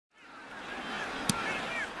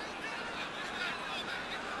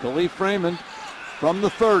Khalif Raymond from the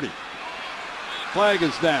 30. Flag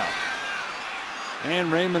is down.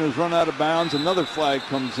 And Raymond has run out of bounds. Another flag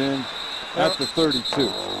comes in at the 32.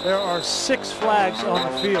 There are 6 flags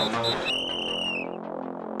on the field.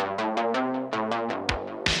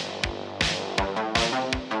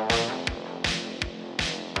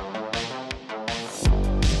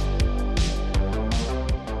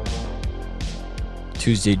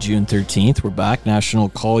 Tuesday, June 13th, we're back. National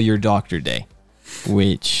Call Your Doctor Day,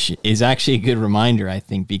 which is actually a good reminder, I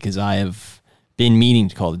think, because I have been meaning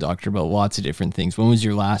to call the doctor about lots of different things. When was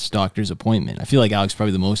your last doctor's appointment? I feel like Alex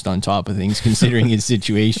probably the most on top of things considering his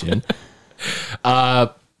situation.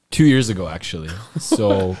 2 years ago, actually.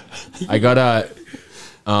 So I gotta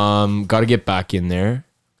get back in there.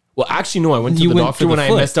 Well, actually, no, I went to the doctor when I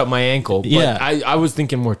messed up my ankle. But Yeah. I was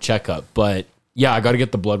thinking more checkup, but yeah, I got to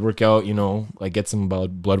get the blood work out, like get some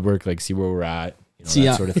blood work, like see where we're at,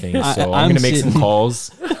 that sort of thing. So I'm going to make some calls.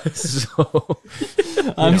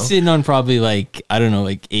 I'm sitting on probably like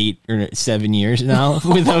 8 or 7 years now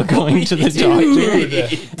without going to the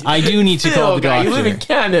doctor. I do need to call the doctor. You live in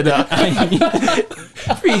Canada.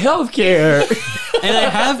 Free healthcare. And I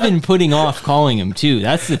have been putting off calling him too.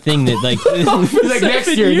 That's the thing that like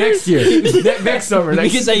next year, next summer.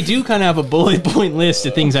 Because I do kind of have a bullet point list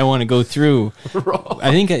of things I want to go through.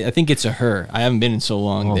 I think it's a her. I haven't been in so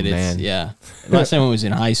long that it's Last time I was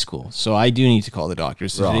in high school, so I do need to call the doctor.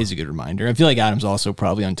 So it is a good reminder. I feel like Adam's also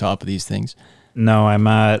probably on top of these things. No, I'm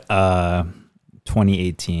at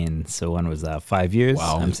 2018. So when was that? 5 years?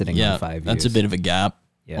 Wow. I'm sitting on 5 years. That's a bit of a gap.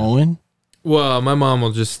 Yeah. Owen? Well, my mom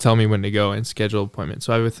will just tell me when to go and schedule appointments.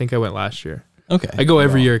 So I would think I went last year. Okay. I go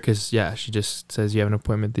every year because, she just says you have an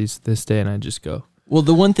appointment this day, and I just go. Well,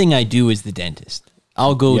 the one thing I do is the dentist.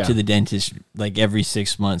 I'll go to the dentist like every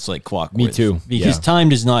 6 months, like clockwork. Me too. Because time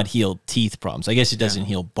does not heal teeth problems. I guess it doesn't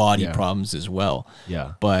heal body problems as well.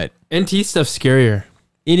 Yeah. But And teeth stuff's scarier.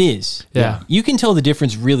 it is. Yeah. You can tell the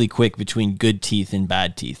difference really quick between good teeth and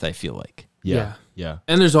bad teeth, I feel like. Yeah.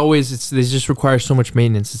 And there's always they just require so much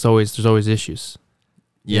maintenance. There's always issues.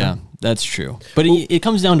 Yeah, that's true. But it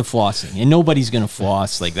comes down to flossing, and nobody's going to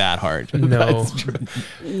floss like that hard. No.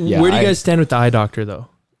 Yeah, Where do you guys stand with the eye doctor though?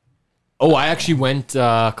 Oh, I actually went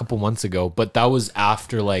a couple months ago, but that was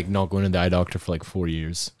after like not going to the eye doctor for like 4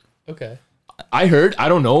 years. Okay. I heard, I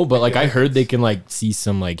don't know, but like I heard they can like see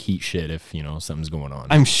some like heat shit if something's going on.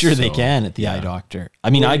 I'm sure they can at the eye doctor.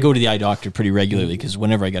 I mean, I go to the eye doctor pretty regularly because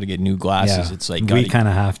whenever I got to get new glasses, it's like we kind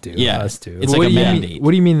of have to. Yeah, us too. It's like a mandate.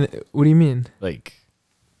 What do you mean? What do you mean? Like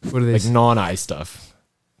What are they? like non-eye stuff.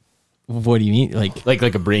 What do you mean? Like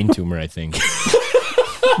a brain tumor, I think.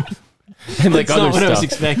 And like That's other not what stuff. I was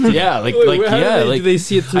expecting. Yeah, do they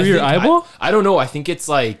see it through your eyeball? I don't know. I think it's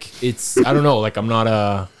I don't know. Like I'm not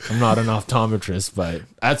an optometrist, but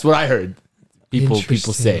that's what I heard. People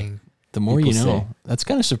say. The more you know. say. That's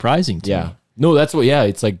kind of surprising to me. No, that's what. Yeah,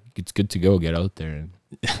 it's like it's good to go. Get out there.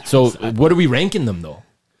 So, what are we ranking them though?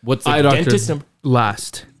 What's the Eye doctor dentist number?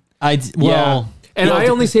 last. Yeah. And I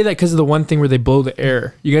only say that because of the one thing where they blow the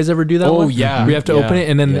air. You guys ever do that? Oh, one? yeah. We have to open it,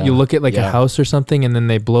 and then you look at like a house or something, and then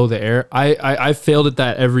they blow the air. I failed at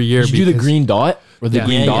that every year. Did you do the green dot or the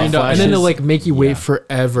green dot? And flashes? then they'll like make you wait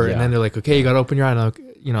forever, and then they're like, okay, you got to open your eye. And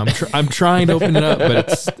I'm like, I'm trying to open it up, but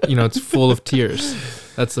it's it's full of tears.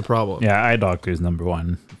 That's the problem. Yeah, eye doctor is number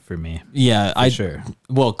one for me. Yeah, sure.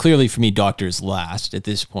 Well, clearly for me, doctor's last at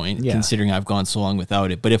this point, considering I've gone so long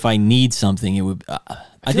without it. But if I need something, it would.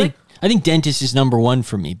 I think dentist is number one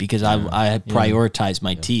for me because I prioritize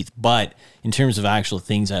my teeth. But in terms of actual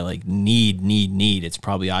things I like need, it's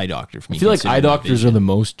probably eye doctor for me. I feel like eye doctors are the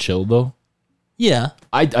most chill though. Yeah,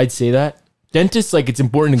 I'd say that. Dentists, like, it's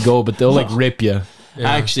important to go, but they'll like rip you. Yeah.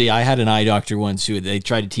 Actually, I had an eye doctor once who they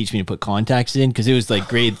tried to teach me to put contacts in because it was like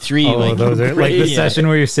grade 3. Oh, like those are like the session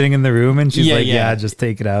where you're sitting in the room and she's just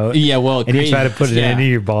take it out. Yeah, well, and you try to put it in and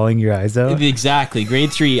you're bawling your eyes out. Exactly.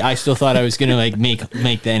 Grade 3, I still thought I was gonna like make the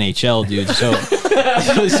NHL, dude. So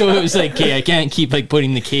it was like, okay, I can't keep like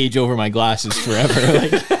putting the cage over my glasses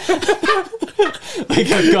forever. Like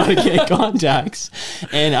I've got to get contacts.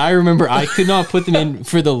 And I remember I could not put them in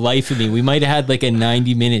for the life of me. We might have had like a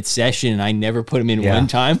 90-minute session and I never put them in one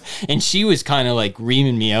time. And she was kind of like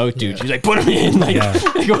reaming me out, dude. She was like, put them in. Like,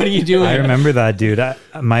 what are you doing? I remember that, dude.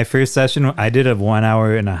 My first session, I did a 1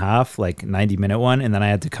 hour and a half, like 90-minute one. And then I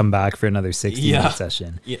had to come back for another 60-minute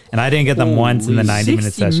session. Yeah. And I didn't get them once in the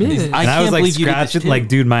 90-minute session. And I was like scratching, like,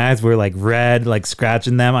 dude, my eyes were like red, like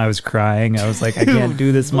scratching them. I was crying. I was like, I can't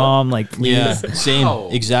do this, Mom. Like, please. Yeah.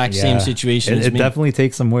 Same situation as It me. definitely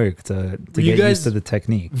takes some work to get used to the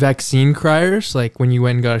technique. Vaccine criers, like when you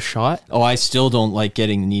went and got a shot? Oh, I still don't like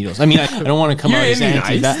getting the needles. I mean, I don't want to come out as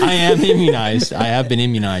anti. I am immunized. I have been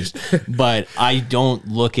immunized, but I don't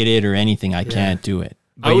look at it or anything. I can't do it.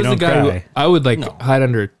 I was the guy who I would hide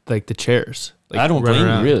under like the chairs. Like, I don't blame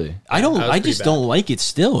you. Really? I just don't like it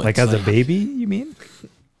still. Like as a baby, you mean?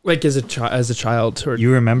 Like as a child, or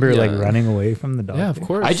you remember like running away from the doctor? Yeah, of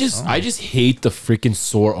course. I just hate the freaking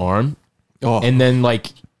sore arm, and then like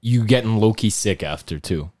you getting low key sick after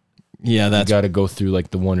too. Yeah, you got to go through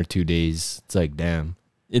like the 1 or 2 days. It's like damn.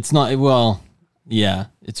 It's not well. Yeah,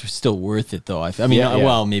 it's still worth it though. I mean,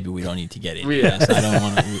 well, maybe we don't need to get into this. I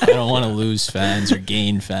don't want to lose fans or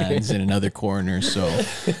gain fans in another corner. So,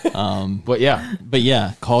 but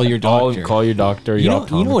yeah, call your doctor. Call your doctor. You know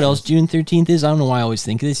what else June 13th is? I don't know why I always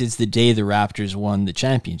think of this. It's the day the Raptors won the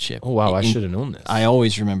championship. Oh wow, I should have known this. I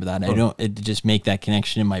always remember that. It just make that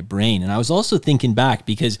connection in my brain. And I was also thinking back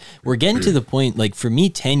because we're getting to the point. Like for me,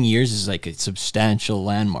 10 years is like a substantial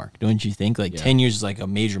landmark, don't you think? Like 10 years is like a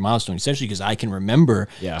major milestone, especially because I can remember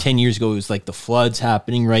 10 years ago it was like the floods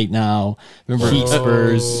happening right now. Remember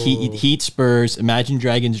Heat Spurs. Imagine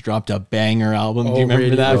Dragons dropped a banger album. Do you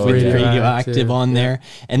remember that with Radioactive on there?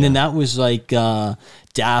 And then that was like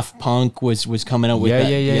Daft Punk was coming out with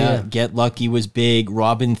that. Get Lucky was big.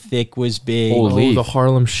 Robin Thicke was big. The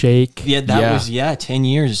Harlem Shake. Yeah, that was 10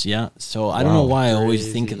 years. Yeah. So I don't know why I always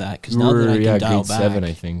think of that because now that I can dial back. 7,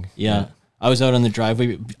 I think. Yeah. I was out on the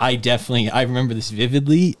driveway. I remember this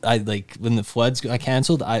vividly. When the floods got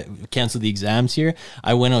canceled, I canceled the exams here.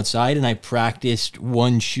 I went outside and I practiced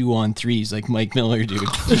one shoe on threes like Mike Miller, dude.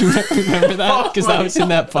 Do you remember that? Because that was in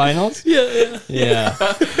that finals. Yeah.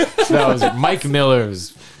 That was Mike Miller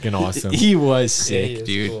was fucking awesome. He was sick,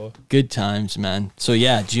 dude. Cool. Good times, man. So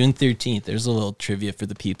yeah, June 13th. There's a little trivia for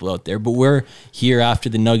the people out there. But we're here after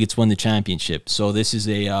the Nuggets won the championship. So this is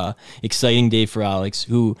a exciting day for Alex,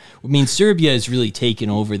 who, Serbia has really taken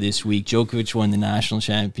over this week. Djokovic won the national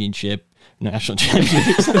championship.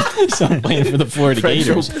 Stop playing for the Florida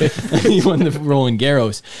Gators. He won the Roland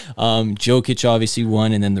Garros. Jokic obviously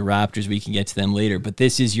won, and then the Raptors, we can get to them later. But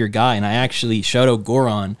this is your guy, and I actually, shout out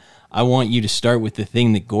Goran. I want you to start with the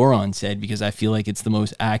thing that Goran said because I feel like it's the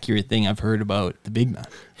most accurate thing I've heard about the big man.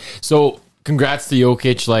 So congrats to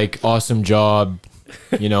Jokic, like awesome job.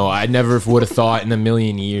 I never would have thought in a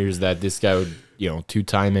million years that this guy would,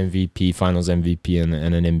 2-time MVP, finals MVP and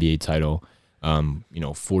an NBA title.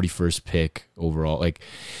 41st pick overall.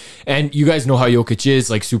 And you guys know how Jokic is,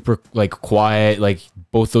 super quiet,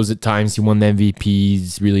 both those at times he won the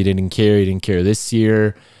MVPs, really didn't care. He didn't care this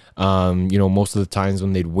year. Most of the times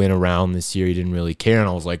when they'd win around this year, he didn't really care. And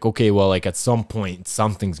I was like, okay, well, at some point,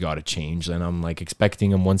 something's got to change. And I'm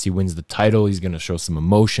expecting him once he wins the title, he's going to show some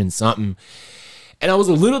emotion, something. And I was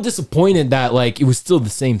a little disappointed that it was still the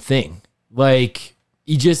same thing.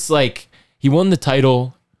 He just he won the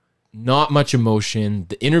title, not much emotion.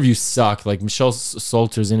 The interview sucked. Michelle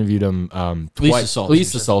Salters interviewed him twice.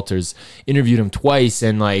 Lisa Salters interviewed him twice,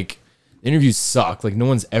 and interviews suck. No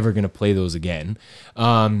one's ever gonna play those again.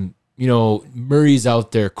 Murray's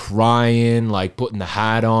out there crying, putting the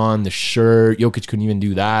hat on, the shirt. Jokic couldn't even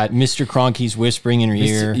do that. Mr. Kroenke's whispering in her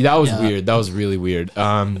ear. That was weird. That was really weird.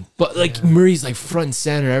 But Murray's front and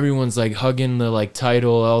center. Everyone's hugging the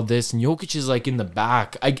title, all this, and Jokic is in the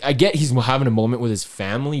back. I get he's having a moment with his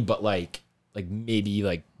family, but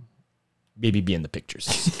maybe be in the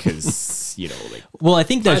pictures because well, I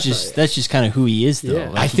think that's just kind of who he is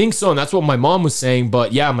though. I think so, and that's what my mom was saying.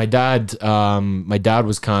 But yeah, my dad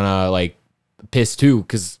was kind of pissed too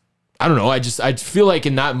because I don't know. I feel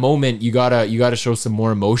in that moment you gotta show some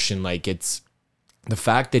more emotion. It's the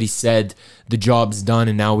fact that he said the job's done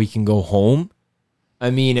and now we can go home. I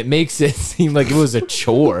mean, it makes it seem like it was a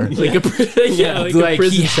chore. He had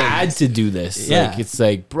to do this. Yeah. It's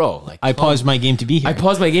bro, I paused my game to be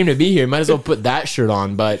here. Might as well put that shirt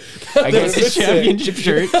on, but I guess it's a championship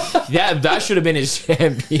shirt. Yeah, that should have been his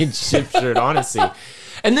championship shirt, honestly.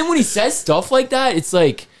 And then when he says stuff like that, it's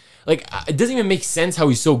it doesn't even make sense how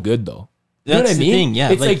he's so good though. You know what I mean? Thing, yeah.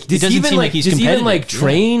 It's does he even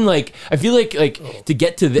train? I feel to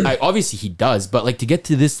get to the obviously he does, but to get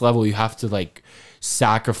to this level, you have to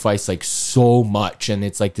sacrifice so much, and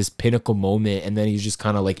it's this pinnacle moment, and then he's just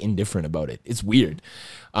kind of indifferent about it. It's weird.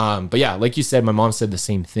 But yeah, like you said, my mom said the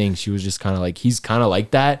same thing. She was just kind of he's kind of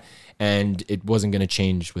like that, and it wasn't going to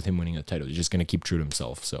change with him winning the title. He's just going to keep true to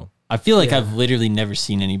himself. So I feel I've literally never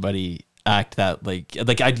seen anybody act that like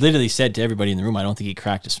I literally said to everybody in the room, I don't think he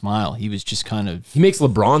cracked a smile. He was just kind of. He makes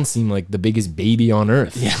LeBron seem like the biggest baby on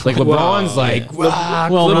earth. Yeah, like LeBron's like. Well,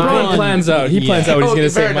 LeBron plans out. He plans out what he's gonna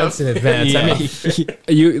say months in advance.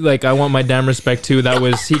 I mean, I want my damn respect too. That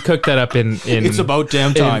was he cooked that up in. It's about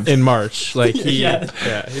damn time in March. Like he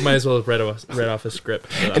might as well have read off a script.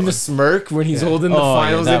 And the smirk when he's holding the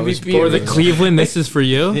Finals MVP or the Cleveland. This is for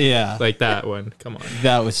you. Yeah, like that one. Come on,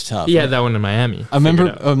 that was tough. He had that one in Miami. I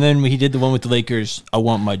remember, and then he did the one with the Lakers. I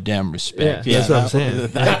want my damn respect. Yeah, that's what I'm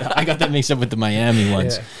saying. I got that mixed up with the Miami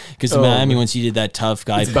ones because the Miami ones he did that tough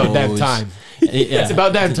guy. It's about that time. It's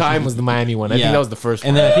about that time was the Miami one. I think that was the first one.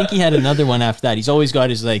 And then I think he had another one after that. He's always got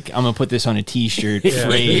his like, I'm gonna put this on a T-shirt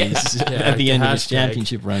phrase at the end of his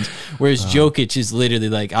championship runs. Whereas Jokic is literally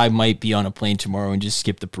like, I might be on a plane tomorrow and just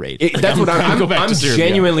skip the parade. That's what I'm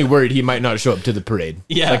genuinely worried he might not show up to the parade.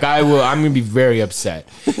 Yeah, like I'm gonna be very upset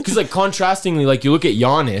because like contrastingly, like you look at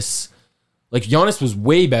Giannis. Like, Giannis was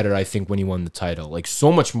way better, I think, when he won the title. Like,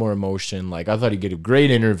 so much more emotion. Like, I thought he'd get a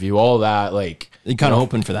great interview, all that. Like, you're kind of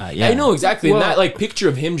hoping for that, yeah. I know, exactly. Well, and that, like, picture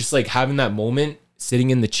of him just, like, having that moment, sitting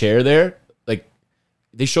in the chair there, like,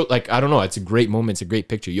 they showed, like, I don't know, it's a great moment. It's a great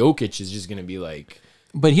picture. Jokic is just going to be, like...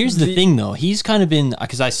 But here's the thing, though. He's kind of been...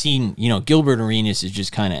 Because I've seen, Gilbert Arenas is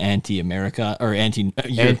just kind of anti-America, or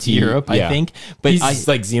anti-Europe, I think. But he's,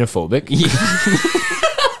 like, xenophobic.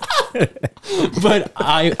 But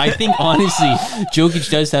I think honestly Jokic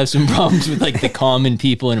does have some problems with like the common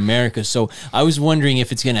people in America, so I was wondering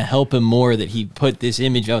if it's going to help him more that he put this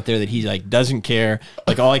image out there that he's like doesn't care,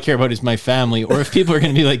 like all I care about is my family, or if people are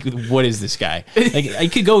going to be like, what is this guy? Like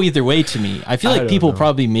it could go either way to me. I feel like people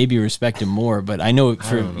probably maybe respect him more, but I know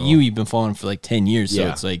for you've been following for like 10 years, so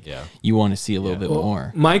it's like you want to see a little bit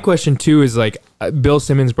more. My question too is like Bill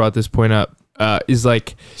Simmons brought this point up. Is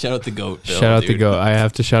like shout out the GOAT. Bill, shout out the GOAT. I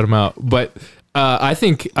have to shout him out. But I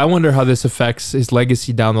wonder how this affects his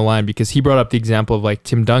legacy down the line, because he brought up the example of like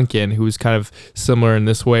Tim Duncan, who was kind of similar in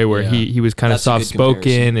this way, where he was kind of soft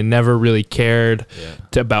spoken and never really cared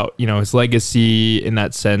about his legacy in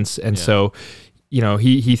that sense, and so he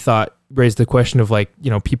raised the question of like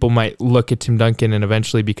people might look at Tim Duncan and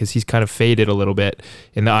eventually, because he's kind of faded a little bit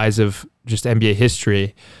in the eyes of just NBA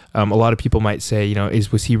history, a lot of people might say,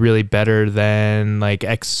 was he really better than like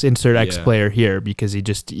X player here, because he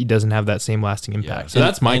doesn't have that same lasting impact. So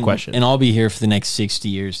that's my question. And I'll be here for the next 60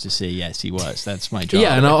 years to say yes, he was. That's my job.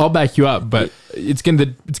 Yeah, and I'll back you up, but it's gonna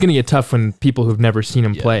get tough when people who've never seen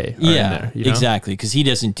him play are in there, exactly, because he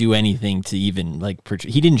doesn't do anything to even like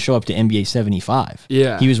he didn't show up to NBA 75.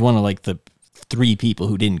 Yeah, he was one of like the 3 people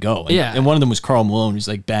who didn't go. And one of them was Karl Malone, who's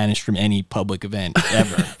like banished from any public event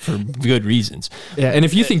ever for good reasons. Yeah, and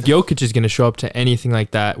if you think Jokic is going to show up to anything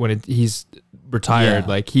like that when he's retired,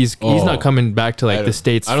 like he's not coming back to like the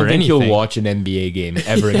States for anything. I don't think he'll watch an NBA game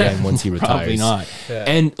ever again once he retires. Probably not. Yeah.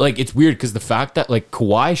 And like it's weird because the fact that like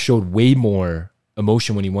Kawhi showed way more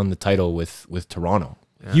emotion when he won the title with Toronto.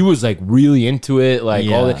 Yeah. He was like really into it, like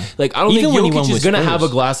all that. Like I don't think Jokic is going to have a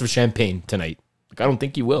glass of champagne tonight. Like, I don't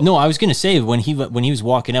think he will. No, I was going to say when he was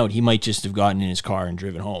walking out, he might just have gotten in his car and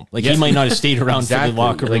driven home. Like he might not have stayed around for the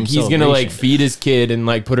locker room. Like he's going to like feed his kid and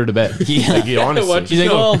like put her to bed. Yeah, like, honestly. He's like,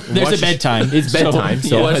 well, there's a bedtime. It's bedtime.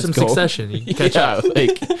 So watch some Succession. You catch up.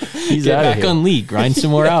 Like he's back on League, grind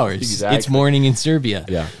some more hours. Exactly. It's morning in Serbia.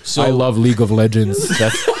 Yeah. So I love League of Legends.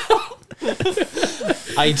 That's.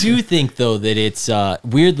 I do think, though, that it's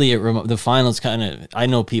weirdly, the finals kind of, I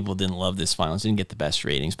know people didn't love this finals, didn't get the best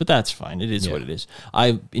ratings, but that's fine. It is what it is.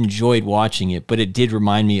 I enjoyed watching it, but it did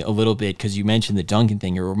remind me a little bit, because you mentioned the Duncan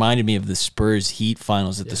thing, it reminded me of the Spurs Heat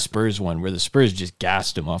finals that the Spurs won, where the Spurs just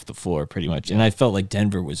gassed them off the floor pretty much. And I felt like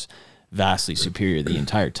Denver was vastly superior the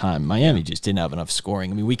entire time. Miami just didn't have enough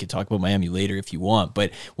scoring. I mean, we could talk about Miami later if you want,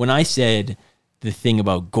 but when I said the thing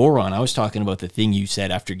about Goran, I was talking about the thing you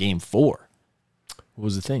said after game 4. What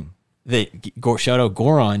was the thing? Shout out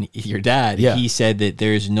Goran, your dad. Yeah. He said that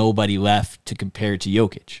there's nobody left to compare to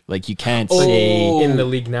Jokic. Like you can't say in the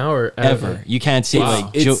league now or ever. You can't say like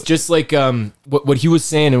it's just like what he was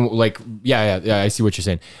saying, and like I see what you're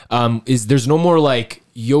saying. Is there's no more like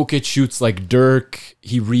Jokic shoots like Dirk,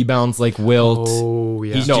 he rebounds like Wilt. Oh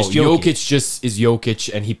yeah. He's just Jokic. Jokic just is Jokic,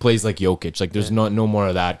 and he plays like Jokic. Like there's no more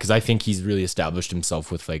of that, because I think he's really established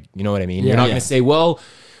himself with like, you know what I mean. You're not gonna say, well,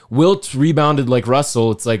 Wilt rebounded like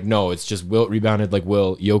Russell. It's like, no, it's just Wilt rebounded like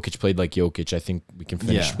Will. Jokic played like Jokic. I think we can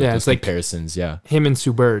finish with those comparisons. Yeah. Him and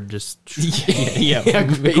Sue Bird just...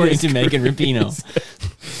 according to Megan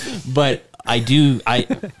Rapinoe. But I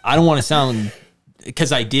don't want to sound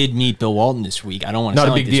because I did meet Bill Walton this week. I don't want to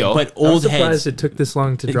sound a big like this, deal. but I'm old surprised heads. it took this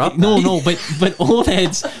long to drop. No, but old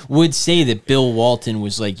heads would say that Bill Walton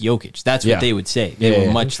was like Jokic. That's what they would say. They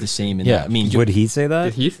were much the same in that. I mean, would he say that?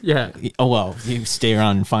 Did he? Yeah. oh well, you stay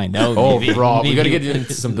around and find out. Oh, maybe. Rob, we Maybe. got to get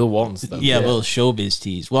into some Bill Walton stuff. Yeah, a little showbiz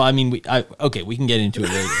tease. Well, I mean, we can get into it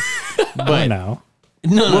later. Oh, But no.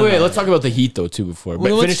 no, Wait, let's talk about the Heat though too before.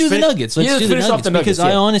 Well, let's do the Nuggets. Let's do the finish Nuggets off the Nuggets because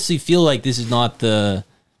I honestly feel like this is not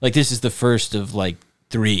this is the first of like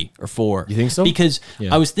 3 or 4. You think so? Because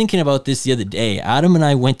Yeah. I was thinking about this the other day. Adam and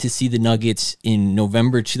I went to see the Nuggets in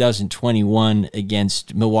November 2021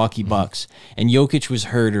 against Milwaukee Bucks, and Jokic was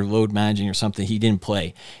hurt or load managing or something. He didn't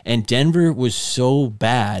play. And Denver was so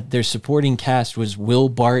bad. Their supporting cast was Will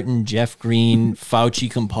Barton, Jeff Green,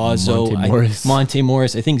 Fauci Campazzo, Monte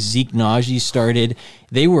Morris. I think Zeke Najee started.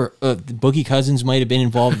 They were Boogie Cousins might have been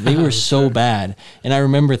involved. They were so bad, and I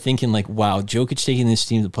remember thinking like, "Wow, Jokic taking this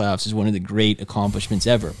team to the playoffs is one of the great accomplishments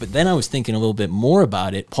ever." But then I was thinking a little bit more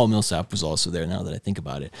about it. Paul Millsap was also there. Now that I think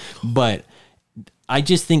about it, but I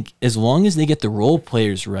just think as long as they get the role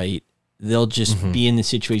players right, they'll just be in this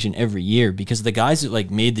situation every year because the guys that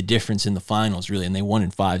like made the difference in the finals really, and they won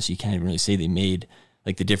in 5, so you can't even really say they made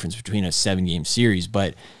like the difference between a 7-game series,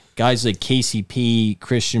 but. Guys like KCP,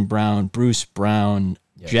 Christian Brown, Bruce Brown,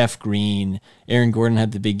 Jeff Green, Aaron Gordon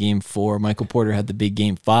had the big game 4, Michael Porter had the big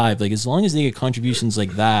game 5. Like as long as they get contributions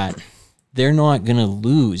like that, they're not gonna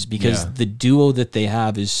lose because the duo that they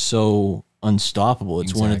have is so unstoppable.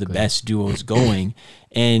 It's one of the best duos going,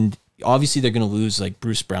 and obviously they're gonna lose. Like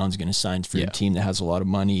Bruce Brown's gonna sign for a team that has a lot of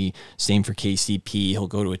money. Same for KCP. He'll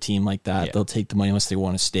go to a team like that. They'll take the money unless they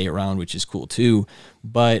want to stay around, which is cool too.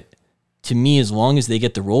 But to me, as long as they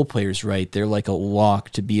get the role players right, they're like a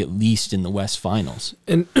lock to be at least in the West Finals.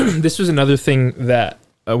 And this was another thing that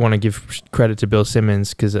I want to give credit to Bill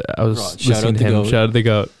Simmons because I was listening to him. Shout out the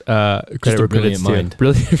GOAT. Credit where credit's due.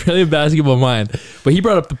 Brilliant basketball mind. But he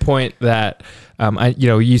brought up the point that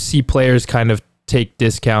you see players kind of take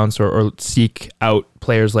discounts or seek out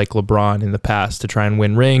players like LeBron in the past to try and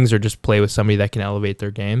win rings or just play with somebody that can elevate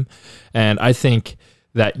their game. And I think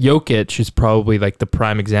that Jokic is probably like the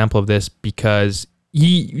prime example of this because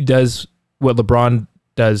he does what LeBron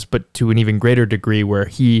does, but to an even greater degree where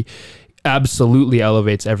he absolutely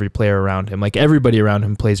elevates every player around him. Like everybody around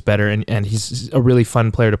him plays better and he's a really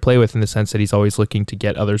fun player to play with in the sense that he's always looking to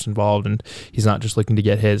get others involved and he's not just looking to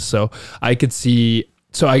get his. So I guess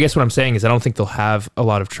what I'm saying is I don't think they'll have a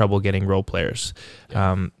lot of trouble getting role players.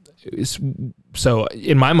 So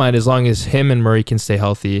in my mind, as long as him and Murray can stay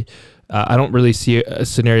healthy, I don't really see a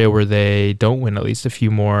scenario where they don't win at least a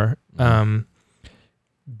few more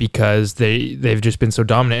because they've just been so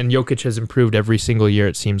dominant. And Jokic has improved every single year.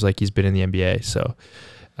 It seems like he's been in the NBA. So,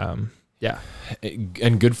 yeah.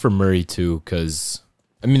 And good for Murray too, because,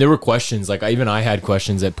 I mean, there were questions. Like, I had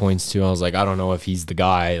questions at points too. I was like, I don't know if he's the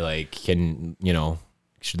guy. Like,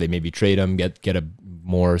 should they maybe trade him, get a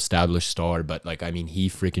more established star? But, like, I mean, he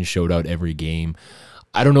freaking showed out every game.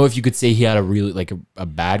 I don't know if you could say he had a really like a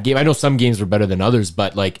bad game. I know some games were better than others,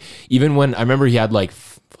 but like even when I remember he had like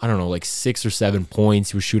I don't know like 6 or 7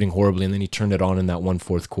 points, he was shooting horribly, and then he turned it on in that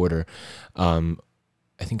fourth quarter. I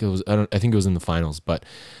think it was in the finals, but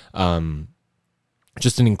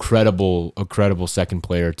just an incredible second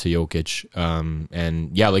player to Jokic.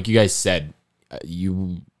 And yeah, like you guys said,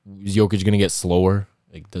 is Jokic gonna get slower?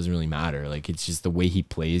 Like it doesn't really matter. Like it's just the way he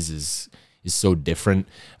plays is so different.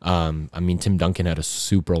 I mean, Tim Duncan had a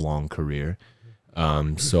super long career.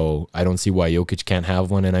 So I don't see why Jokic can't have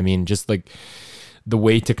one. And I mean, just like the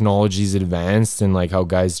way technology's advanced and like how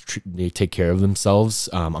guys they take care of themselves.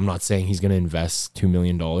 I'm not saying he's going to invest $2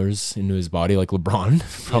 million into his body like LeBron,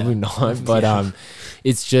 probably not. But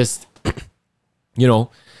it's just,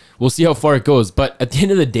 we'll see how far it goes. But at the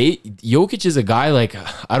end of the day, Jokic is a guy like,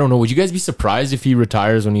 I don't know, would you guys be surprised if he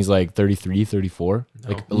retires when he's like 33, 34? No.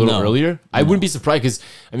 Like a little earlier? I wouldn't be surprised because,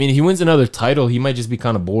 I mean, if he wins another title, he might just be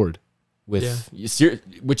kind of bored with,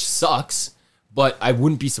 which sucks, but I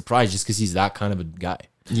wouldn't be surprised just because he's that kind of a guy.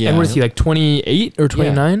 Yeah. And what is he, like 28 or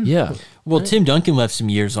 29? Yeah. Well, right. Tim Duncan left some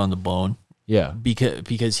years on the bone. Yeah,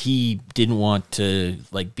 because he didn't want to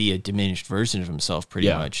like be a diminished version of himself. Pretty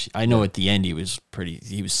much. I know at the end he was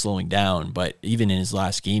slowing down, but even in his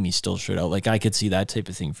last game, he still showed out. Like I could see that type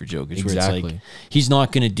of thing for Jokic, where it's like he's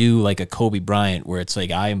not going to do like a Kobe Bryant, where it's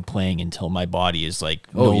like I am playing until my body is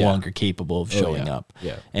like no longer capable of showing up.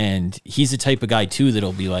 Yeah, and he's the type of guy too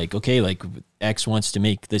that'll be like, okay, like X wants to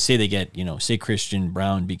make. They say they get, say Christian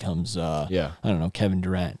Brown becomes, I don't know, Kevin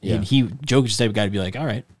Durant. Yeah. Jokic's the type of guy to be like, all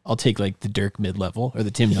right, I'll take like the Dirk mid-level or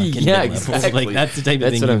the Tim Duncan mid-level. Exactly. Like that's the type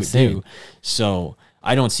of thing he would do. So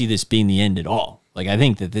I don't see this being the end at all. Like, I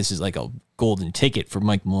think that this is like a golden ticket for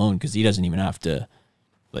Mike Malone because he doesn't even have to,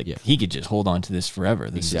 like, he could just hold on to this forever.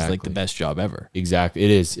 This is like the best job ever. Exactly.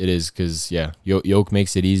 It is because, Yoke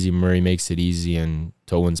makes it easy, Murray makes it easy, and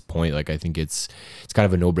to Owen's point, like, I think it's kind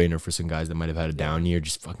of a no-brainer for some guys that might have had a down year.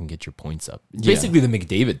 Just fucking get your points up. It's basically the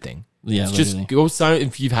McDavid thing. Yeah, it's just go sign.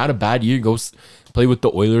 If you've had a bad year, go play with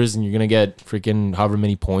the Oilers, and you're gonna get freaking however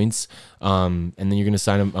many points, and then you're gonna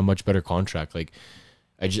sign a much better contract. Like,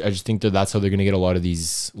 I just think that's how they're gonna get a lot of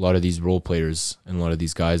these role players and a lot of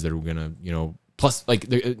these guys that are gonna, plus, like,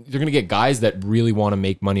 they're gonna get guys that really want to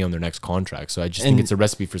make money on their next contract. So I just think it's a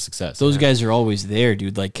recipe for success. Those guys are always there,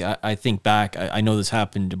 dude. Like, I think back, I know this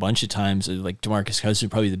happened a bunch of times. Like, DeMarcus Cousins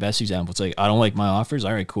probably the best example. It's like, I don't like my offers.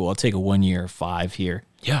 All right, cool. I'll take a 1 year, 5 here.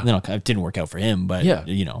 Yeah. And then it didn't work out for him, but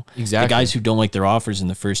exactly. The guys who don't like their offers in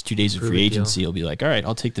the first 2 days of free agency will be like, all right,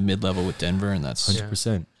 I'll take the mid-level with Denver, and that's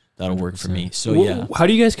 100%. That'll work for me. So how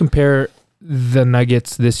do you guys compare the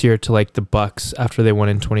Nuggets this year to like the Bucks after they won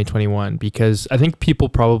in 2021? Because I think people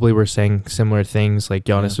probably were saying similar things. Like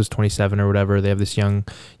Giannis was 27 or whatever. They have this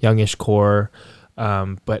youngish core,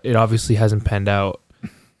 but it obviously hasn't panned out.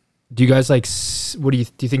 Do you guys what do you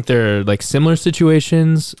think they're like similar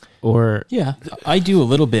situations or? Yeah, I do a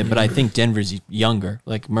little bit, but I think Denver's younger.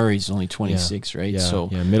 Like Murray's only 26, right? So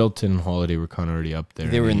Middleton and Holiday were kind of already up there.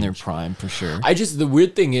 They were in their prime for sure. The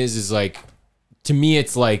weird thing is like, to me,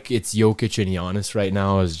 it's like it's Jokic and Giannis right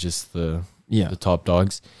now as just the top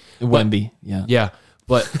dogs. Wemby,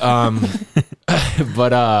 but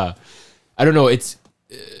but I don't know.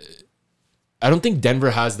 I don't think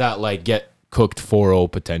Denver has that like get cooked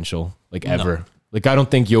 4-0 potential like ever. No. Like, I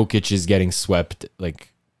don't think Jokic is getting swept.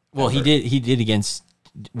 Like, well, ever. He did against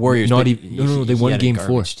Warriors. Not even. No, they won game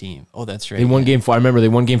 4. Team. Oh, that's right. They won game 4. I remember they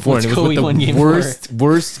won game 4, and it was with the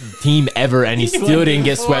worst team ever, and he still didn't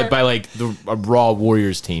get swept by like a raw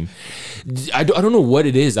Warriors team. I don't know what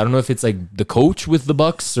it is. I don't know if it's like the coach with the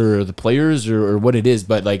Bucks or the players or what it is,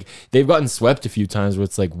 but like they've gotten swept a few times where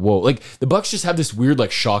it's like, whoa. Like the Bucks just have this weird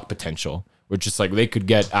like shock potential. Which is like they could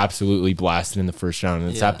get absolutely blasted in the first round,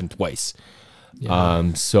 and it's happened twice.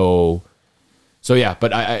 Yeah. So yeah,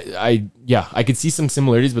 but I could see some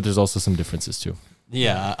similarities, but there's also some differences too.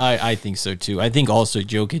 Yeah, I think so too. I think also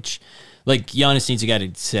Jokic, like Giannis needs a guy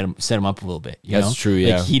to set him up a little bit. That's true.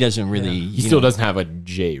 Yeah, like, he doesn't really. He still doesn't have a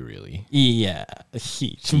J really. Yeah,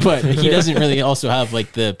 but he doesn't really also have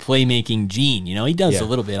like the playmaking gene. He does a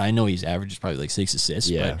little bit. I know he's averages probably like 6 assists.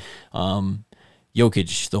 Yeah. But Jokic,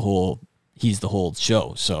 he's the whole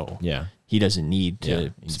show, so he doesn't need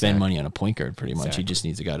to spend money on a point guard pretty much. He just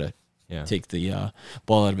needs a guy to take the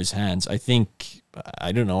ball out of his hands. I think,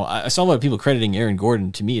 I don't know, I saw a lot of people crediting Aaron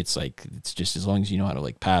Gordon. To me, it's like, it's just as long as you know how to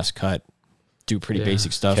like pass, cut, do pretty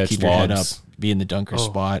basic stuff, catch keep your head up, be in the dunker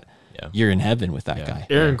spot, you're in heaven with that guy.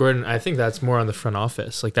 Aaron Gordon, I think that's more on the front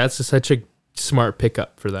office. Like, that's such a smart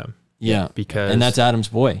pickup for them. Yeah, and that's Adam's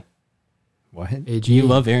boy. What? AG. You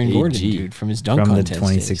love Aaron Gordon, dude, from his dunk contest. From the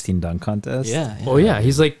 2016 dunk contest? Yeah. Oh, yeah.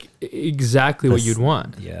 He's like exactly what you'd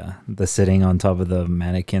want. Yeah. The sitting on top of the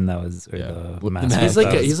mannequin that was, or the mask. He's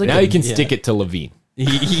like now you can stick it to Levine.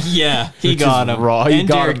 He got him. Raw. And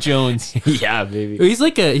Derek Jones. Yeah, baby. He's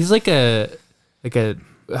like a,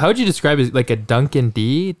 how would you describe it? Like a Duncan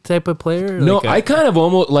D type of player? No, I kind of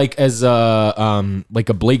almost like as like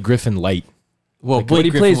a Blake Griffin light. Well, like, Blake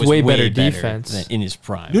Griffin plays way better defense than in his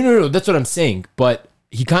prime. No. That's what I'm saying. But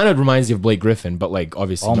he kind of reminds you of Blake Griffin, but like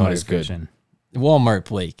obviously Walmart not as good. Version. Walmart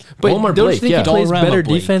Blake. But Walmart don't Blake, you think he plays better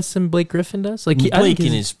defense than Blake Griffin does? Like Blake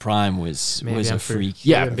in his prime was a freak.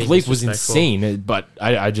 Yeah, Blake was insane. But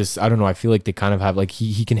I don't know. I feel like they kind of have like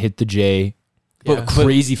he can hit the J. But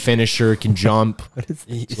crazy finisher, can jump. What is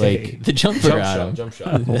the J? Like the jump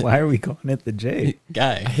shot. Why are we calling it the J?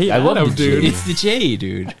 Guy. I love him, dude. It's the J,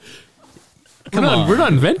 dude. We're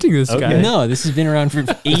not inventing this guy. No, this has been around for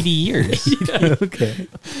 80 years. Okay.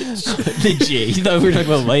 The J. You thought we were talking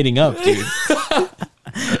about lighting up, dude.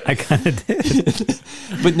 I kind of did.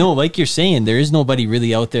 But no, like you're saying, there is nobody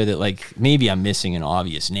really out there that like, maybe I'm missing an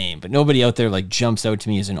obvious name, but nobody out there like jumps out to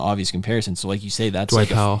me as an obvious comparison. So like you say, that's Dwight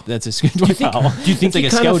like Powell. That's a Dwight Powell. Do you think it's like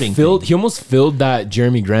a scouting thing? He almost filled that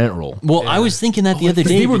Jeremy Grant role. Well, I was thinking that the other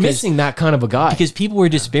day. They were missing that kind of a guy. Because people were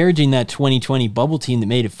disparaging that 2020 bubble team that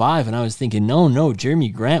made it 5, and I was thinking, no, Jeremy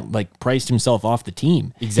Grant like priced himself off the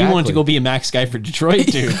team. Exactly. He wanted to go be a max guy for Detroit,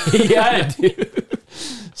 dude. Yeah, dude.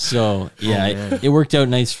 So, it worked out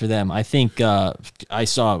nice for them. I think I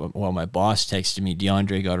saw, my boss texted me,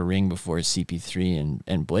 DeAndre got a ring before CP3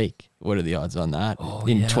 and Blake. What are the odds on that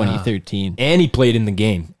in 2013? And he played in the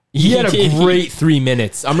game. He had a great 3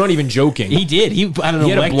 minutes. I'm not even joking. He did. He had an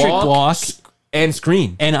electric block. And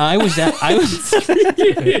screen. And I was at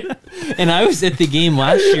the game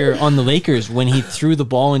last year on the Lakers when he threw the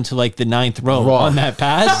ball into like the 9th row on that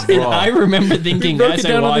pass. And I remember thinking as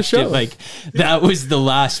I watched it, like that was the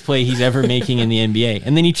last play he's ever making in the NBA.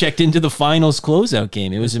 And then he checked into the finals closeout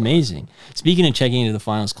game. It was amazing. Speaking of checking into the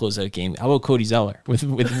finals closeout game, how about Cody Zeller with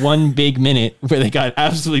 1 big minute where they got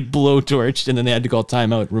absolutely blowtorched and then they had to call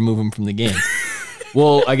timeout, remove him from the game.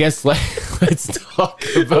 Well, I guess let's talk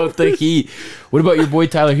about the Heat. What about your boy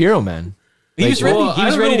Tyler Hero, man? He was ready. He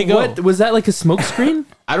was ready to go. What, was that like a smoke screen?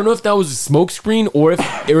 I don't know if that was a smoke screen or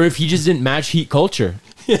if he just didn't match Heat culture.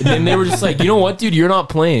 And then they were just like, you know what, dude, you're not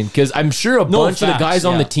playing. Because I'm sure a bunch of the guys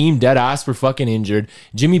on the team dead ass were fucking injured.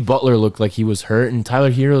 Jimmy Butler looked like he was hurt, and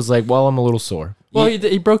Tyler Hero's like, well, I'm a little sore. Well,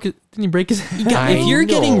 he broke it. Didn't he break his hand? If you're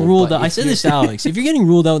getting ruled out, I said this to Alex, if you're getting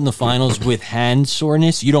ruled out in the finals with hand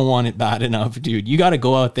soreness, you don't want it bad enough, dude. You got to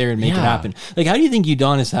go out there and make it happen. Like, how do you think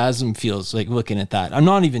Udonis Haslem feels like looking at that? I'm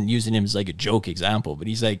not even using him as like a joke example, but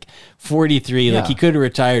he's like 43. Like, he could have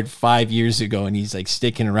retired 5 years ago, and he's like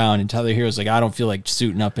sticking around. And Tyler Hero's like, I don't feel like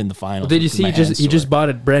suiting up in the finals. Well, did you see he just bought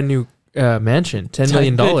a brand new mansion, $10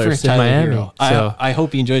 million in Miami. So I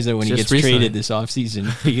hope he enjoys it when he gets traded this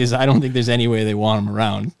offseason, because I don't think there's any way they want him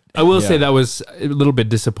around. I will say that was a little bit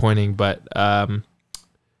disappointing, but some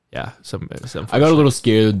I got a little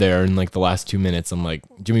scared there in like the last 2 minutes. I'm like,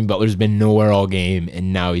 Jimmy Butler's been nowhere all game,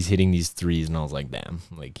 and now he's hitting these threes, and I was like, damn,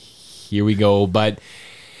 like here we go. But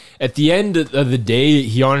at the end of the day,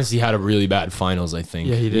 he honestly had a really bad finals, I think.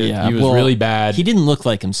 Yeah, he did. Yeah, he was really bad. He didn't look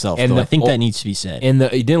like himself, though. I think that needs to be said. And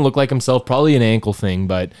he didn't look like himself, probably an ankle thing,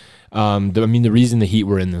 but the reason the Heat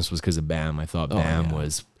were in this was because of Bam. I thought Bam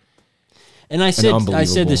was... And I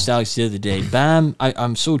said this to Alex the other day. Bam,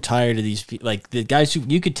 I'm so tired of these people. Like the guys who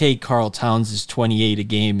you could take Karl Towns' 28 a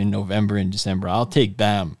game in November and December. I'll take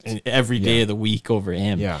Bam every day of the week over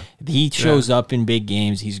him. Yeah. He shows up in big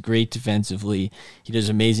games. He's great defensively. He does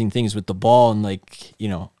amazing things with the ball. And like,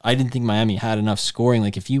 I didn't think Miami had enough scoring.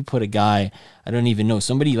 Like if you put a guy, I don't even know,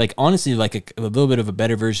 somebody like honestly like a little bit of a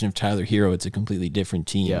better version of Tyler Hero, it's a completely different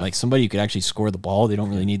team. Yeah. Like somebody who could actually score the ball. They don't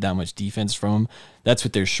really need that much defense from him. That's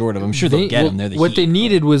what they're short of. I'm sure they'll get him. They're the what Heat, they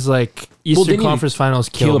needed was like Eastern Conference Finals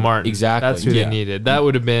Caleb Martin. Exactly. That's who they needed. That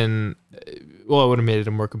would have been, it would have made it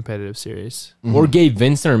a more competitive series. Mm-hmm. Or Gabe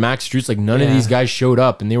Vincent or Max Strus. Like none of these guys showed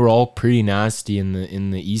up, and they were all pretty nasty in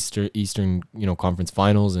the Eastern Conference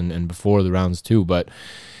Finals and before the rounds too. But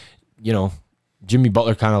Jimmy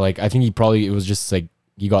Butler kind of like, I think it was just like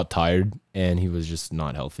he got tired and he was just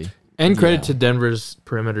not healthy. And credit to Denver's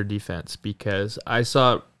perimeter defense, because I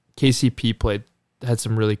saw KCP had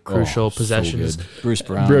some really crucial possessions. So Bruce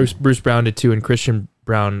Brown did too, and Christian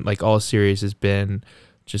Brown, like all series, has been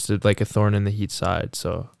just like a thorn in the Heat side.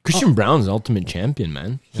 So Christian Brown's ultimate champion,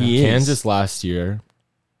 man. He is. Kansas last year,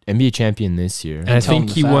 NBA champion this year. And I think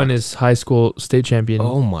he won his high school state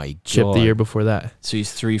championship the year before that. So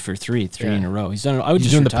he's 3 for 3 in a row. He's done.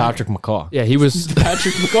 He's doing the Patrick McCaw. Yeah, he was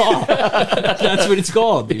Patrick McCaw. That's what it's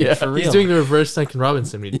called, dude. Yeah, for real. He's doing the reverse Duncan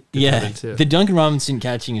Robinson. Too. The Duncan Robinson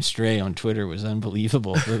catching a stray on Twitter was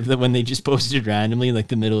unbelievable. When they just posted randomly, like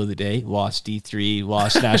the middle of the day, lost D3,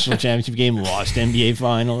 lost national championship game, lost NBA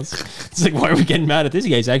finals. It's like, why are we getting mad at this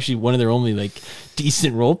guy? He's actually one of their only like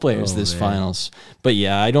decent role players finals. But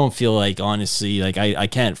yeah, I don't feel like, honestly, like I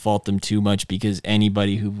can't fault them too much, because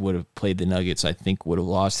anybody who would have played the Nuggets, I think, would have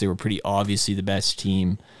lost. They were pretty obviously the best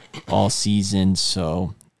team all season.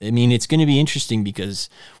 So, I mean, it's going to be interesting because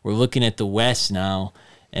we're looking at the West now,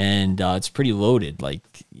 and it's pretty loaded. Like,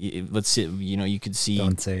 let's see, you could see.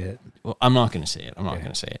 Don't say it. Well, I'm not going to say it. I'm not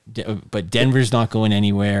going to say it. But Denver's not going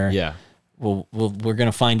anywhere. Yeah. Well, we're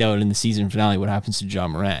going to find out in the season finale what happens to Ja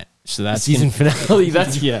Morant. So that's season finale.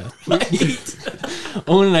 That's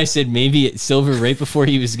Owen and I said maybe Silver, right before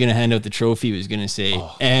he was going to hand out the trophy, was going to say,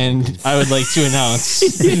 and I would like to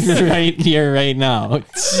announce right here, right now,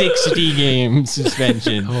 60 game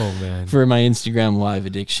suspension for my Instagram live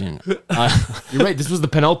addiction. You're right. This was the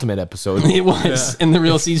penultimate episode. It was. And the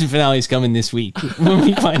real season finale is coming this week when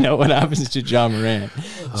we find out what happens to Ja Morant.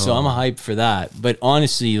 So I'm hyped for that. But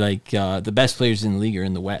honestly, like the best players in the league are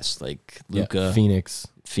in the West, like Luka, Phoenix.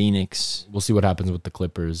 We'll see what happens with the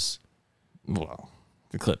Clippers. Well,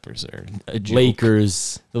 the Clippers are a joke.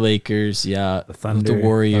 The Lakers, yeah. The Thunder. The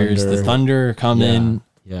Warriors. The Thunder come in.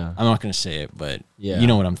 Yeah. I'm not going to say it, but you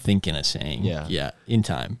know what I'm thinking of saying. Yeah, in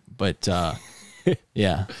time. But,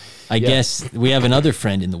 yeah. I guess we have another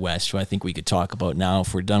friend in the West who I think we could talk about now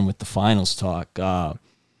if we're done with the finals talk. What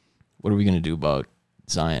are we going to do about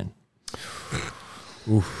Zion?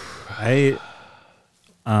 I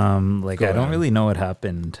don't really know what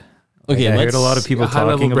happened. Okay, I heard a lot of people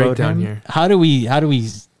talking about him. Here. How do we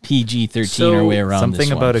PG-13 our way around something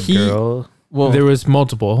this about one. a girl. Well, There was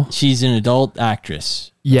multiple. she's an adult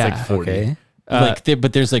actress. Yeah. Okay.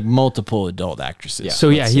 But there's like multiple adult actresses. So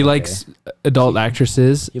yeah, he likes adult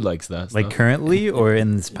actresses. He likes that. Like stuff. currently or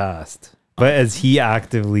in his past? But is he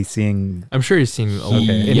actively seeing? I'm sure he's seen in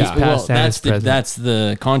his Well, past and his present. that's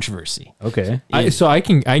the controversy. Okay. So I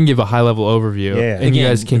can give a high level overview, Yeah. and you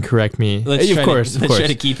Again, guys can correct me. Let's Of course. try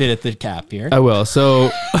to keep it at the cap here. I will. So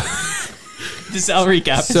The salary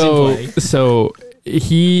cap is in play. so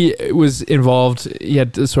he was involved. He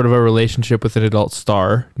had sort of a relationship with an adult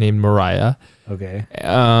star named Mariah. Okay.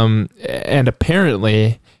 And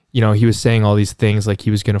apparently, he was saying all these things like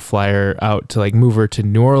he was going to fly her out to like move her to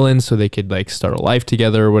New Orleans so they could like start a life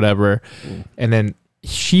together or whatever. And then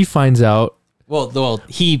she finds out. Well,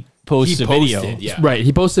 he posted a video. Yeah. Right.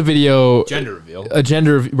 He posts a video. Gender reveal.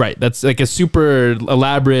 Right. That's like a super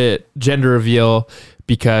elaborate gender reveal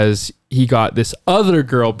because he got this other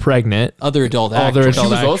girl pregnant. Other adult Other actress.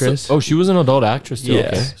 adult actress. She was an adult actress too.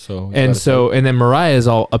 Yes. Okay. And then Mariah is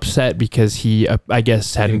all upset because he, I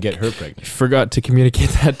guess, didn't hadn't get her pregnant. forgot to communicate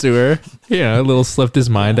that to her. A little slipped his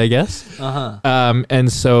mind, I guess.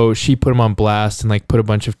 And so she put him on blast and like put a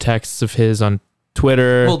bunch of texts of his on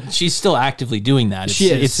Twitter. Well, she's still actively doing that.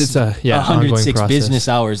 It's a ongoing 106 process. business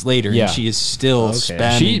hours later, Yeah. and she is still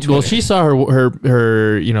spamming. She saw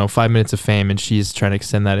her 5 minutes of fame, and she's trying to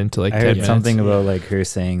extend that into like I 10 heard minutes. something about like her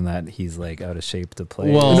saying that he's like out of shape to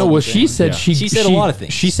play. Well, she said Yeah. She said a lot of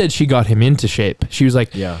things. She said she got him into shape. She was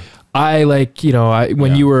like, Yeah. I like,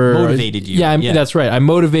 when you were Motivated you. Yeah, Yeah. that's right. I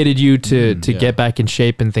motivated you to yeah. get back in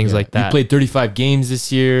shape and things like that. You played 35 games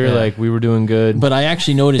this year. Yeah. Like we were doing good. But I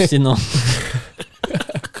actually noticed in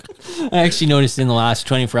the last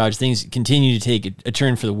 24 hours, things continue to take a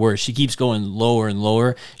turn for the worse. She keeps going lower and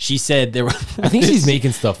lower. She said there were. I think she's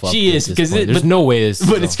making stuff up. She is because there's no way this.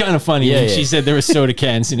 But it's kind of funny. Yeah, and yeah. She said there were soda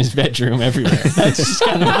cans in his bedroom everywhere. That's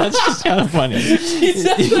just kind of funny.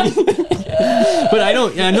 But I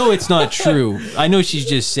know it's not true. I know she's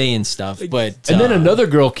just saying stuff. But And then another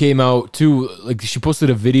girl came out too. Like she posted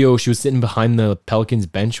a video. She was sitting behind the Pelicans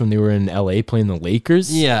bench when they were in LA playing the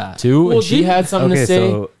Lakers. Yeah. Too. Well, And she had something to Okay, say.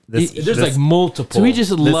 so There's like multiple. So he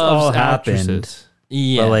just all loves happened. actresses.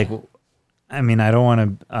 Yeah. But like, I mean, I don't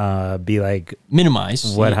want to be like minimize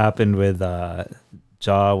what happened with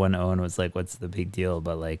Jaw when Owen was like, "What's the big deal?"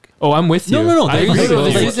 But like, Oh, I'm with you. No. I There agree you go. with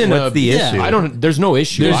you. There This isn't what's the yeah. issue? There's no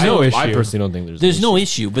issue. There's no I issue. personally don't think There's no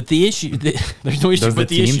issue, but the issue there's no issue, Does the but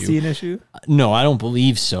the team issue. see an issue? No, I don't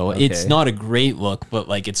believe so. Okay. It's not a great look, but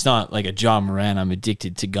like it's not like a John Moran. I'm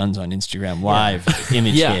addicted to guns on Instagram Live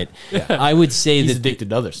image Yeah. hit. I would say He's that addicted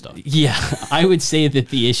to other stuff. yeah, I would say that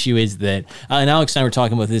the issue is that, and Alex and I were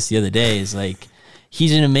talking about this the other day. Is like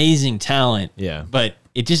he's an amazing talent, Yeah. but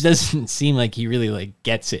it just doesn't seem like he really like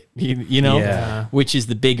gets it, you know, Yeah. which is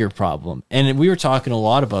the bigger problem. And we were talking a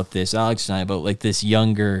lot about this, Alex and I, about like this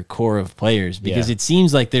younger core of players because Yeah. it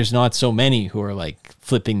seems like there's not so many who are like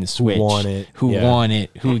flipping the switch, want it. who Yeah. want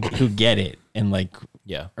it, who get it, and like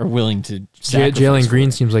Yeah. are willing to sacrifice Jalen for Green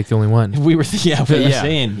it. seems like the only one. We were we were Yeah.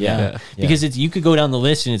 saying Yeah. because it's you could go down the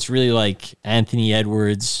list and it's really like Anthony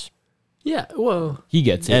Edwards, Yeah, well, He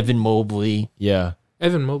gets it. Evan Mobley, Yeah.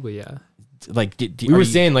 Evan Mobley, yeah. like We were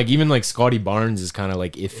saying like even like Scotty Barnes is kind of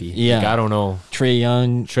like iffy. Yeah. Like, I don't know. Trey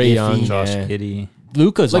Young, Trey Young, Josh yeah. Giddey.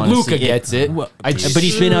 Luka's Like honestly Luka gets it. Well, I but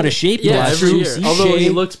he's been out of shape. the Yeah, last every two year. seasons. Although he Shea-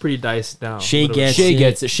 looks pretty diced now. Shea gets Shea it.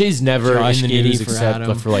 gets it. Shea's never Josh in the Giddey news for except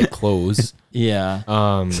Adam. for like clothes. Yeah.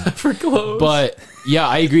 for clothes. But yeah,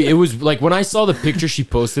 I agree. It was like when I saw the picture she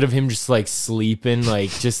posted of him just like sleeping, like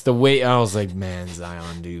just the way I was like, man,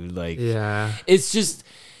 Zion, dude, like yeah. it's just.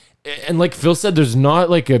 And like Phil said, there's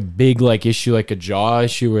not like a big like issue, like a Jaw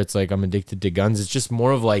issue where it's like I'm addicted to guns. It's just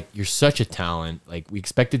more of like you're such a talent. Like we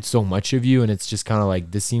expected so much of you, and it's just kind of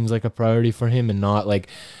like this seems like a priority for him, and not like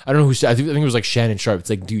I don't know who. I think it was like Shannon Sharp.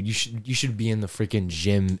 It's like, dude, you should be in the freaking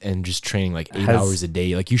gym and just training like 8 hours a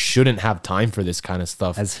day. Like you shouldn't have time for this kind of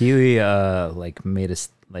stuff. Has Healy like made a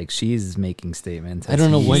like she's making statements? I don't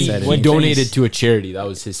know what he said what He anything? donated to a charity. That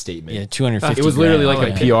was his statement. Yeah, 250. It was literally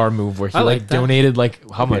grand. like a PR move where he I like like that. donated like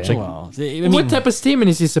how much? Okay. Like, Well, I mean, What type of statement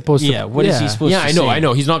is he supposed to? Yeah, what is he supposed yeah, to I know, say? I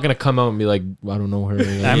know. He's not gonna come out and be like, I don't know her.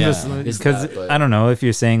 I'm Yeah. just It's because that, but- I don't know if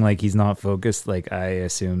you're saying like he's not focused. Like I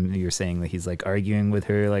assume you're saying that he's like arguing with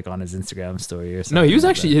her like on his Instagram story or something. No, he was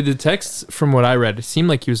like actually the texts from what I read. It seemed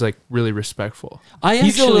like he was like really respectful. I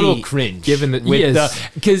He's actually, a little cringe. Given that he with is.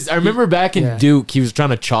 because I remember back in Yeah. Duke, he was trying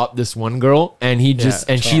to chop this one girl, and he just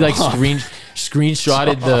Yeah. and she like screen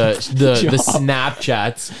screenshotted the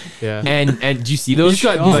Snapchats. Yeah. And do you see those? He's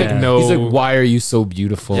like, why are you so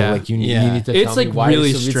beautiful? Yeah. Like you need to tell me why really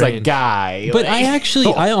you're so, strange. it's like guy. But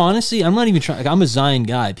like, I honestly, I'm not even trying. Like, I'm a Zion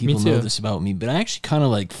guy. People Me too. know this about me, but I actually kind of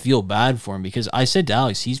like feel bad for him because I said to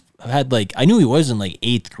Alex, he's had like, I knew he was in like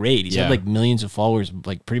 8th grade. He's had like millions of followers,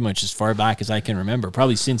 like pretty much as far back as I can remember,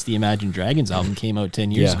 probably since the Imagine Dragons album came out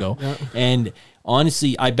 10 years ago. Yeah. And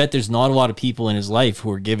honestly, I bet there's not a lot of people in his life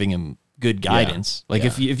who are giving him good guidance. Like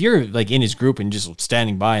if you're like in his group and just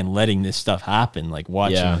standing by and letting this stuff happen, like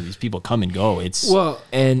watching these people come and go, it's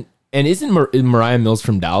and isn't Mariah Mills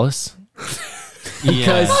from Dallas?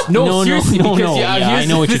 Because seriously, I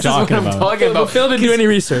know what you're talking about. Phil didn't do any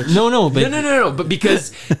research. No, but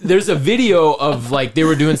because there's a video of like they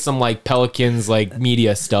were doing some like Pelicans like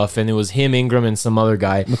media stuff, and it was him, Ingram, and some other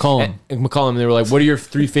guy, McCollum. And they were like, "What are your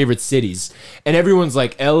 3 favorite cities?" And everyone's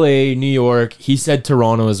like, "L.A., New York." He said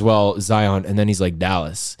Toronto as well, Zion, and then he's like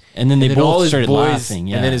Dallas. And then they both started laughing.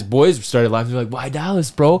 Yeah. And then his boys started laughing. They're like, "Why Dallas,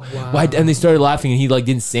 bro? Wow. Why?" And they started laughing, and he like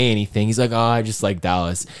didn't say anything. He's like, "Oh, I just like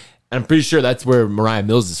Dallas." I'm pretty sure that's where Mariah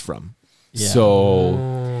Mills is from. Yeah.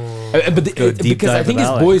 So, because I think his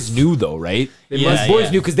boys knew though, right? His boys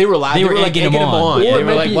knew because they were laughing. They were like egging him on. They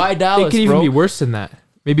were like, "Why Dallas?" It could even be worse than that.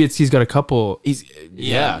 Maybe he's got a couple.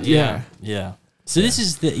 Yeah. So this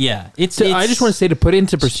is it's I just want to say, to put it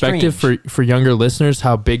into perspective for younger listeners,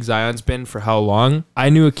 how big Zion's been for how long. I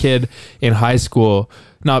knew a kid in high school,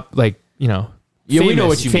 not like Yeah, we know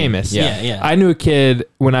what you mean. Yeah. I knew a kid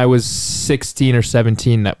when I was 16 or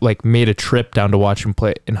 17 that like made a trip down to watch him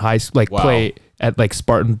play in high school, play at like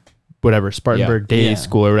Spartanburg Day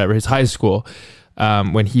School or whatever, his high school,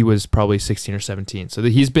 when he was probably 16 or 17. So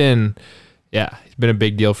he's been a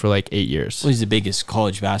big deal for like 8 years. Well, he's the biggest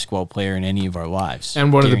college basketball player in any of our lives.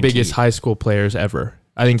 And one of the biggest high school players ever.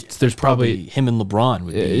 I think there's probably him and LeBron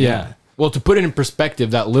would be. Yeah. Well, to put it in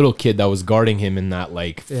perspective, that little kid that was guarding him in that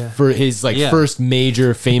for his first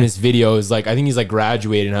major famous video is like, I think he's like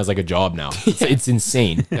graduated and has like a job now. It's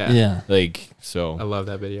insane. Yeah. Like, so I love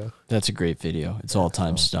that video. That's a great video. It's all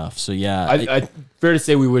time stuff. So yeah, I fair to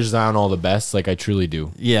say we wish Zion all the best. Like I truly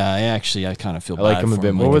do. Yeah, I kind of feel bad like him a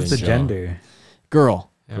bit more. What was the gender?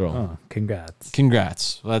 Girl. Oh,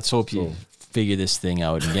 Congrats. Let's hope you figure this thing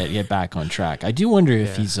out and get back on track. I do wonder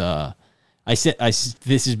if he's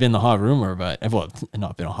this has been the hot rumor, but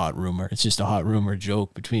not been a hot rumor. It's just a hot rumor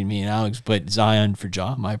joke between me and Alex. But Zion for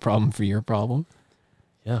Ja, my problem for your problem.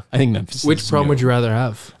 Yeah, I think Memphis. Which problem would you rather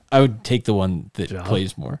have? I would take the one that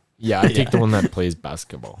plays more. Yeah, I take the one that plays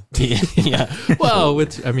basketball. Yeah. Well,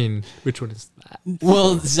 which one is that?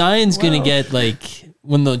 Well, Zion's gonna get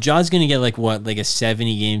Ja's gonna get like a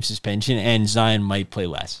 70 game suspension, and Zion might play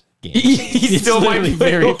less games. He still might be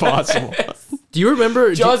very possible. Do you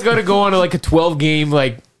remember? Ja's got to go on like a 12 game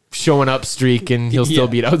like showing up streak, and he'll still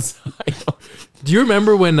beat outside. Do you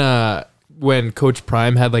remember when Coach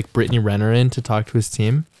Prime had like Brittany Renner in to talk to his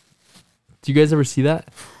team? Do you guys ever see that?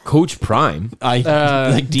 Coach Prime? Like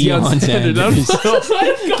Deion Sanders.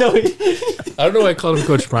 I don't know why I called him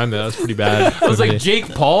Coach Prime. That was pretty bad. I was like Jake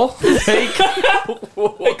Paul. Prime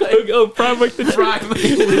like the Drake.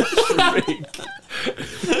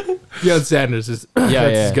 Deion Sanders is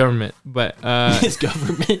his government, but his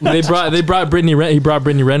government. They brought Brittany. He brought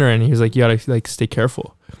Brittany Renner, and he was like, "You gotta like stay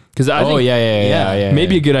careful." Because I think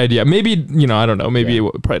maybe a good idea. Maybe I don't know. Maybe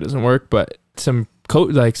it probably doesn't work, but some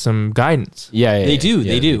some guidance. They do.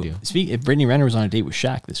 Brittany Renner was on a date with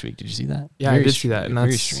Shaq this week. Did you see that? Yeah, I did see that. And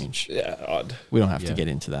very that's strange. Yeah, odd. We don't have to get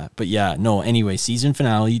into that, but anyway, season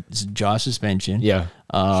finale, Ja suspension. Yeah,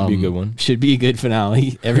 should be a good one. Should be a good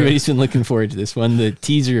finale. Everybody's been looking forward to this one. The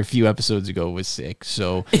teaser a few episodes ago was sick,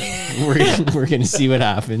 so we're gonna see what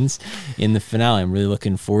happens in the finale. I'm really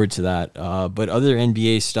looking forward to that. But other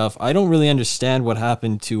NBA stuff, I don't really understand what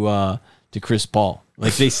happened to Chris Paul.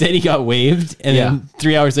 Like they said he got waived, and then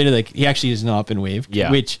 3 hours later, like he actually has not been waived. Yeah.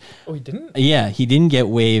 Which he didn't? Yeah, he didn't get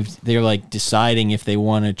waived. They're like deciding if they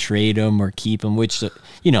want to trade him or keep him, which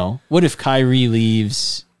what if Kyrie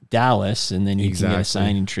leaves Dallas and then you can get a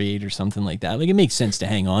sign and trade or something like that? Like it makes sense to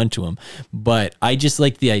hang on to him. But I just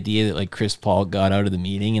like the idea that like Chris Paul got out of the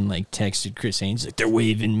meeting and like texted Chris Haynes like they're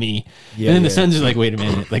waiving me. And then the Suns are like, wait a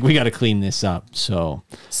minute, like we got to clean this up. So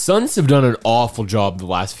Suns have done an awful job the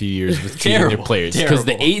last few years with treating their players, because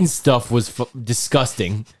the Ayton stuff was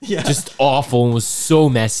disgusting, just awful, and was so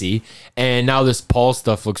messy. And now this Paul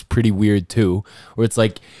stuff looks pretty weird too, where it's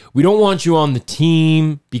like, we don't want you on the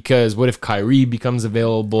team because what if Kyrie becomes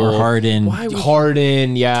available? Or Harden.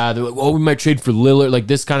 Harden, yeah. They're like, we might trade for Lillard, like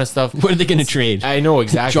this kind of stuff. What are they going to trade? I know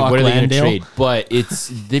exactly. Jock what are they going to Landale? trade? But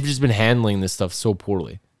they've just been handling this stuff so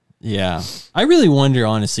poorly. Yeah. I really wonder,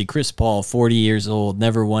 honestly, Chris Paul, 40 years old,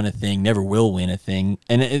 never won a thing, never will win a thing.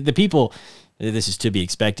 And the people, this is to be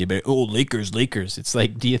expected, but Lakers. It's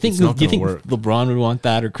like, do you think LeBron would want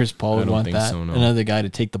that, or Chris Paul would want that? So, no. Another guy to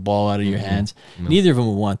take the ball out of your hands. No. Neither of them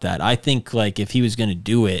would want that. I think like if he was going to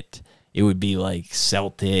do it, it would be like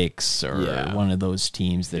Celtics or one of those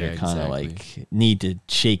teams that are kind of like need to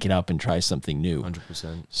shake it up and try something new.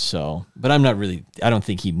 100%. So, but I don't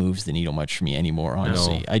think he moves the needle much for me anymore,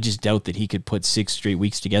 honestly. No. I just doubt that he could put 6 straight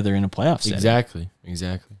weeks together in a playoff setting.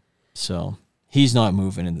 Exactly. So he's not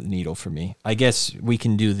moving in the needle for me. I guess we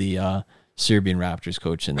can do the Serbian Raptors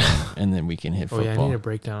coach and then we can hit football. Yeah, I need a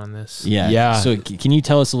breakdown on this. Yeah. So can you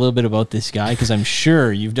tell us a little bit about this guy? Because I'm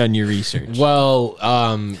sure you've done your research. Well,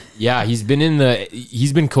 he's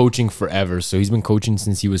been coaching forever. So he's been coaching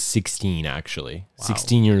since he was 16, actually. Wow.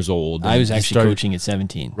 16 years old. I was actually coaching at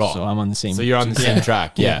 17. Wrong. So I'm on the same. So you're on the same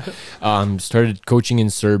track. Yeah. Started coaching in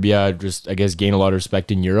Serbia, just I guess gained a lot of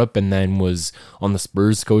respect in Europe, and then was on the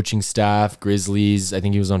Spurs coaching staff, Grizzlies. I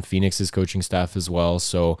think he was on Phoenix's coaching staff as well.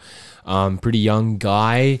 So pretty young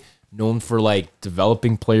guy, known for like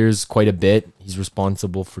developing players quite a bit. He's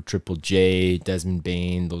responsible for Triple J, Desmond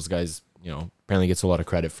Bain. Those guys, apparently gets a lot of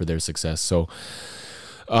credit for their success. So,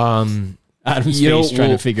 Adam's face trying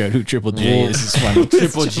to figure out who Triple J is funny.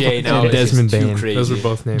 Triple J now is Desmond Bain. Crazy. Those were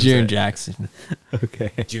both names. Jaron Jackson.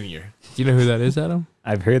 Okay. Junior. Do you know who that is, Adam?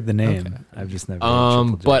 I've heard the name. Okay. I've just never heard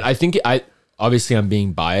Triple J. But I think obviously I'm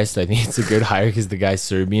being biased. I think it's a good hire because the guy's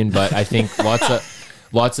Serbian, but I think lots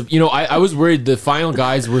of I was worried the final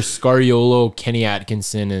guys were Scariolo, Kenny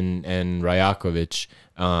Atkinson, and Rajakovic.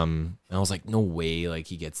 And I was like, no way, like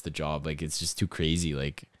he gets the job. Like it's just too crazy.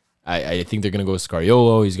 Like I think they're gonna go with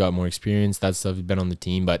Scariolo. He's got more experience, that stuff. He's been on the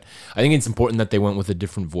team, but I think it's important that they went with a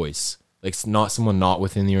different voice. Like not someone not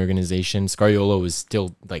within the organization. Scariolo was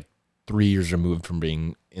still like 3 years removed from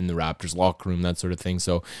being in the Raptors locker room, that sort of thing.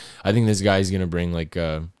 So I think this guy's gonna bring like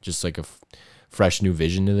just like a fresh new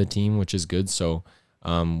vision to the team, which is good. So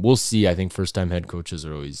we'll see. I think first time head coaches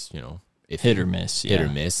are always hit or miss. Hit or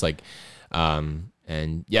miss. Like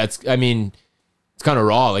and yeah, it's kind of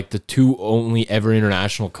raw. Like the two only ever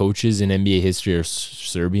international coaches in NBA history are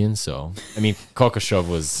Serbian. So I mean, Kokashov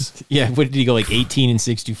was what did he go like 18 and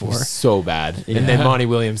 64? So bad. Yeah. And then Monty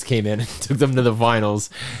Williams came in and took them to the finals.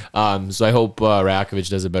 So I hope Rajakovic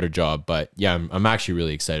does a better job. But yeah, I'm actually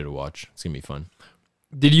really excited to watch. It's gonna be fun.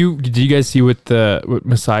 Did you guys see what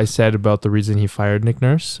Masai said about the reason he fired Nick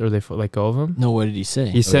Nurse, or they let go of him? No, what did he say?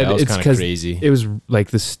 He said it's because it was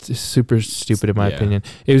like this super stupid in my opinion.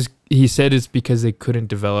 He said it's because they couldn't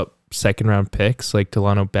develop second round picks like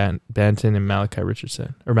Delano Banton and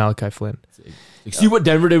Malachi Flynn. See what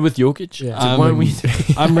Denver did with Jokic? Yeah.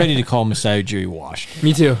 I'm ready to call Masai Ujiri washed.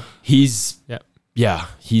 Me too. He's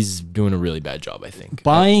doing a really bad job, I think.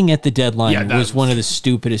 Buying at the deadline was one of the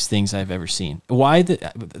stupidest things I've ever seen. Why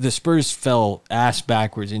the Spurs fell ass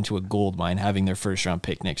backwards into a gold mine having their first round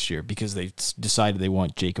pick next year because they decided they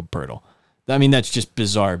want Jacob Poeltl. I mean, that's just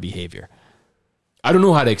bizarre behavior. I don't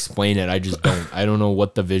know how to explain it. I just don't. I don't know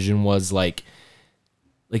what the vision was like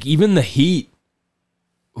even the Heat,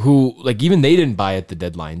 who even they didn't buy at the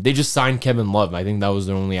deadline. They just signed Kevin Love. I think that was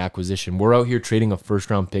their only acquisition. We're out here trading a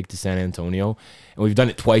first round pick to San Antonio, and we've done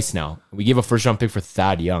it twice now. We gave a first round pick for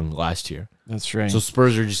Thad Young last year. That's right. So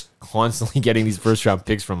Spurs are just constantly getting these first round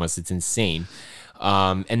picks from us. It's insane.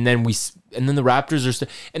 And then the Raptors are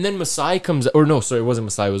and then Masai comes, or no, sorry, it wasn't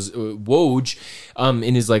Masai, it was Woj,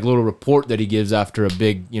 in his like little report that he gives after a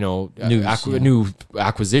big, new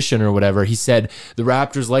acquisition or whatever. He said the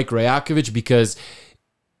Raptors like Rajakovic because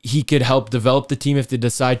he could help develop the team if they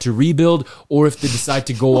decide to rebuild, or if they decide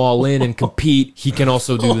to go all in and compete, he can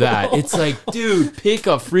also do that. It's like, dude, pick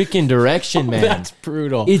a freaking direction, man. That's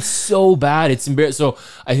brutal. It's so bad. It's embarrassing. So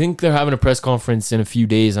I think they're having a press conference in a few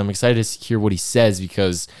days. I'm excited to hear what he says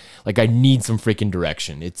because, like, I need some freaking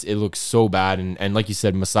direction. It looks so bad. And like you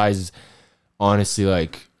said, Masai's honestly,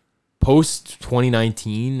 like, post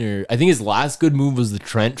 2019, or I think his last good move was the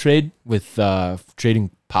Trent trade with trading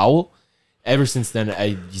Powell. Ever since then,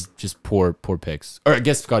 he's just poor picks. Or I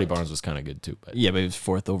guess Scotty Barnes was kind of good too. But yeah, but he was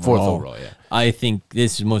fourth overall. Yeah. I think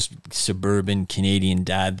this is the most suburban Canadian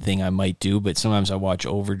dad thing I might do, but sometimes I watch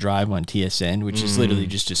Overdrive on TSN, which is literally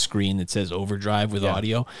just a screen that says Overdrive with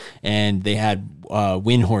audio. And they had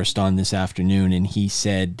Windhorst on this afternoon, and he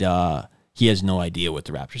said he has no idea what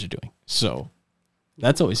the Raptors are doing. So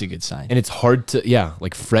that's always a good sign. And it's hard to,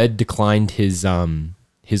 like Fred declined his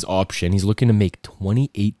his option. He's looking to make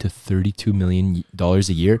 $28 to $32 million a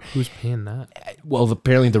year. Who's paying that? Well,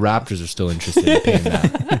 apparently the Raptors are still interested in paying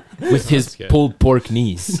that with his pulled pork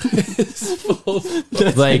knees.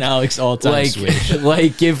 That's like an Alex all-time switch.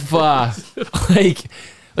 Like if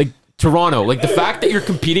like Toronto, like the fact that you're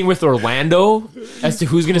competing with Orlando as to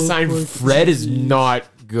who's going to sign Fred is not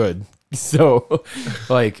good. So,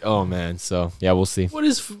 like, oh man. So yeah, we'll see. What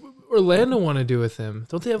does Orlando want to do with him?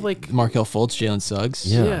 Don't they have like Markelle Fultz, Jalen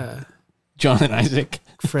Suggs? Yeah. Jonathan Isaac.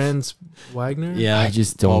 Franz Wagner? Yeah. I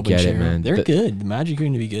just don't get it, man. They're good. The Magic are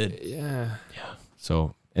going to be good. Yeah.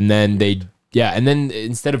 So, and then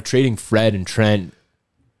instead of trading Fred and Trent,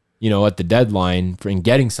 at the deadline and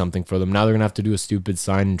getting something for them, now they're going to have to do a stupid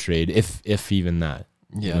sign and trade, if even that.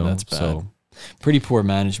 Yeah, that's bad. So, pretty poor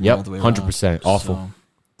management all the way around. 100%. Awful. So,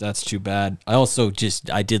 that's too bad.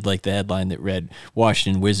 I did like the headline that read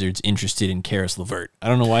Washington Wizards interested in Karis LeVert. I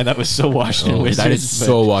don't know why that was so Washington Wizards. That is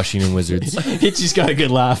so Washington Wizards. It just got a good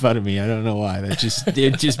laugh out of me. I don't know why.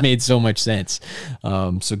 It just made so much sense.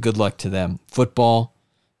 So good luck to them. Football,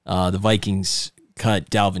 the Vikings cut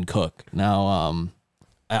Dalvin Cook. Now,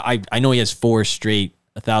 I know he has 4 straight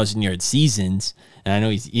 1,000-yard seasons, and I know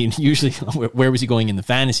he's usually, where was he going in the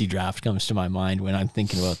fantasy draft comes to my mind when I'm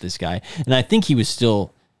thinking about this guy. And I think he was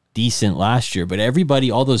still decent last year, but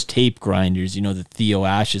everybody, all those tape grinders, the Theo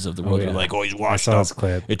Ashes of the world, were like, he's washed up. His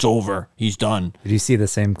clip. It's over. He's done. Did you see the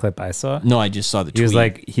same clip I saw? No, I just saw the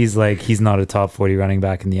tweet. He's not a top 40 running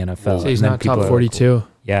back in the NFL. So he's not top 42. Like,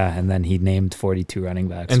 yeah, and then he named 42 running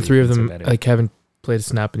backs. And 3 of them haven't played a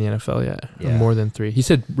snap in the NFL yet. Yeah. More than 3. He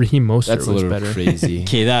said Raheem Mostert was better. Crazy.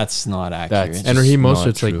 Okay, that's not accurate. And Raheem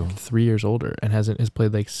Mostert's like 3 years older and has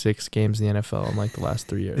played like 6 games in the NFL in like the last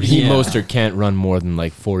 3 years. Raheem Mostert can't run more than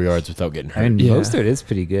like 4 yards without getting hurt. I mean, Mostert is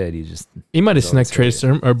pretty good. He might have snuck Trey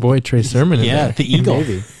Sermon in there. The Eagle.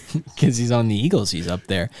 Because he's on the Eagles, he's up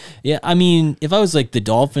there. Yeah, I mean, if I was like the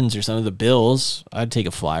Dolphins or some of the Bills, I'd take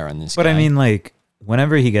a flyer on this guy. But I mean, like,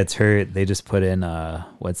 whenever he gets hurt, they just put in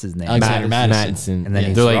what's his name? Alexander Madison. And then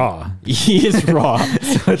he's raw. He is raw.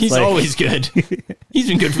 So he's always good. He's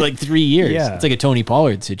been good for like 3 years. Yeah. It's like a Tony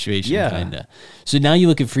Pollard situation, kind of. So now you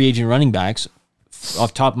look at free agent running backs,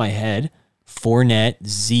 off top of my head, Fournette,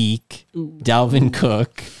 Zeke, Dalvin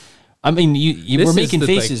Cook. I mean, we're making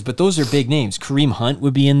faces, but those are big names. Kareem Hunt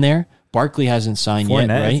would be in there. Barkley hasn't signed yet,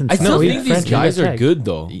 right? I still think these guys are good,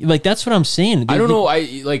 though. Like, that's what I'm saying. I don't know.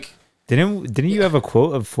 Didn't you have a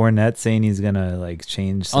quote of Fournette saying he's gonna like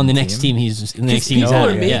change on the next team? People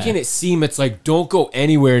are making it seem it's like don't go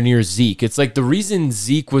anywhere near Zeke. It's like the reason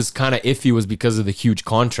Zeke was kind of iffy was because of the huge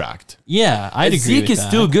contract. Yeah, I'd agree. Zeke is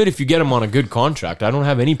still good if you get him on a good contract. I don't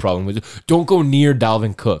have any problem with it. Don't go near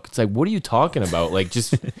Dalvin Cook. It's like, what are you talking about? Like,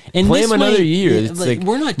 just play him another year. It's like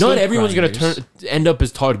we're not everyone's gonna end up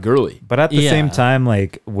as Todd Gurley. But at the same time,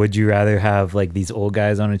 like, would you rather have like these old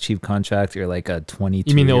guys on a cheap contract or like a 22?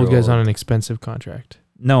 You mean the old guys on an expensive contract?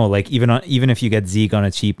 No, like even if you get Zeke on a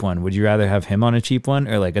cheap one, would you rather have him on a cheap one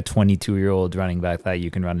or like a 22-year-old running back that you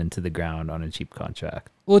can run into the ground on a cheap contract?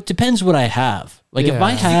 Well, it depends what I have. Like if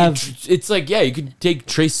I have, it's like you could take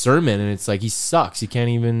Trey Sermon and it's like he sucks. He can't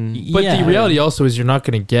even. But the reality also is you're not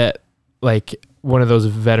going to get like one of those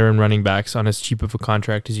veteran running backs on as cheap of a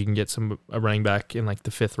contract as you can get a running back in like the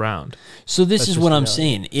 5th round. So this is what I'm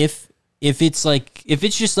saying. If it's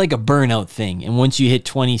just like a burnout thing, and once you hit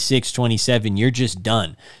 26, 27, you're just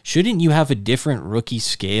done. Shouldn't you have a different rookie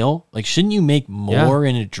scale? Like, shouldn't you make more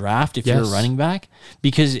in a draft if you're a running back?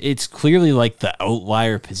 Because it's clearly like the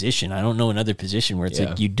outlier position. I don't know another position where it's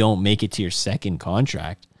like you don't make it to your 2nd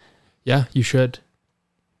contract. Yeah, you should.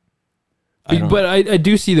 But I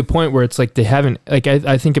do see the point where it's like they haven't, like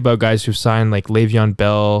I think about guys who've signed, like Le'Veon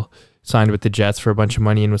Bell signed with the Jets for a bunch of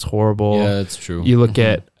money and was horrible. Yeah, that's true. You look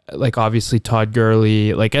at like obviously Todd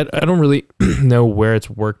Gurley, like I don't really know where it's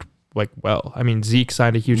worked like well. I mean, Zeke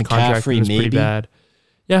signed a huge contract and was pretty bad.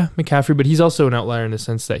 Yeah, McCaffrey, but he's also an outlier in the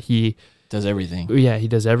sense that he does everything. Yeah, he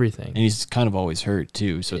does everything. And he's kind of always hurt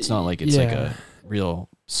too, so it's not like it's like a real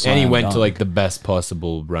And he went to like the best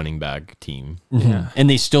possible running back team. Yeah. And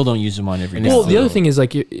they still don't use him on every Well, the other thing is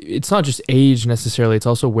like it's not just age necessarily, it's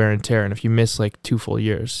also wear and tear. And if you miss like 2 full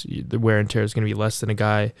years, the wear and tear is going to be less than a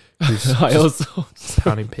guy who's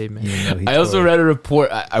pounding pavement. I also read a report.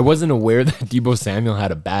 I wasn't aware that Deebo Samuel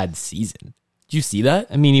had a bad season. Did you see that?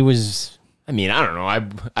 I mean, I don't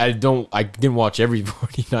know. I didn't watch every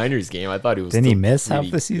 49ers game. I thought he was. Didn't he miss half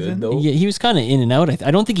the season? Yeah, he was kind of in and out.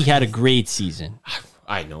 I don't think he had a great season.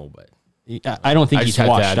 I know, but I don't think he's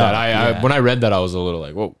washed up. When I read that, I was a little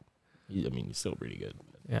like, whoa. He's still pretty good.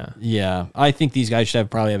 Yeah. Yeah. I think these guys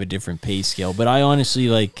should probably have a different pay scale. But I honestly,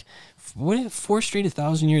 like, 4 straight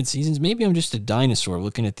 1,000-yard seasons? Maybe I'm just a dinosaur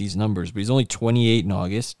looking at these numbers, but he's only 28 in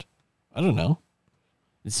August. I don't know.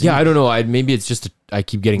 I don't know. Maybe it's just I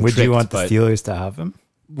keep getting Would tricked. You want the Steelers to have him?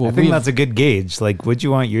 Well, I think that's a good gauge. Like, would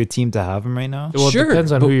you want your team to have him right now? Well, sure, it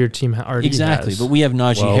depends on who your team already exactly, has. but we have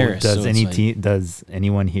Najee Harris. Does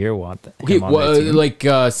anyone here want that? Okay,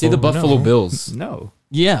 say the Buffalo Bills. No.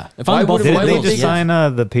 Yeah, if I'm Buffalo, didn't they just sign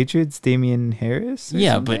the Patriots, Damian Harris?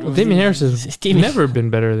 Yeah, but Damian Harris has never been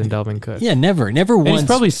better than Dalvin Cook. Yeah, never once. He's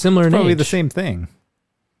probably similar in probably age. the same thing.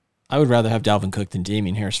 I would rather have Dalvin Cook than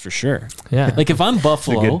Damian Harris for sure. Yeah, like if I'm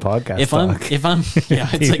Buffalo, it's a good podcast if I'm yeah,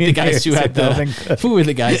 it's like the guys who had who were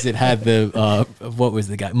the guys that had the what was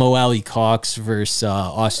the guy Mo Alley Cox versus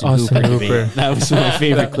Austin Hooper debate. That was my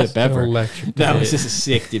favorite clip ever. That was just a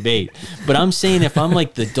sick debate. But I'm saying if I'm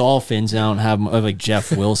like the Dolphins, I don't have like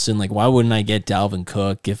Jeff Wilson. Like why wouldn't I get Dalvin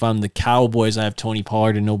Cook? If I'm the Cowboys, I have Tony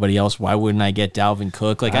Pollard and nobody else. Why wouldn't I get Dalvin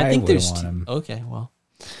Cook? Like I think there's okay, well.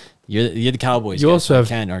 You're the Cowboys. You guys, also so have I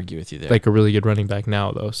can't argue with you there. like a really good running back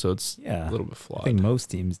now, though, so it's a little bit flawed. I think most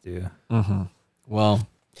teams do. Mm-hmm. Well,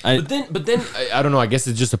 but then I don't know. I guess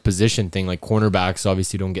it's just a position thing. Like cornerbacks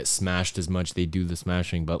obviously don't get smashed as much. They do the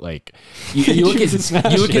smashing, but like you look at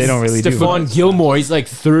Stephon Gilmore. He's like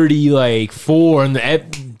 34 and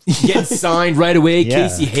getting signed right away. Yeah.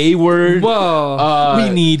 Casey Hayward. Well, we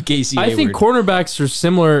need Casey Hayward. I think cornerbacks are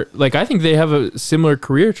similar. Like I think they have a similar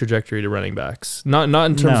career trajectory to running backs. Not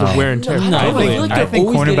in terms of wear and tear. I think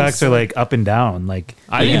cornerbacks are like up and down. Like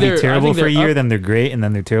I think they're terrible for a year, up. then they're great, and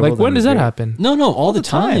then they're terrible. Like when does that happen? No, all the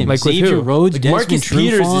time. Like with Xavier who? Rhodes, Like Desmond Marcus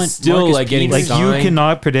Peters Trufant, is still Marcus like getting Peters. Like you signed.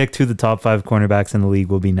 cannot predict who the top 5 cornerbacks in the league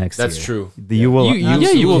will be next year. That's true. You will.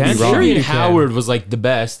 You will can. be wrong. Sure you can. Howard was like the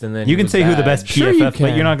best, and then You can say who the best Sure you PFF, but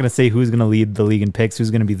can. you're not going to say who's going to lead the league in picks, who's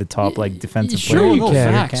going to be the top like defensive Sure player. you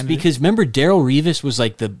can. Facts, because remember Darrell Revis was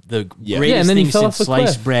like the greatest and then he thing fell since off a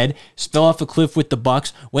sliced cliff. bread. Fell off a cliff with the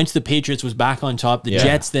Bucks. Went to the Patriots, was back on top. The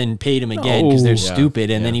Jets then paid him again because they're stupid,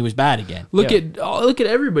 and then he was bad again. Look at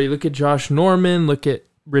everybody. Look at Josh Norman. Look at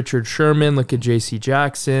Richard Sherman. Look at J.C.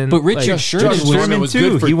 Jackson. But Richard Sherman was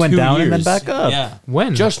good for he went 2 down and then years. back up. Yeah,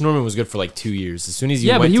 when Josh Norman was good for like 2 years. As soon as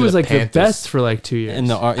but went he to was the like Panthers, the best for like 2 years.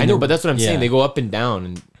 I know, but that's what I'm saying. They go up and down,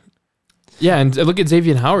 and and look at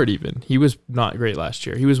Xavier Howard. Even he was not great last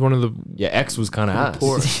year. He was one of the X was kind of ass.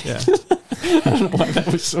 poor. Yeah, I don't know why that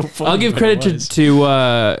was so funny. I'll give credit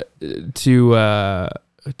to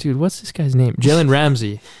dude. What's this guy's name? Jalen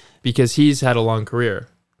Ramsey, because he's had a long career.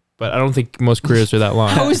 But I don't think most careers are that long.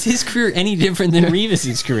 How is his career any different than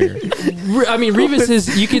Revis's career? I mean, Revis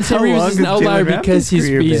is. You can say How Revis long is an has outlier Jalen because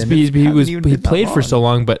Ramsey's career been? he played for so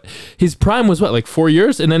long. But his prime was what, like 4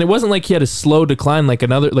 years, and then it wasn't like he had a slow decline like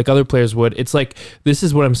other players would. It's like this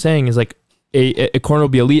is what I'm saying is like a corner will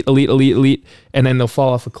be elite, and then they'll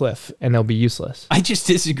fall off a cliff and they'll be useless. I just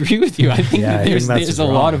disagree with you. I think that there's a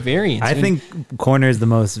lot of variance. I think corner is the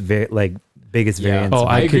most biggest variance. Oh,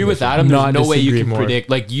 I agree with Adam. There's no way you can predict.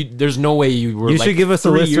 Like there's no way you were. You should give us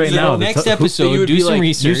a list right now. Next episode, do some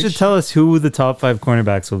research. You should tell us who the top 5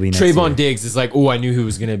 cornerbacks will be next year. Trayvon Diggs is like, I knew he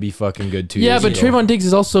was gonna be fucking good 2 years but ago. Trayvon Diggs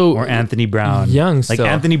is also Or Anthony Brown. young Like still.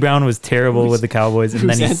 Anthony Brown was terrible with the Cowboys, and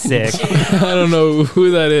then he's sick. I don't know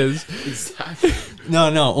who that is.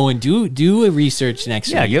 No, Owen, do a research next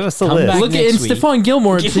week. Yeah, give us a Come list. back Look at next week. Stephon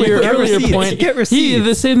Gilmore. To your earlier receipts. point, Get receipts.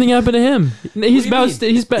 the same thing happened to him. He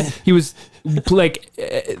was like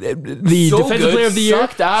the So defensive good, player of the year,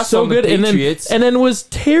 sucked ass so on the good, Patriots. and then was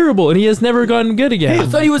terrible, and he has never gotten good again. I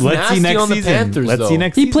thought he was Let's see nasty next on the season. Panthers. Let's though. see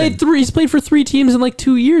next He season. played He's played for 3 teams in like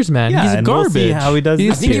 2 years, man. Yeah, He's and we'll garbage. see how he does He's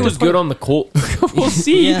this I think he year. was good on the Colts. We'll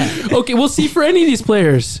see. Yeah. Okay, we'll see for any of these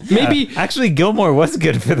players. Maybe. Actually, Gilmore was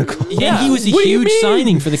good for the Colts. Yeah, he was a What do you huge mean?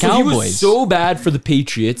 signing for the So Cowboys. he was so bad for the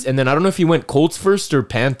Patriots, and then I don't know if he went Colts first or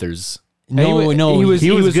Panthers. no, He was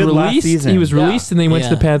good last released. season. He was released, and then he went to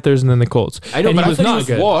the Panthers, and then the Colts. I know, and but he was I thought not he was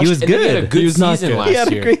good. washed. He was and then He had a good. good He was not season good. last He had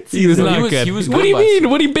a year. great He was season. not he was- good. he was What good do you last mean? year.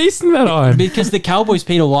 What are you basing that on? because the Cowboys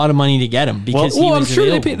paid a lot of money to get him because he Well, was I'm sure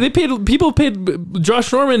available. they paid. People paid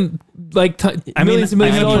Josh Norman like millions and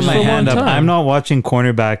millions of I dollars put for my a long hand up. time. I'm not watching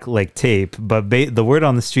cornerback like tape, but the word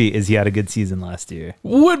on the street is he had a good season last year.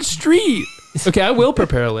 What street? Okay, I will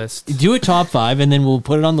prepare a list. Do a top 5 and then we'll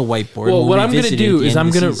put it on the whiteboard. Well, We'll what I'm gonna revisit it do at the is end I'm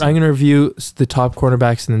of the gonna season. review the top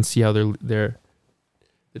cornerbacks and then see how they're.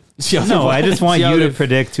 No, I just want See how you to they've-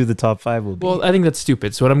 predict who the top 5 will be. Well, I think that's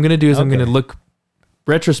stupid. So what I'm gonna do is I'm Okay. gonna look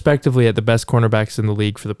retrospectively at the best cornerbacks in the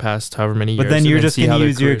league for the past however many years. But then you're just going to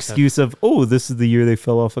use your excuse of, oh, this is the year they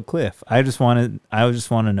fell off a cliff. I just want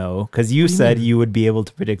to know, because you said you would be able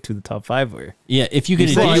to predict who the top 5 were. Yeah, if you could,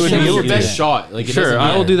 you would be your best shot. Like, sure,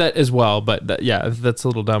 I will do that as well. But that's a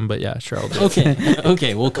little dumb. But yeah, sure, I'll do it.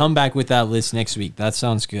 Okay, we'll come back with that list next week. That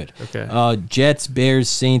sounds good. Okay. Jets, Bears,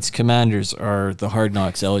 Saints, Commanders are the Hard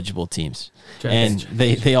Knocks eligible teams. And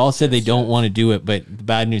they all said they don't want to do it, but the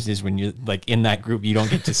bad news is when you're like in that group, you don't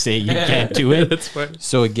get to say you can't do it. That's fine.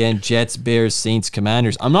 So again, Jets, Bears, Saints,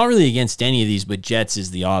 Commanders. I'm not really against any of these, but Jets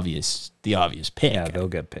is the obvious pick. Yeah, they'll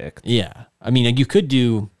get picked. Yeah, I mean, you could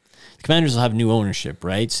do. The Commanders will have new ownership,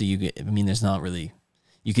 right? So there's not really.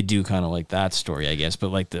 You could do kind of like that story, I guess, but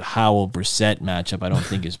like the Howell Brissett matchup, I don't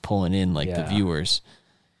think is pulling in like the viewers.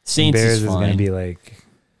 Saints Bears is fine. going to be like.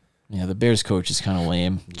 Yeah, the Bears coach is kind of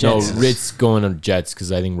lame. Jets. No, Ritz going on Jets because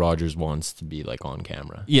I think Rodgers wants to be like on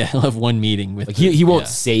camera. Yeah, he'll have one meeting with. Like he won't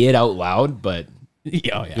say it out loud, but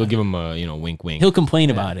yeah. You'll give him a wink, wink. He'll complain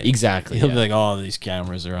about it. Exactly. He'll be like, "Oh, these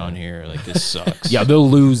cameras are on here. Like this sucks." Yeah, they'll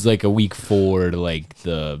lose like a week 4 to like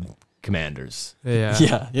the Commanders.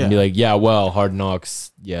 Yeah. And be like, yeah, well, Hard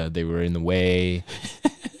Knocks. Yeah, they were in the way.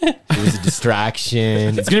 It was a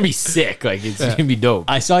distraction. It's gonna be sick. Like it's gonna be dope.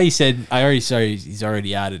 I saw he said he's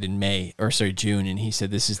already added in June, and he said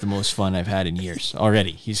this is the most fun I've had in years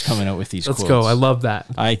already. He's coming out with these. Let's quotes. go. I love that.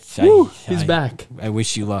 He's back. I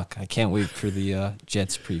wish you luck. I can't wait for the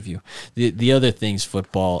Jets preview. The other things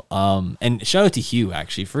football. And shout out to Hugh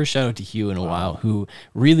actually. First shout out to Hugh in a while, who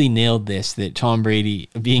really nailed this. That Tom Brady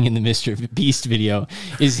being in the Mr. Beast video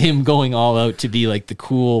is him going all out to be like the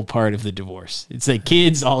cool part of the divorce. It's like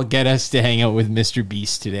kids. I'll get us to hang out with Mr.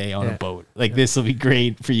 Beast today on a boat. Like this will be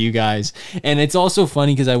great for you guys. And it's also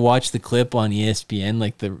funny because I watched the clip on ESPN,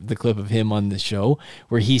 like the clip of him on the show,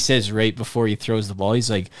 where he says right before he throws the ball, he's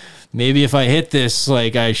like, maybe if I hit this,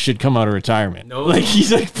 like I should come out of retirement. No, like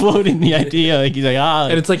he's like floating the idea, like he's like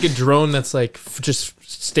and it's like a drone that's like just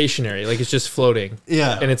stationary, like it's just floating.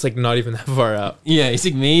 Yeah, and it's like not even that far out. Yeah, he's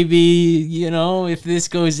like maybe if this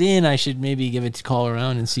goes in, I should maybe give it a call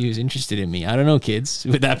around and see who's interested in me. I don't know, kids.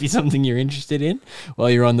 Would that be something you're interested in while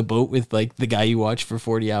you're on the boat with like the guy you watch for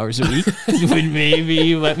 40 hours a week? Would maybe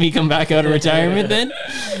you let me come back out of retirement then?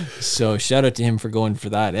 So shout out to him for going for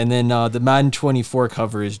that. And then the Madden 24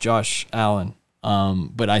 cover is Josh Allen.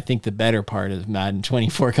 But I think the better part of Madden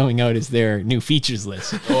 24 coming out is their new features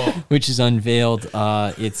list, which is unveiled.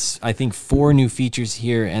 It's, I think, 4 new features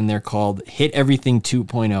here, and they're called Hit Everything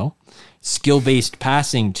 2.0, Skill-Based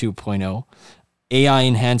Passing 2.0, AI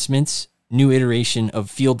Enhancements, new iteration of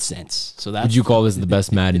Field Sense. So that's, would you call this the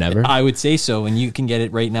best Madden ever? I would say so, and you can get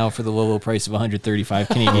it right now for the low price of 135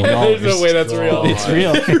 Canadian dollars. There's no way that's real. It's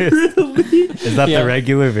real. Is that the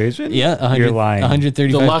regular version? Yeah, you're lying.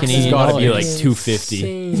 135 Deluxe Canadian has got to dollars. be like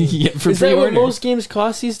 $250. Yeah, for Is that what pre-order. most games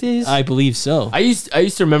cost these days? I believe so. I used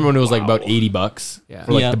to remember when it was like about $80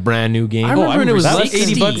 for like the brand new game. I remember when it was that like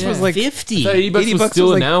was $80 was like 50. I thought $80 was still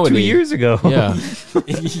like nowadays. 2 years ago. Yeah.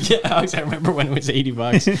 Yeah, Alex, I remember when it was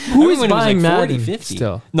 $80. Who is when buying it was like 40, Madden 50.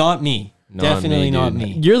 still? Not me. Definitely not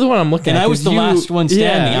me. You're the one I'm looking And at. I was the last one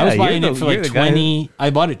standing. I was buying it for like 20.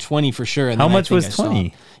 I bought it 20 for sure. And How then much I was think I saw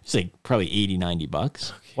 20? It's like probably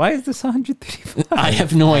 $80-$90. Why is this 135? I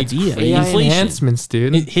have no idea. AI Inflation. enhancements,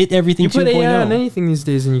 dude. It hit everything You put 2.0. AI on anything these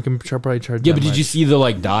days, and you can probably charge. Yeah, that but did much. you see the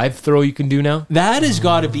like dive throw you can do now? That has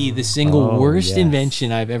got to be the single worst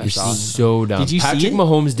invention I've ever seen. So dumb. Did you see Patrick it?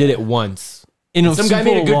 Mahomes did it once. Some guy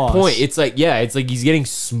made a good point. It's like, it's like he's getting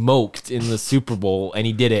smoked in the Super Bowl, and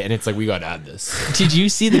he did it, and it's like, we got to add this. Did you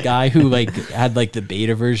see the guy who like had like the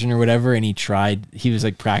beta version or whatever, and he was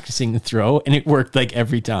like practicing the throw, and it worked like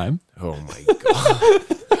every time? Oh my God.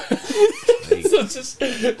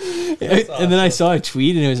 And then I saw a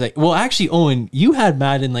tweet, and it was like, well, actually, Owen, you had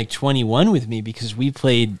Madden like 21 with me because we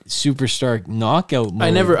played Superstar Knockout mode.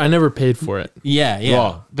 I never paid for it. Yeah.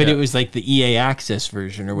 Oh, but yeah. it was like the EA Access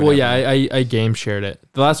version or whatever. Well, yeah, I game shared it.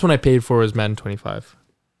 The last one I paid for was Madden 25.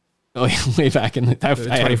 Oh, yeah, way back in I had a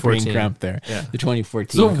brain 2014. cramp there. Yeah. The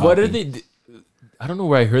 2014. So what copy. are they? I don't know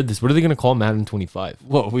where I heard this. What are they going to call Madden 25?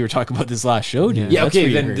 Well, we were talking about this last show, dude. Yeah, That's where okay,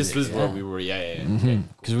 you then heard this it. was what we were. Okay.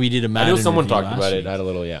 Because we did a I Madden. know someone review talked last about it. week. I had a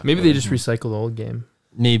little, Maybe they just recycled the old game.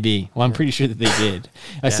 Maybe. Well, I'm pretty sure that they did.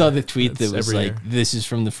 I saw the tweet that It's was every like, year. "This is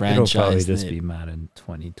from the It'll franchise." probably just that- be Madden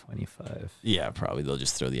 2025. Yeah, probably they'll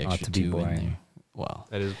just throw the Not extra to be 2 in boring. there. Wow.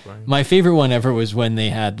 That is boring. My favorite one ever was when they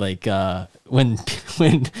had like when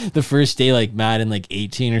the first day like Madden like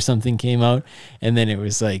 18 or something came out, and then it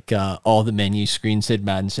was like all the menu screens said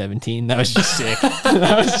Madden 17. That was just sick.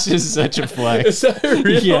 That was just such a flex. Is that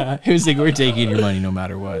real? Yeah, it was like, we're taking your money no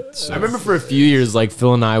matter what. So. I remember for a few years, like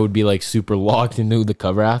Phil and I would be like super locked into who the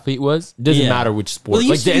cover athlete was. It doesn't matter which sport. Well,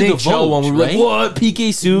 like the NHL one, we were like, what? PK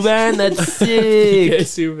Subban? That's sick. PK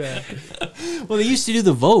Subban. Well, they used to do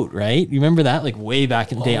the vote, right? You remember that? Like way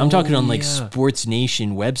back in the day. I'm talking on like Sports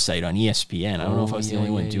Nation website on ESPN. I don't know if I was the only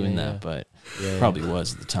one doing that, but probably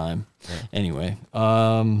was at the time. Yeah. Anyway,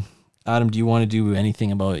 Adam, do you want to do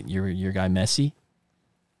anything about your guy Messi?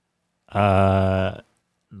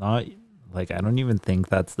 Not like, I don't even think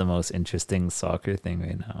that's the most interesting soccer thing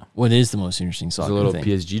right now. What is the most interesting soccer thing? There's a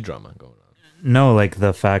little PSG drama going on. No, like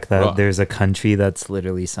the fact that there's a country that's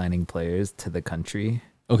literally signing players to the country.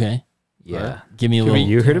 Okay. Yeah. Give me a little.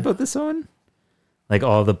 You heard about this one? Like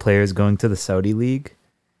all the players going to the Saudi League.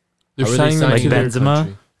 They're signing like to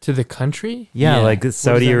Benzema to the country. Yeah, like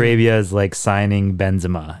Saudi Arabia is like signing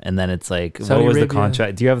Benzema, and then it's like, what was the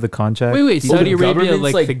contract? Do you have the contract? Wait, Saudi Arabia,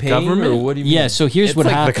 like the government, or what do you mean? Yeah, so here's what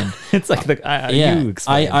happened. It's like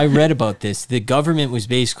I read about this. The government was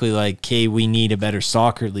basically like, okay, we need a better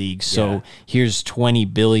soccer league, so here's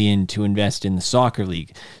 $20 billion to invest in the soccer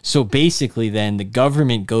league. So basically, then the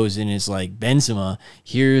government goes in is like, Benzema,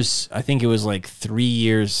 here's, I think it was like 3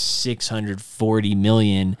 years, $640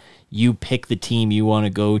 million. You pick the team you want to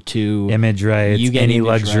go to. Image rights. You get any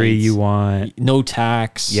luxury you want. No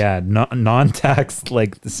tax. Yeah, non-tax,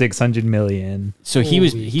 like the $600 million. So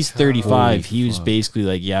he's 35. He was basically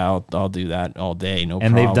like, yeah, I'll do that all day, no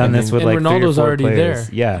problem. And they've done this with like Ronaldo's 3 or 4 already players.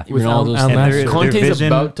 there. Yeah, with Ronaldo's. Conte's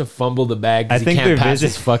about to fumble the bag because he can't pass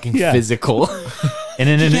his fucking physical. And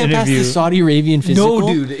in an interview, pass the Saudi Arabian physical. No,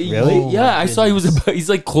 dude. Really? Yeah, I saw he's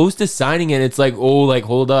like close to signing it. It's like,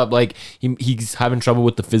 hold up, like he's having trouble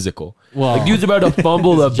with the physical. Well, like dude's about to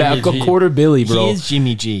fumble the back a quarter Billy, bro. He is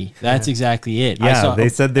Jimmy G. That's exactly it. Yeah, they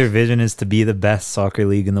said their vision is to be the best soccer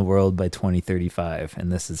league in the world by 2035,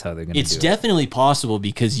 and this is how they're going to do it. It's definitely possible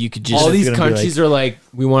because you could just... All these countries are like,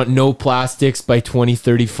 we want no plastics by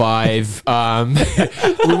 2035. We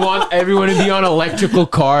want everyone to be on electrical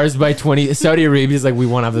cars by 20... Saudi Arabia's like, we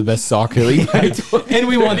want to have the best soccer league by 2035. And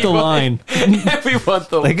we want the line. We want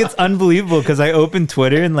the line. Like, it's unbelievable because I open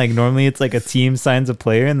Twitter and like normally it's like a team signs a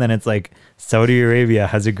player and then it's like Saudi Arabia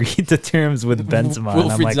has agreed to terms with Benzema.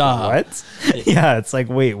 And I'm like, what? Yeah, it's like,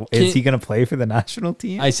 wait, is he going to play for the national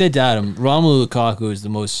team? I said to Adam, Romelu Lukaku is the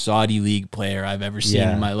most Saudi league player I've ever seen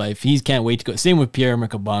in my life. He can't wait to go. Same with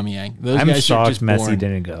Pierre-Emerick Aubameyang. Those I'm guys shocked are just Messi born.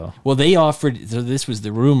 didn't go. Well, they offered, so this was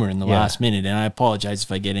the rumor in the last minute, and I apologize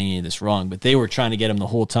if I get any of this wrong, but they were trying to get him the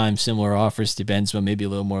whole time, similar offers to Benzema, maybe a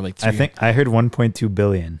little more like 3. I think I heard 1.2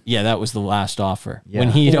 billion. Yeah, that was the last offer. Yeah. When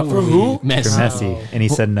he For who? Messi. For Messi, and he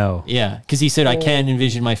said no. Yeah, because he said, I can't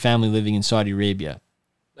envision my family living in Saudi Arabia.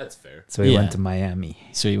 That's fair. So he went to Miami.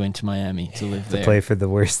 So he went to Miami to live there. To play for the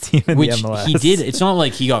worst team in Which the MLS. he did. It's not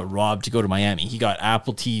like he got robbed to go to Miami. He got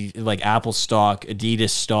Apple stock, Adidas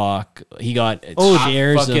stock. He got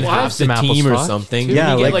shares fucking of half the team or something.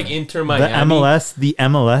 Yeah, he get like Inter Miami. The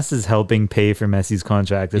MLS is helping pay for Messi's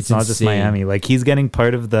contract. It's not just Miami. Like he's getting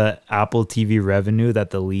part of the Apple TV revenue that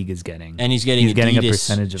the league is getting. And he's getting a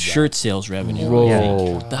percentage of shirt sales revenue.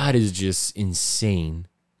 Bro, that is just insane.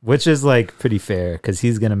 Which is like pretty fair because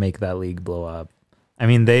he's gonna make that league blow up. I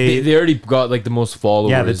mean, they already got like the most followers.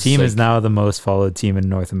 Yeah, the team is now the most followed team in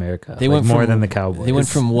North America. They went more than the Cowboys. They went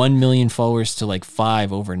from 1 million followers to like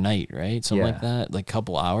 5 overnight, right? Something like that, like a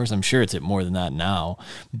couple hours. I'm sure it's at more than that now.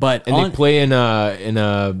 But they play in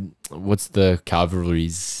a what's the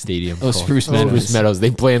Cavalry's stadium? Oh, Spruce Meadows. Spruce Meadows. They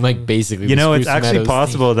play in like basically. It's actually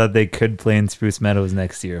possible that they could play in Spruce Meadows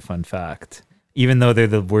next year. Fun fact. Even though they're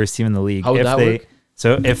the worst team in the league, how would that work?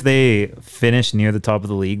 So if they finish near the top of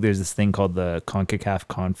the league, there's this thing called the CONCACAF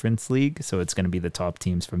Conference League. So it's going to be the top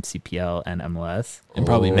teams from CPL and MLS. And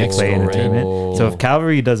probably Mexico, right? So if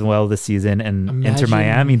Calvary does well this season and Inter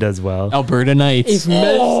Miami does well. Alberta Knights.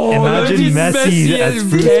 Imagine Messi at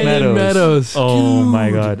Spruce Meadows. Oh my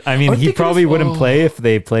God. I mean, he probably wouldn't play if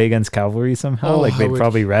they play against Calvary somehow. They'd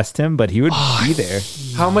probably rest him, but he would be there.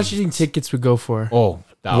 How much do you think tickets would go for?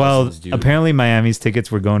 thousands, dude. Apparently Miami's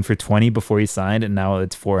tickets were going for 20 before he signed, and now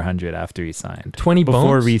it's 400 after he signed. 20 before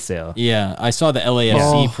bones? resale. Yeah, I saw the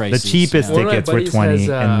LAFC prices. The cheapest yeah. tickets were 20, has,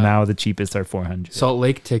 and now the cheapest are 400. Salt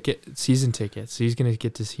Lake season tickets. So he's gonna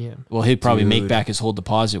get to see him. Well, he'd probably make back his whole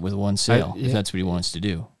deposit with one sale if that's what he wants to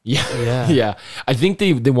do. Yeah. I think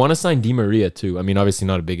they want to sign Di Maria too. I mean, obviously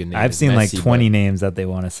not a big name. I've seen Messi, like 20 names that they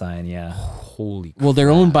want to sign. Yeah. Holy. Well, they're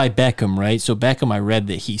owned by Beckham, right? So Beckham, I read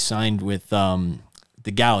that he signed with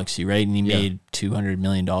the Galaxy, right? And he made $200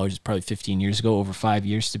 million. It's probably 15 years ago, over 5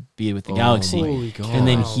 years to be with the Galaxy. Holy God. And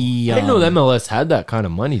then he... I didn't know the MLS had that kind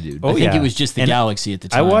of money, dude. I think it was just the Galaxy at the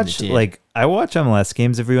time. I watch MLS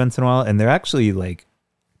games every once in a while, and they're actually like,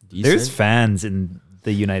 Decent. there's fans in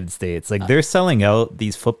the United States. Like they're selling out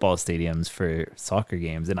these football stadiums for soccer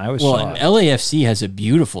games, and I was shocked. LAFC has a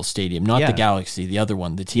beautiful stadium, not the Galaxy, the other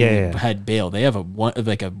one. The team that had Bale. They have a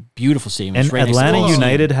beautiful stadium. And right Atlanta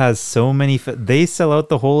United has so many. They sell out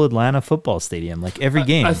the whole Atlanta football stadium, like every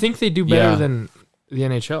game. I think they do better than the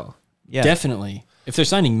NHL. Yeah, definitely. If they're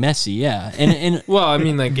signing Messi, and well, I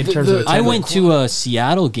mean, like in terms of I went to a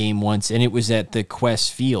Seattle game once, and it was at the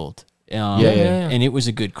Quest Field. And it was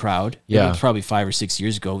a good crowd. Yeah, it was probably 5 or 6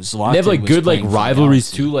 years ago. Zlatan they have like good like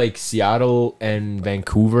rivalries too. too. Like Seattle and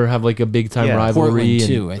Vancouver have like a big time rivalry. Portland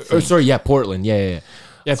too. I think. Portland. Yeah.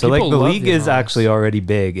 So like the league is actually already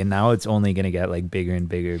big, and now it's only going to get like bigger and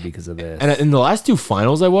bigger because of this. And in the last two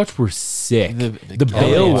finals I watched were sick. The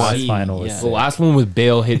Bale final was the last one with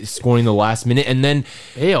Bale scoring the last minute, and then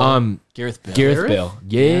Gareth Bale. Gareth Bale.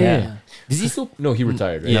 Yeah. Is he still? No, he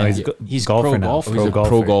retired. Right? Yeah, no, he's golfer now. Golfer. He's a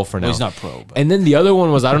pro golfer now. Well, he's not pro. But. And then the other one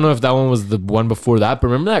was, I don't know if that one was the one before that, but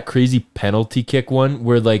remember that crazy penalty kick one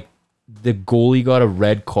where like the goalie got a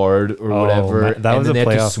red card or whatever. That was a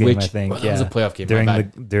playoff game, I think. That was a playoff game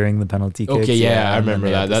during the penalty kicks. Okay, I remember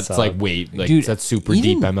that. That's like dude, that's super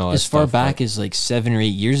deep MLS. As far stuff, back as like 7 or 8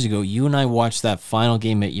 years ago, you and I watched that final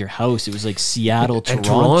game at your house. It was like Seattle,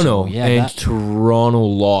 Toronto. Toronto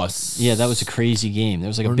lost. Yeah, that was a crazy game. There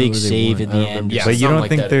was like a big save at the end. Yeah, but you don't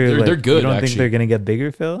think they're good? You don't think they're gonna get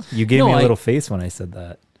bigger, Phil? You gave me a little face when I said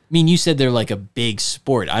that. I mean, you said they're like a big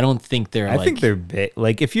sport. I don't think they're. I think they're big.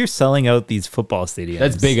 Like if you're selling out these football stadiums,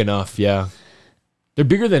 that's big enough. Yeah, they're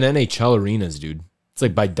bigger than NHL arenas, dude. It's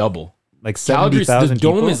like by double. Like 70,000. The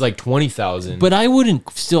dome is like 20,000. But I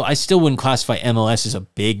still wouldn't classify MLS as a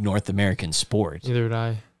big North American sport. Neither would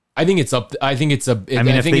I. I think it's up. I think it's a. I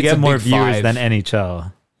mean, if they get more viewers than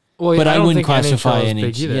NHL. Well, but I wouldn't classify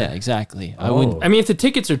NHL. Yeah, exactly. I wouldn't. I mean, if the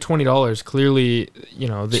tickets are $20, clearly,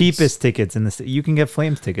 cheapest tickets in the you can get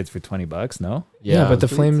Flames tickets for $20. No, yeah, but the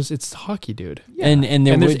Flames, it's hockey, dude. Yeah. And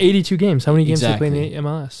there's 82 games. How many games do they play in the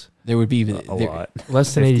MLS? There would be a lot,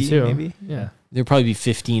 less than 82, maybe. Yeah, there'd probably be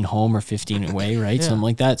 15 home or 15 away, right? Something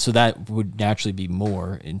like that. So that would naturally be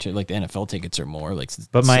more. Into like the NFL tickets are more. Like,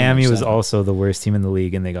 but Miami was also the worst team in the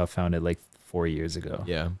league, and they got founded like 4 years ago.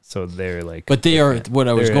 Yeah. So they're like, but they are what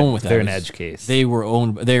I was going with. They're an edge case. They are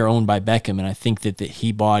owned by Beckham, and I think that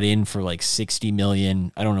he bought in for like 60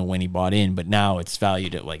 million. I don't know when he bought in, but now it's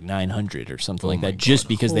valued at like 900 or something like that, just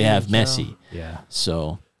because they have Messi. Yeah.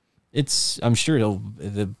 So I'm sure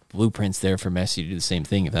the blueprint's there for Messi to do the same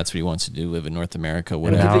thing if that's what he wants to do, live in North America,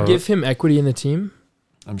 whatever. Did they give him equity in the team?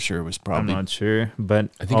 I'm sure it was probably. I'm not sure, but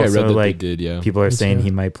I think also, I read that they did. Yeah, people are saying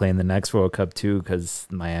he might play in the next World Cup too because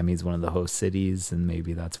Miami's one of the host cities, and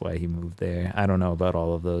maybe that's why he moved there. I don't know about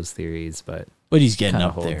all of those theories, but he's getting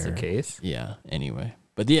up holds there. The case. Yeah. Anyway,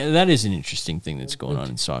 but that is an interesting thing that's going on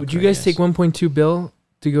in soccer. Would you guys take 1.2 bill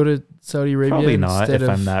to go to Saudi Arabia? Probably not. If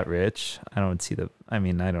I'm that rich, I don't see I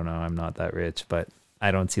mean, I don't know. I'm not that rich, but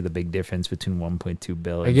I don't see the big difference between 1.2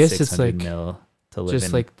 bill and 600 mil to live in.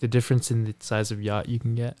 Just like the difference in the size of yacht you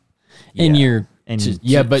can get. And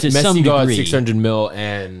but Messi got 600 mil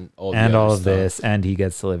and all of this, and he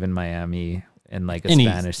gets to live in Miami in like a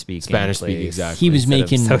Spanish speaking exactly. He was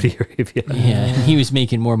making Saudi Arabia. Yeah, he was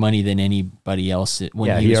making more money than anybody else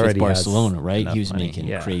when he was with Barcelona, right? He was money.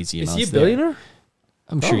 making crazy amounts. Is he a billionaire?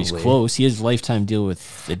 I'm sure he's close. He has a lifetime deal with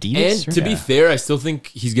Adidas. And to be fair, I still think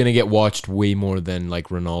he's gonna get watched way more than like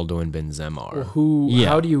Ronaldo and Benzema are.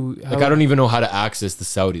 How do you? I don't even know how to access the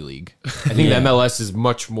Saudi league. I think the MLS is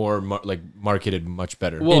much more marketed much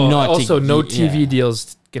better. Well, no TV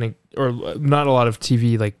deals or not a lot of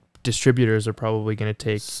TV like distributors are probably gonna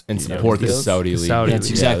take and support the Saudi league. That's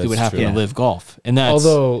exactly what happened to Live Golf, and that's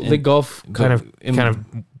Live Golf kind of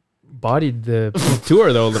bodied the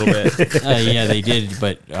tour though a little bit. Yeah, they did,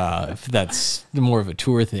 but that's more of a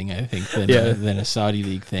tour thing, I think, than a Saudi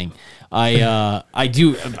league thing. I'm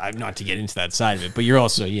not to get into that side of it, but you're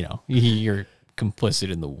also, you're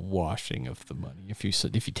complicit in the washing of the money. If you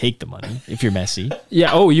take the money, if you're Messi.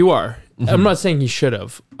 Yeah. Oh, you are. I'm not saying he should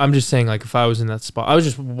have. I'm just saying, like, if I was in that spot, I was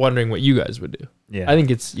just wondering what you guys would do. Yeah. I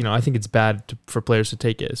think it's bad for players to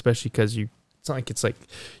take it, especially because it's not like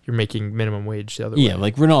you're making minimum wage the other way. Yeah,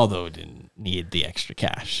 like Ronaldo didn't need the extra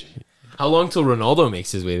cash. How long till Ronaldo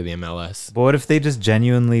makes his way to the MLS? But what if they just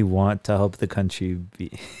genuinely want to help the country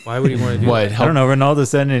be? Why would he want to do that? I don't know. Ronaldo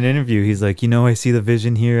said in an interview, he's like, I see the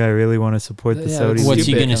vision here. I really want to support the Saudis. What's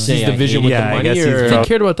he going to say? He's the vision with the money? If they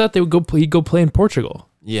cared about that, he'd go play in Portugal.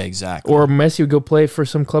 Yeah, exactly. Or Messi would go play for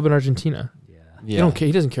some club in Argentina. Yeah.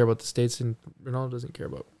 He doesn't care about the States, and Ronaldo doesn't care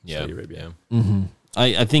about Saudi Arabia. Yeah. Mm-hmm.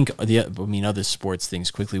 I think other sports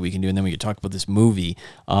things quickly we can do, and then we could talk about this movie.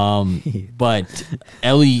 But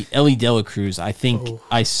Elly De La Cruz, I think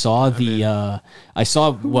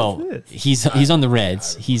he's on the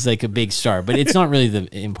Reds. He's like a big star, but it's not really the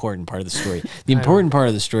important part of the story. The important part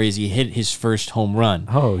of the story is he hit his first home run.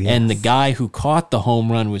 Oh, yes. And the guy who caught the home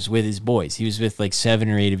run was with his boys. He was with like 7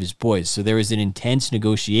 or 8 of his boys. So there was an intense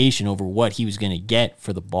negotiation over what he was going to get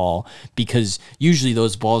for the ball, because usually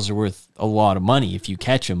those balls are worth a lot of money if you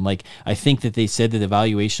catch him. Like, I think that they said that the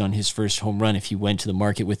valuation on his first home run, if he went to the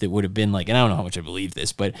market with it, would have been like, and I don't know how much I believe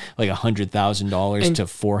this, but like $100,000 to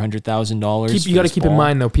 $400,000. You got to keep in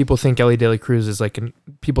mind though, people think Elly De La Cruz is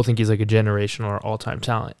people think he's like a generational or all-time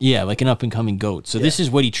talent. Yeah, like an up-and-coming GOAT. So this is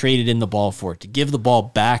what he traded in the ball for. To give the ball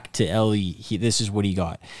back to Elly, this is what he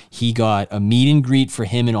got. He got a meet and greet for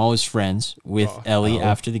him and all his friends with Elly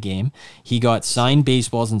after the game. He got signed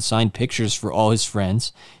baseballs and signed pictures for all his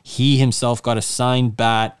friends. He himself got a signed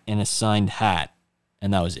bat and a signed hat.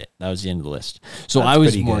 And that was it. That was the end of the list. So That's I was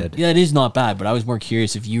pretty more, good. yeah, it is not bad, but I was more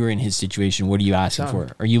curious if you were in his situation, what are you asking for?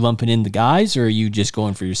 Are you lumping in the guys, or are you just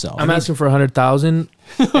going for yourself? I'm asking for 100,000,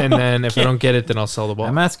 and then if I don't get it, then I'll sell the ball.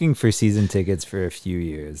 I'm asking for season tickets for a few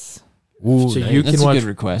years. So you that's can a watch good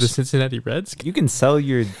request. the Cincinnati Reds. You can sell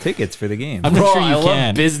your tickets for the game. I'm not sure I you love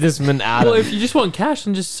can. businessman Adam. Well, if you just want cash,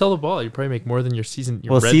 then just sell the ball. You probably make more than your season.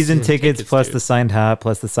 Your Well, Reds season tickets plus dude. the signed hat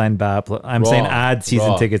plus the signed bat. I'm saying add season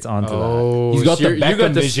Raw. tickets onto that. Oh, He's got so the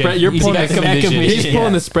Beckham vision. spread. You're He's pulling got the the Beckham vision. vision. He's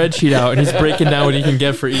pulling the spreadsheet out, and he's breaking down what he can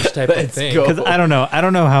get for each type of thing. go. Because I don't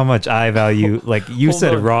know how much I value. Like you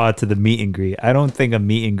said, raw to the meet and greet. I don't think a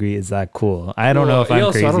meet and greet is that cool. I don't know if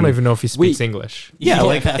I'm crazy. I don't even know if he speaks English. Yeah,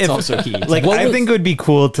 like that's if- also key. Like I think it would be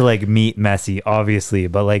cool to like meet Messi, obviously,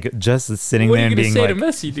 but like just sitting What there are you and gonna being say like, to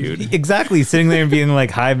Messi, dude? exactly, sitting there and being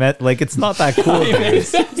like, "Hi, Met." Like it's not that cool. dude.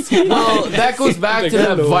 Well, that goes back to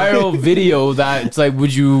that viral video that it's like,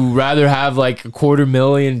 would you rather have like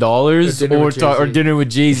 $250,000 or dinner with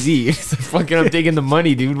Jay-Z? It's like, fucking, I'm taking the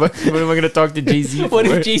money, dude. What am I gonna talk to Jay-Z for? What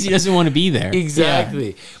if Jay-Z doesn't want to be there?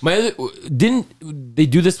 Exactly. Didn't they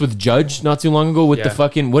do this with Judge not too long ago with the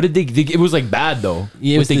fucking, what did they it was like bad though.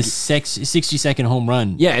 Yeah, it was What the they- 60-second home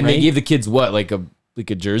run. yeah, and right? they gave the kids what, like a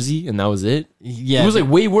jersey, and that was it. Yeah, It was like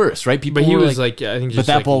way worse, right? People But he were was like, I think. but Just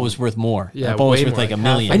that like, ball was worth more. Yeah, that ball was way worth more, like a like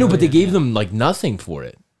million. I know, but they million, gave them like nothing for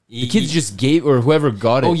it. The kids just gave, or whoever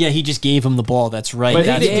got it. Oh yeah, he just gave him the ball. That's right. But I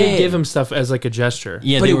That's think they Yeah. did give him stuff as like a gesture.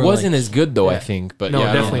 yeah, but they it were wasn't like- as good though, I Yeah. think. But No, yeah, I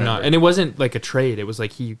don't definitely not. remember. And it wasn't like a trade. It was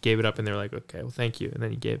like he gave it up, and they were like, okay, well, thank you, and then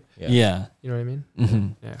he gave. Yeah. You know what I mean? Mm-hmm.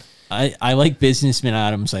 Yeah. I like businessman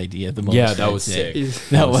Adam's idea the most. Yeah, that I'd was say. sick.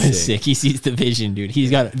 That was sick. He sees the vision, dude.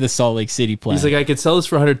 He's got the Salt Lake City plan. He's like, I could sell this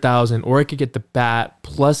for 100,000, or I could get the bat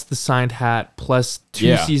plus the signed hat plus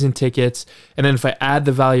 2 season tickets, and then if I add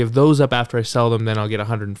the value of those up after I sell them, then I'll get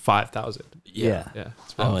 105,000. Yeah. Yeah,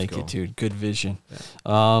 I like it, dude. Good vision.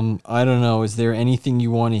 I don't know. Is there anything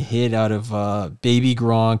you want to hit out of Baby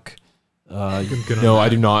Gronk? No, I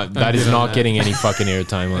do not. That is not getting any fucking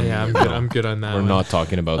airtime on. Yeah, I'm here. good. I'm good on that. We're one. not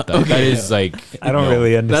talking about that. That is like, I don't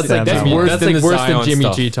really That's understand. like that that's one. worse. That's That's like like worse worse than than Jimmy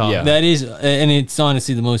stuff. G talk. Yeah. That is, and it's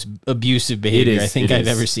honestly the most abusive behavior is, I think it I've is.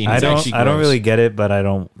 ever seen. I It's actually don't gross. really get it, but I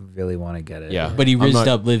don't really want to get it. Yeah. But he I'm rizzed not-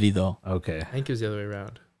 up Livy though. Okay. I think it was the other way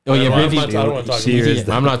around. Oh yeah, I Livy. don't want to talk She about rizzed it.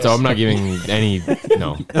 up. I'm not giving any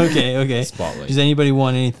no Okay. spotlight. Does anybody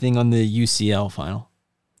want anything on the UCL final?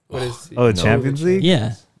 What is the- Oh, the Champions League?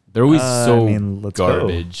 Yeah, They're always so let's go.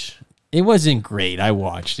 garbage, it wasn't great. I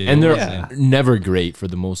watched it. and It they're wasn't- never great for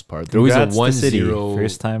the most part. They're always Congrats a to City. 1-0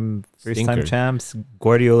 First time stinker. champs.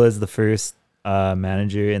 Guardiola is the first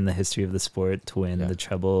manager in the history of the sport to win Yeah. the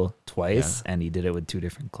treble twice, and he did it with 2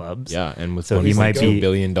 different clubs. Yeah, and with So he might be- $1.2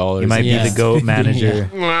 billion. He might Yeah. be the GOAT manager.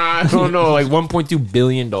 I don't know, like $1.2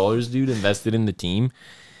 billion, dude, invested in the team.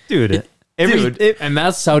 Dude, And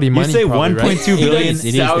that's Saudi you money. say probably, right? 1.2 billion, It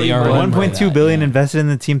is. They are run by 1.2 that, billion yeah. invested in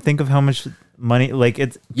the team. Think of how much money, like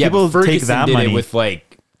it's Yeah, people but Ferguson take that did money. it with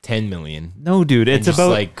like 10 million. No, dude, it's just, about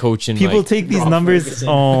like coaching. people like, take these numbers.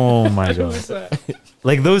 Oh my god!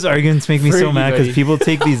 Like those arguments make me so mad because people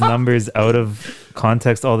take these numbers out of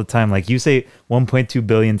context all the time. Like you say 1.2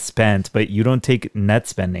 billion spent, but you don't take net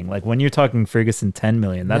spending. Like when you're talking Ferguson 10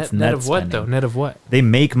 million, that's net of spending. what though? Net of what? They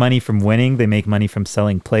make money from winning. They make money from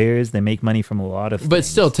selling players. They make money from a lot of. But things.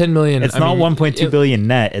 still, 10 million. It's not 1.2 billion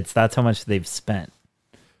net. That's how much they've spent.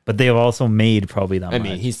 But they've also made probably that much. I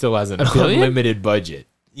mean, he still has an billion? unlimited budget.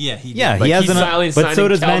 Yeah, he Yeah, Like, he has he's but so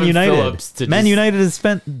does Man Calvin United. Phillips to Man just- United has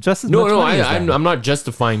spent just as much money as them. I'm not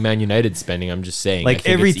justifying Man United spending. I'm just saying. Like, I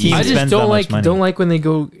think every it's team I easy. just spends that don't much money. don't like when they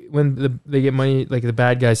go they get money. Like the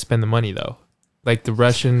bad guys spend the money though. Like the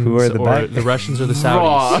Russians, Who are the bad the Russians or the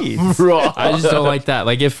Saudis. Raw. I just don't like that.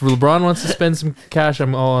 Like if LeBron wants to spend some cash,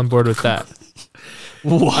 I'm all on board with that.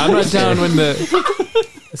 I'm not down when the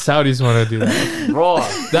Saudis want to do that. Raw.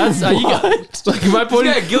 That's you got like my point.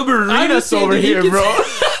 You got Gilbert I'm Arenas just saying over that you here, can bro.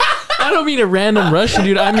 I don't mean a random Russian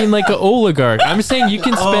dude. I mean like an oligarch. I'm saying you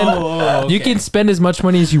can spend you can spend as much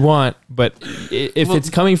money as you want, but if it's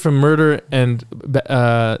coming from murder and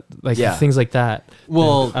things like that,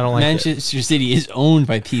 Well, I don't like Manchester City is owned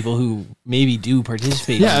by people who maybe do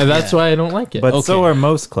participate. Yeah, that's why I don't like it. But so are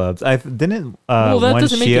most clubs. I didn't that one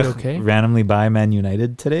doesn't make it sheikh okay. randomly buy Man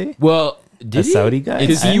United today. Well, did A Saudi guy?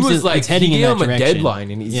 Because he It's- was like it's heading he in gave that him a direction. deadline,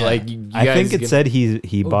 and he's Yeah. like, you I guys think it gonna- said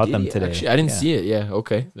he Oh, bought did them he? today. Actually, I didn't Yeah. see it. Yeah,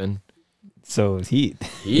 okay then. So he.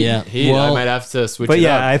 Yeah. I Well- might have to switch. But it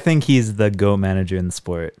yeah, up. I think he's the GOAT manager in the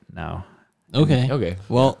sport now. Okay. Okay.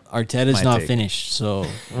 Well, Arteta's My not take. finished, so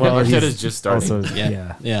Well, he's Arteta's just starting. Also,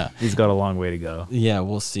 yeah. Yeah. he's got a long way to go. Yeah,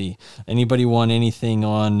 we'll see. Anybody want anything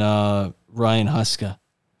on Ryan Huska?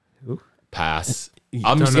 Pass. You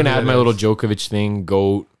I'm don't just know gonna who add that my is. little Djokovic thing.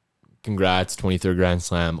 GOAT. Congrats, 23rd Grand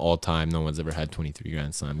Slam all time. No one's ever had 23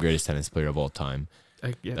 Grand Slam. Greatest tennis player of all time.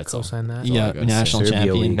 yeah, That's co-sign that. all I Yeah, gotta say. national Serbia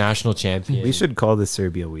champion. week. National champion. We should call this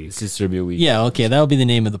Serbia week. This is Serbia week. Yeah, okay, that'll be the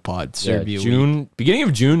name of the pod. Yeah, Serbia week. June. Beginning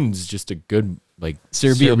of June is just a good Serbia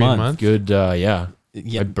Serbian month. month. good. Yeah.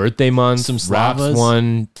 Yeah. My birthday month. Some Raps Slavas.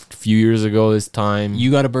 won a few years ago this time. You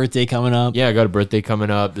got a birthday coming up. Yeah, I got a birthday coming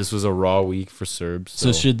up. This was a raw week for Serbs.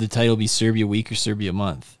 So should the title be Serbia week or Serbia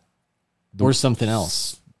month? Or something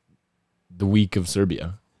else? the week of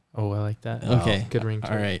Serbia. Oh, I like that. Okay. Good ring.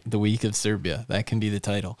 All right. The week of Serbia. That can be the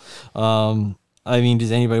title. I mean,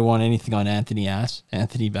 does anybody want anything on Anthony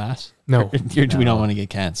Bass? No. Or do we not want to get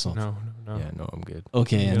canceled? No. Yeah, no, I'm good.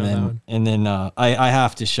 Okay, Good on that and then I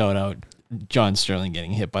have to shout out John Sterling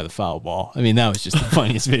getting hit by the foul ball. I mean, that was just the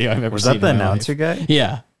funniest video I've ever Was seen. that the in my life. announcer guy?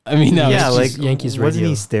 Yeah. I mean, that Yeah, was like just, Yankees wasn't radio.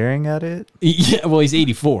 he staring at it? yeah. Well, he's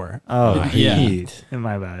 84. Oh, yeah.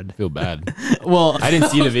 My bad. I feel bad. Well, I didn't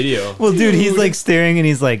see the video. Well, dude, he's like staring and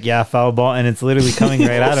he's like, yeah, foul ball. And it's literally coming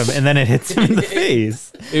right at him. And then it hits him in the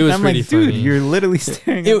face. It was And I'm pretty like, dude, funny. you're literally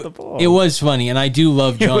staring at the ball. It was funny, and I do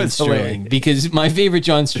love It John was Sterling hilarious. because my favorite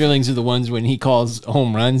John Sterlings are the ones when he calls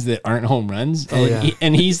home runs that aren't home runs. Oh, and, yeah.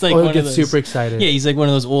 and he's like Oh, he one of gets those, super excited. Yeah, he's like one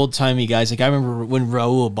of those old timey guys. Like I remember when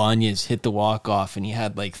Raul Ibanez hit the walk off, and he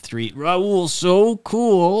had like three. Raul so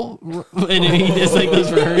cool, and then he does like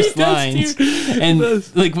those rehearsed lines, and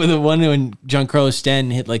like with the one when Giancarlo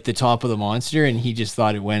Stanton hit like the top of the monster, and he just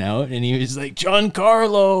thought it went out, and he was like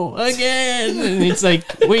Giancarlo again, and it's like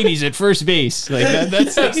wait, he's at first base, like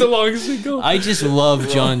that's the longest we go. I just love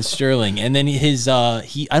John Sterling, and then his I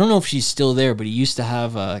don't know if she's still there, but he used to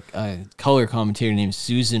have a color commentator named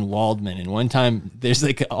Susan Waldman, and one time there's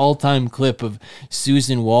like an all-time clip of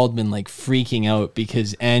Susan Waldman like freaking out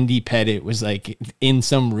because Andy Pettit was like in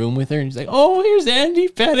some room with her, and he's like, "Oh, here's Andy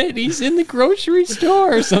Pettit, he's in the grocery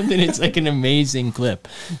store" or something. It's like an amazing clip.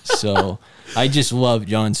 So I just love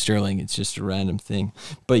John Sterling. It's just a random thing,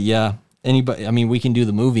 but yeah. Anybody? I mean, we can do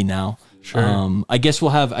the movie now. Sure. I guess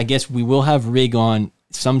we will have Rig on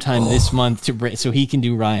sometime this month so he can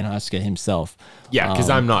do Ryan Huska himself. Yeah,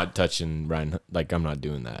 because I'm not touching Ryan. Like, I'm not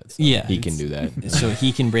doing that. So Yeah, he can do that. So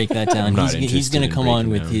he can break that down. not He's interested going to in come on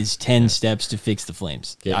breaking with down. his 10 steps to fix the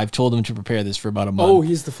Flames. Yeah. I've told him to prepare this for about a month. Oh,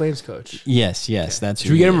 he's the Flames coach. yes, that's. Should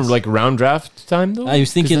who we he get him is. like round draft time though? I was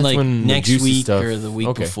 'Cause thinking that's like when the next juicy week stuff- or the week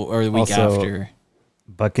Okay. before or the week Also, after.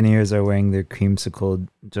 Buccaneers are wearing their creamsicle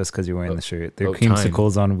just because you're wearing the shirt. Their about time.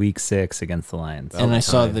 creamsicles on week 6 against the Lions. And I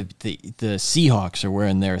saw time. the Seahawks are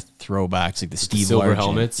wearing their throwbacks, like the Steve silver Largent.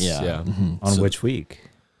 helmets? Yeah. Yeah. Mhm. On So- which week?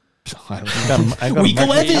 I don't know. I got Week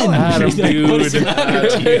 11. Adam, What does it matter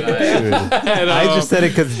to you? Dude, I just said it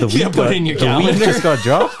because the week put it in your the week calendar. just got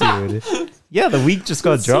dropped, dude. Yeah, the week just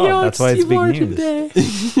got dropped. That's why it's big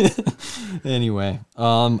news. Anyway,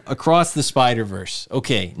 Across the Spider-Verse.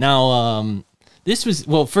 Okay, now This was,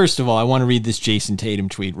 well, first of all, I want to read this Jason Tatum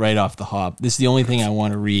tweet right off the hop. This is the only thing I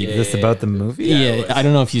want to read. Is this about the movie? Yeah, I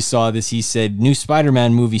don't know if you saw this. He said, new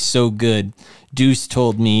Spider-Man movie so good. Deuce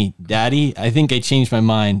told me, Daddy, I think I changed my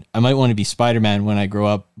mind. I might want to be Spider-Man when I grow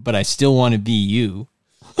up, but I still want to be you.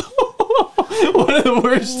 One of the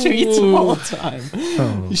worst tweets of all time.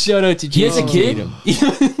 Oh. Shout out to Jason Tatum.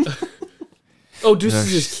 Oh, Deuce is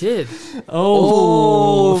his kid.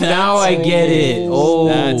 Oh, now I get it. Oh,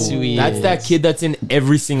 that's who he That's is. that kid that's in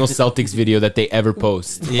every single Celtics video that they ever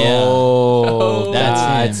post. Yeah. Oh,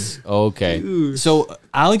 that's him. Okay. So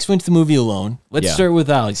Alex went to the movie alone. Let's start with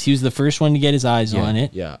Alex. He was the first one to get his eyes on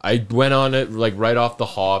it. Yeah, I went on it like right off the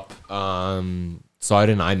hop. Saw it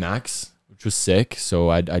in IMAX, which was sick. So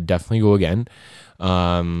I'd definitely go again.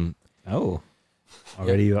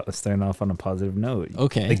 Already starting off on a positive note.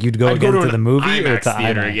 Okay. Like you'd go again to the movie or to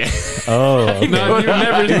theater IMAX? again. Oh, okay. No, you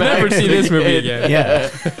never see this movie again. Yeah.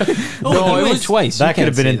 No, it was twice. That could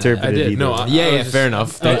have been interpreted. I did. either No, way. Yeah, fair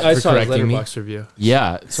enough. Thanks I for saw his correcting me. Letterboxd review.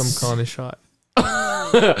 Yeah. Some calling a shot.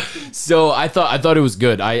 So I thought it was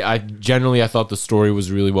good. I generally thought the story was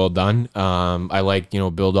really well done. I like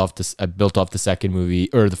built off the second movie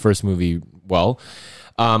or the first movie well.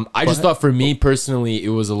 I just thought for me personally, it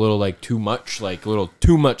was a little like too much, like a little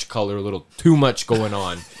too much color, a little too much going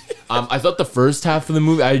on. I thought the first half of the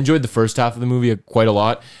movie, I enjoyed the first half of the movie quite a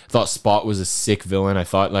lot. I thought Spot was a sick villain. I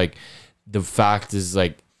thought like the fact is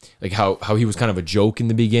like how he was kind of a joke in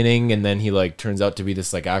the beginning and then he like turns out to be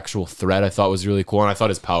this like actual threat. I thought was really cool, and I thought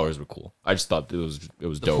his powers were cool. I just thought it was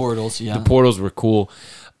dope. Portals, yeah. The portals were cool.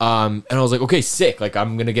 And I was like, okay, sick. Like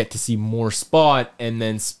I'm gonna get to see more Spot, and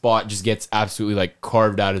then Spot just gets absolutely like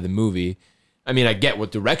carved out of the movie. I mean, I get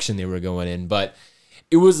what direction they were going in, but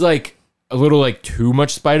it was like a little like too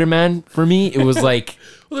much Spider-Man for me. It was like,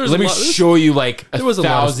 let me show you like a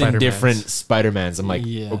 1,000 different Spider-Mans. I'm like,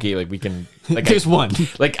 okay, like we can. Like there's one.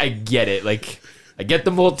 Like I get it. Like I get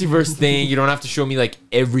the multiverse thing. You don't have to show me like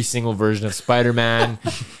every single version of Spider-Man.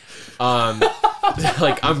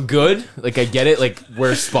 Like I'm good. Like I get it. Like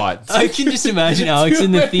where's Spot? I can just imagine Alex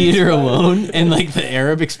in the theater alone, and like the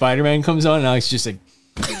Arabic Spider-Man comes on, and Alex just like,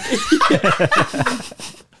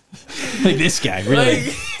 like this guy, really?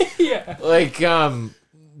 Like, yeah. Like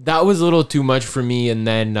that was a little too much for me. And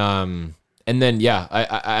then yeah,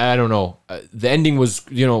 I don't know. The ending was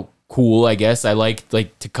cool, I guess. I liked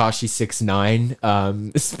like Tekashi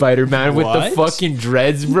 6ix9ine Spider-Man with the fucking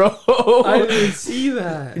dreads, bro. I didn't see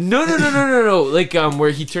that. No. Like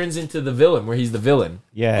where he turns into the villain, where he's the villain.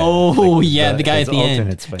 Yeah. Oh, like the guy at the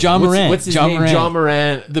end. John Morant. What's his name? John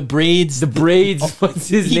Morant. The braids. What's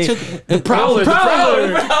his name? The Prowler,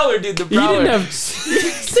 dude. The Prowler. He didn't have.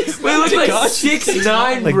 Wait, it looks like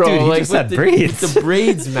 6ix9ine, bro. Dude, he like just had the braids. The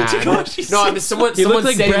braids, man. No, someone looked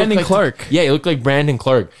like said Brandon Clark. Yeah, he looked like Brandon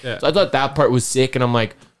Clark. Yeah. So I thought that part was sick, and I'm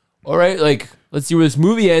like, all right, like let's see where this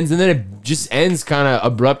movie ends, and then it just ends kind of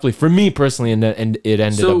abruptly for me personally, and it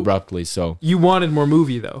ended abruptly. So you wanted more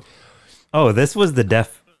movie though. Oh, this was the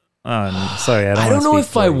sorry, I don't know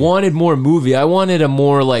if I wanted more movie. I wanted a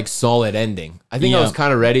more like solid ending. I think I was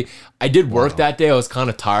kind of ready. I did work that day. I was kind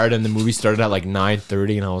of tired, and the movie started at like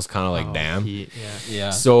 9:30, and I was kind of like, damn.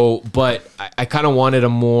 Yeah. So, but I kind of wanted a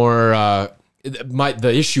more.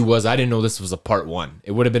 The issue was I didn't know this was a part one.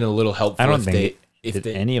 It would have been a little helpful. I don't think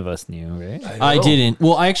any of us knew, right? I didn't.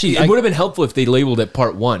 Well, it would have been helpful if they labeled it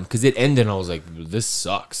part one, because it ended and I was like, this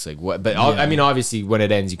sucks. Like what? But I mean, obviously, when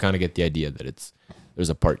it ends, you kind of get the idea that there's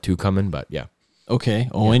a part two coming. But yeah. Okay,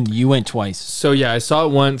 Owen, you went twice. So yeah, I saw it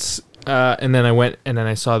once, and then I went and then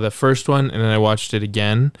I saw the first one, and then I watched it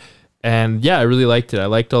again, and yeah, I really liked it. I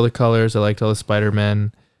liked all the colors. I liked all the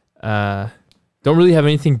Spider-Man. Don't really have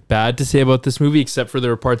anything bad to say about this movie, except for there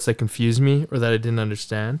were parts that confused me or that I didn't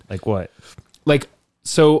understand. Like what? Like,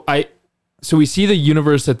 so we see the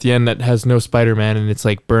universe at the end that has no Spider-Man, and it's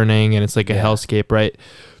like burning, and it's like a hellscape, right?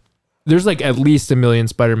 There's like at least 1 million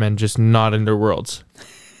Spider-Man just not in their worlds.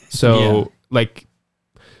 So like,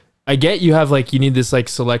 I get you need this like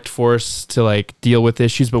select force to like deal with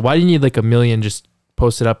issues, but why do you need like 1 million just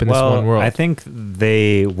posted up in this one world? I think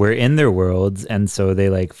they were in their worlds, and so they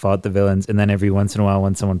like fought the villains, and then every once in a while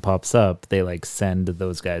when someone pops up, they like send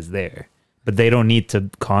those guys there. But they don't need to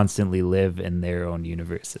constantly live in their own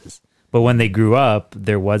universes. But when they grew up,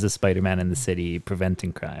 there was a Spider-Man in the city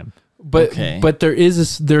preventing crime. But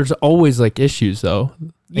there's always like issues though.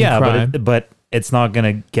 Yeah, but it's not going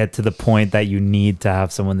to get to the point that you need to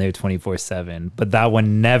have someone there 24/7. But that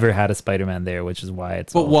one never had a Spider-Man there, which is why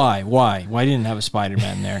it's. But why? Why didn't it have a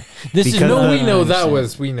Spider-Man there? We know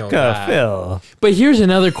that. Phil. But here's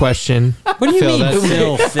another question. What do you mean,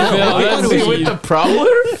 Phil? With the Prowler?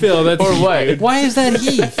 Phil, that's or what? Why is that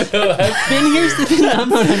heat? Ben, here's the thing.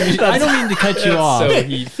 I don't mean to cut you off. so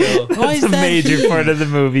heat, Phil. Why is It's a that major heat? part of the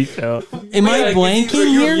movie, Phil. Am I blanking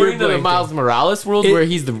here? You're in the Miles Morales world where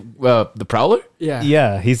he's the Prowler? Yeah.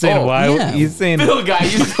 Yeah, he's saying why? yeah. He's saying Phil guy,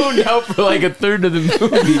 you zoned out for like a third of the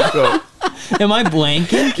movie, bro. Am I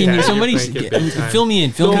blanking? Can you somebody blanking big time. fill me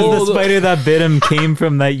in? Fill me in. the spider that bit him came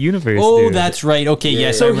from that universe. Oh, dude. that's right. Okay,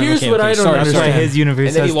 yes. So I remember. here's Okay, what okay. I don't Sorry, That's understand. why his universe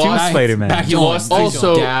And then has he two lost- Spider-Man. back- He Go on. lost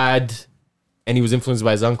Also- his dad, and he was influenced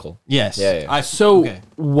by his uncle. Yes. Yeah. So okay.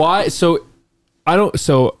 why? So I don't.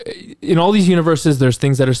 So in all these universes, there's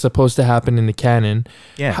things that are supposed to happen in the canon.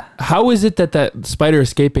 Yeah. How is it that spider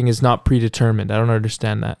escaping is not predetermined? I don't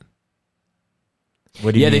understand that.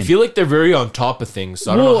 What do you Yeah, mean? they feel like they're very on top of things.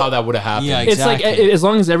 So I don't know how that would have happened. Yeah, It's like Exactly. as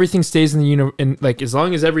long as everything stays in the as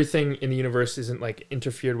long as everything in the universe isn't like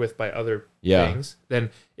interfered with by other things, then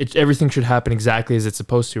everything should happen exactly as it's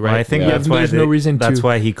supposed to, right? Well, I think Yeah. that's why there's no reason that's to.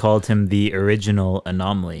 why he called him the original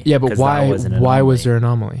anomaly. Yeah, but 'cause that why? was an Why was anomaly. there an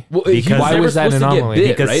anomaly? Well, Because- Why was that an anomaly?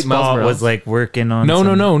 Because right? Miles Spot Morales. was like working on.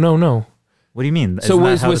 No. What do you mean? So Isn't that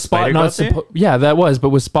was how the Spot spider not got there? supposed? Yeah, that was. But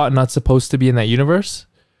was Spot not supposed to be in that universe?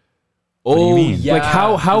 do you mean? Yeah, Like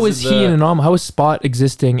how is he an anomaly? How is Spot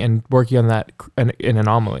existing and working on that an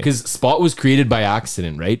anomaly? Because Spot was created by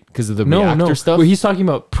accident, right? Because of the no, reactor stuff. Well, he's talking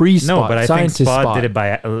about pre-Spot. No, but I think scientist Spot did it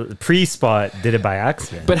by pre-Spot did it by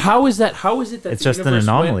accident. But how is that? How is it that It's the just an universe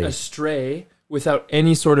anomaly. went astray without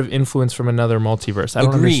any sort of influence from another multiverse? I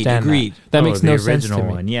don't Agreed, understand. agreed. That Oh, makes the no sense to original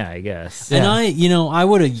me. one. Yeah, I guess. And Yeah.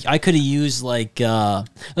 I could have used like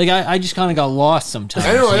I just kind of got lost sometimes.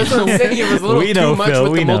 I know, that's what I'm saying. It was a little We know, too much Phil,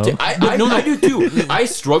 with we the know. multi. I do too. I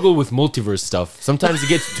struggle with multiverse stuff. Sometimes it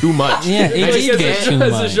gets too much. Yeah, it I just just gets can't- too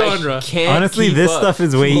As a much. genre. Can't Honestly, keep this up. stuff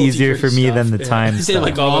is way easier for me than the time You say stuff.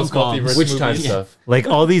 like all those rom-coms. multiverse Which time movies. stuff? Like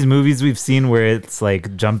all these movies we've seen where it's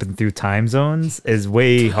like jumping through time zones is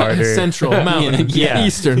way harder. Central, Mountain, Yeah.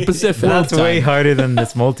 Eastern, Pacific. That's way harder than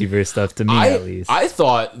this multiverse stuff to me, at least. I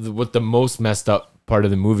thought what the most messed up part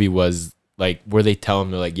of the movie was like where they tell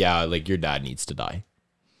him, they're like, yeah, like your dad needs to die.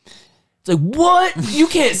 It's like, what? You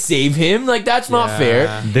can't save him. Like, that's not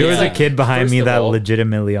fair. There was a kid behind First me of that all-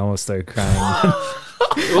 legitimately almost started crying.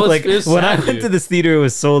 Well, Like it's when I sad, went dude. to this theater, it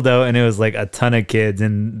was sold out, and it was like a ton of kids,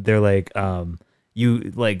 and they're like,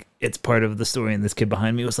 "You like it's part of the story." And this kid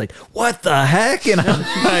behind me was like, "What the heck?" And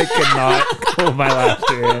I could not hold my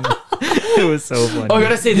laughter in. It was so funny. Oh, I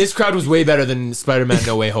gotta say, this crowd was way better than Spider-Man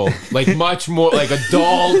No Way Home. Like, much more, like,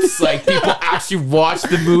 adults, like, people actually watched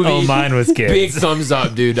the movie. Oh, mine was kids. Big thumbs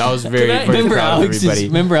up, dude. I was very, very Remember proud of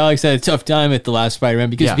everybody. Alex had a tough time at the last Spider-Man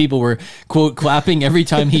because Yeah. people were quote clapping every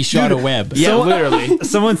time he shot a web. Yeah, literally.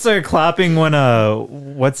 Someone started clapping when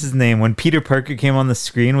what's his name? When Peter Parker came on the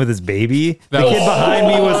screen with his baby. The kid behind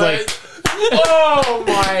me was like, Oh,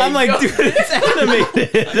 my I'm like, God. dude, it's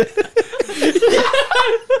animated.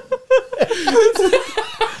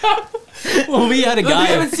 Well, we had a Look, we guy.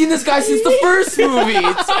 haven't seen this guy since the first movie.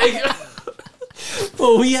 It's like...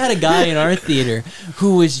 Well, we had a guy in our theater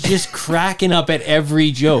who was just cracking up at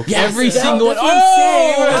every joke. Every single one. that's what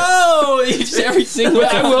I'm saying. Just every single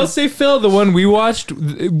But I will say, Phil, the one we watched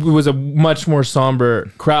was a much more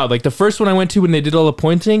somber crowd. Like the first one I went to when they did all the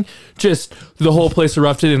pointing, just the whole place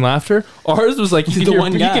erupted in laughter. Ours was like you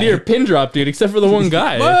one guy. could hear a pin drop, dude, except for the one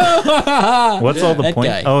guy. What's all the that point?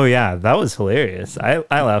 guy. Oh yeah, that was hilarious. I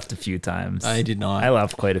laughed a few times. I did not. I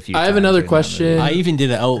laughed quite a few I times. have another during that question. movie. I even did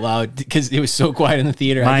it out loud because it was so quiet in the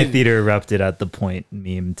theater. My theater erupted at the point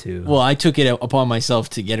meme too. Well, I took it upon myself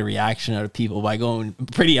to get a reaction out of people by going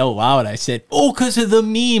pretty out loud. I said, "Oh, because of the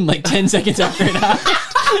meme!" Like 10 seconds after it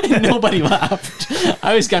happened, and nobody laughed.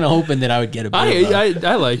 I was kind of hoping that I would get a bit.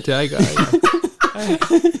 I liked it.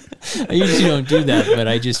 I usually don't do that, but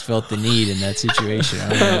I just felt the need in that situation. I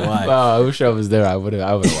don't know why. Wow, I wish I was there. I would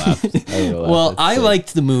have laughed. Well, I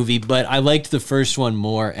liked the movie, but I liked the first one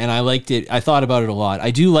more, and I liked it. I thought about it a lot.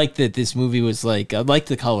 I do like that this movie was like, I liked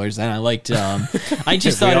the colors, and I liked. I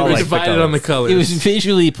just thought it all was like the divided on the colors. It was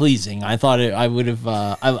visually pleasing. I thought I would have.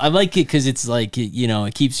 I like it because it's like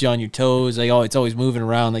it keeps you on your toes. Like it's always moving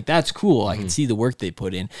around. Like that's cool. I can see the work they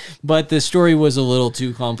put in, but the story was a little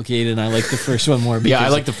too complicated. And I liked the first one more. Because Yeah, I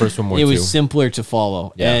like the first one more, It was too. simpler to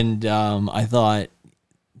follow, Yeah. and I thought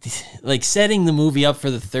like setting the movie up for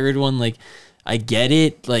the third one, like I get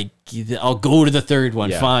it. Like, I'll go to the third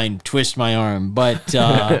one. Yeah. Fine, twist my arm. But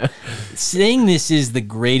saying this is the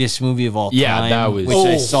greatest movie of all time, that was which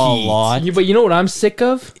I saw a lot. But you know what I'm sick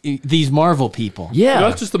of? These Marvel people. Yeah,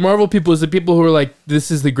 not just the Marvel people, is the people who are like,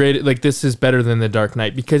 this is the great, like this is better than the Dark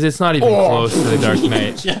Knight, because it's not even close to the Dark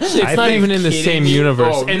Knight. It's not even in the same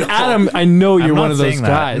universe. And Adam, I know you're one of those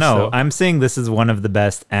guys. No, I'm saying this is one of the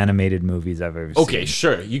best animated movies I've ever seen. Okay,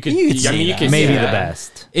 sure. You could. You could I mean, you say could that. Maybe say the that.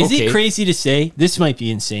 best. Is Okay. it crazy to say? This might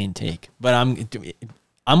be insane take, but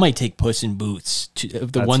I might take Puss in Boots,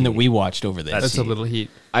 the one that we watched over this. That's a little heat.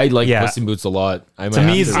 I like Yeah. Puss in Boots a lot. To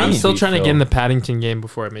me, I'm still trying to get in the Paddington game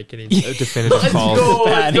before I make any definitive calls.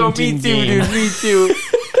 Paddington game. Me too.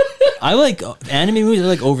 I like anime movies. I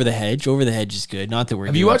like Over the Hedge. Over the Hedge is good. Not that we're.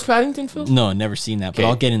 Have you watched Paddington, Phil? No, never seen that. But Okay.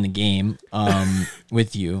 I'll get in the game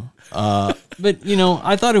with you. But you know,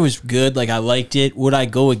 I thought it was good. Like I liked it. Would I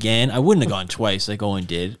go again? I wouldn't have gone twice like Owen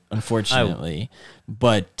did, unfortunately.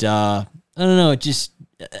 But I don't know.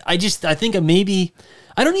 I think maybe.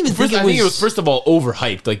 I don't even think I think it was first of all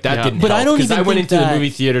overhyped. Like that didn't. But help, I don't 'cause even I went think into that- the movie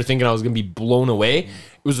theater thinking I was gonna be blown away. It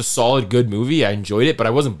was a solid, good movie. I enjoyed it, but I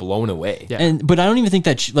wasn't blown away. Yeah. But I don't even think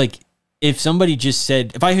that like if somebody just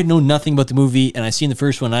said, if I had known nothing about the movie and I seen the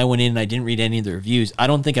first one, I went in and I didn't read any of the reviews, I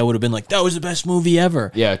don't think I would have been like, that was the best movie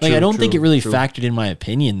ever. Yeah, like I don't think it really true. factored in my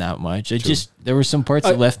opinion that much. There were some parts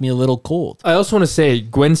that left me a little cold. I also want to say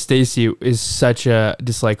Gwen Stacy is such a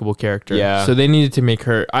dislikable character. Yeah. So they needed to make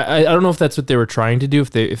her. I don't know if that's what they were trying to do.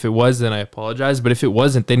 If it was, then I apologize. But if it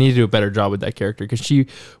wasn't, they needed to do a better job with that character because she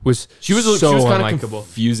was so kind of unlikable.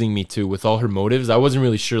 confusing me too with all her motives. I wasn't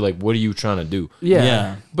really sure like what are you trying to do?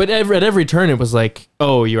 Yeah. But at every turn, it was like,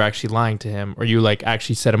 oh, you're actually lying to him, or you like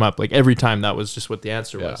actually set him up. Like every time, that was just what the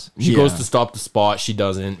answer was. She Yeah. goes to stop the spot. She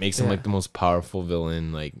doesn't. Makes him Yeah. like the most powerful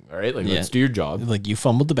villain. Like, all right, like Yeah. let's do your job. Like you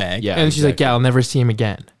fumbled the bag. Yeah. And she's like, exactly. yeah, I'll never see him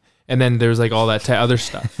again. And then there's like all that other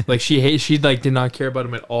stuff. Like she like did not care about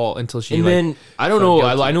him at all until she. And like, then I don't felt know.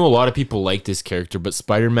 guilty. I know a lot of people like this character, but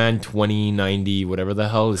Spider-Man 2090, whatever the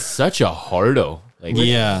hell, is such a hardo. Like,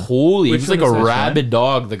 Yeah. holy, he Which was like one a is this, rabid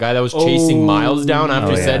dog. The guy that was chasing Miles down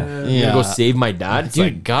after he yeah. said, "I'm Yeah. gonna go save my dad." It's Dude.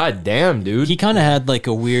 like, god damn, dude. He kind of had like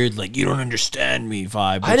a weird, like, you don't understand me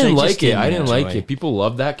vibe. I which didn't just like it. I didn't like enjoy. it. People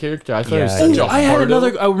love that character. I thought it Yeah, was such a I had hardo.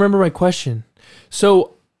 another. I remember my question.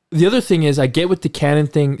 So the other thing is, I get with the canon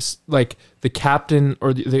thing, like the captain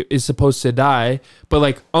is supposed to die, but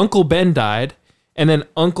like Uncle Ben died, and then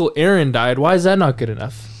Uncle Aaron died. Why is that not good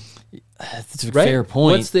enough? That's a Right? fair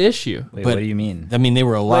point. What's the issue? Wait, But- what do you mean? I mean, they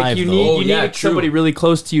were alive. Like you though. need Oh, yeah, need true. somebody really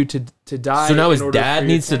close to you to die. So now his in order dad for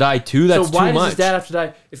needs to your die too. That's so why too does much. his dad have to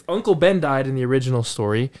die? If Uncle Ben died in the original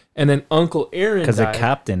story, and then Uncle Aaron Because a died,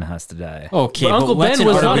 captain has to die. Okay, But Uncle what's Ben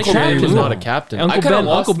an was not a arbitrary captain. He was rule? not a captain. Uncle I kinda Ben-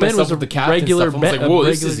 lost Uncle Ben myself was with a the captain regular stuff. I was Ben- like, whoa, a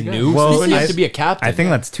this is regular guy. new. Well, So he I- has to be a captain. I think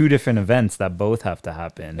that's two different events that both have to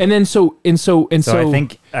happen. and then so so I was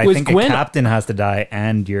think Gwen- a captain has to die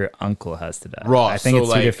and your uncle has to die. Raw, I think so, it's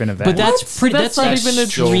two like- different events. But that's pretty. That's not even a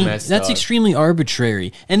so extreme. messed That's up. extremely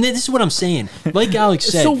arbitrary. And this is what I'm saying. Like Alex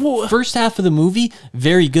said, So first half of the movie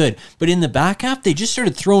very good, but in the back half they just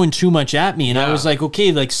started throwing too much at me, and I Yeah. was like,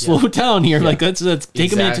 okay, like slow down here. Like let's take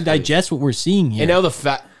a minute to Exactly. digest what we're seeing here. And now the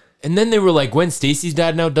fact. And then they were like, Gwen Stacy's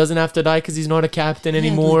dad now doesn't have to die because he's not a captain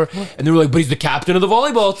anymore. And they were like, but he's the captain of the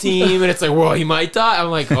volleyball team. And it's like, well, he might die.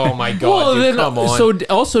 I'm like, oh my God, dude, come on. So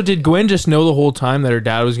also, did Gwen just know the whole time that her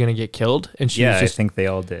dad was going to get killed, and she yeah, was just I think they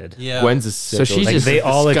all did. yeah. Gwen's a sicko. So she's Like just they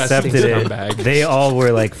all disgusting accepted it. scumbag. They all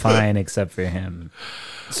were like fine except for him.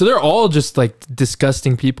 So they're all just like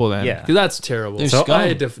disgusting people then. Yeah. 'Cause that's terrible. They're So scum. I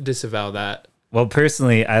had to disavow that. Well,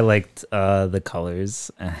 personally, I liked the colors.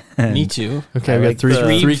 and- Me too. Okay, I we got like three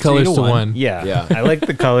the- three colors to to one. one. Yeah, Yeah. I like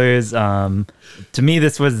the colors. To me,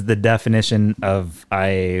 this was the definition of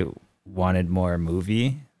I wanted more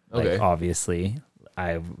movie. Like, Okay. obviously,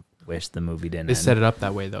 I wish the movie didn't. They end. set it up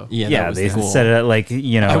that way though. Yeah, that Yeah, was they cool. set it up like I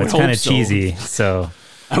would it's hope kind of so. cheesy. So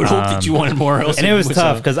I would hope that you wanted more. Else and it was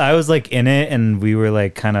tough because I was like in it, and we were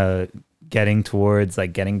like kind of getting towards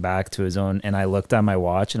like getting back to his own. And I looked at my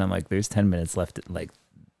watch, and I'm like, "There's 10 minutes left. Like,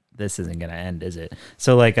 this isn't gonna end, is it?"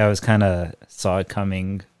 So like I was kind of saw it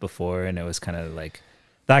coming before, and it was kind of like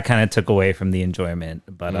that kind of took away from the enjoyment.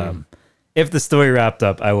 But if the story wrapped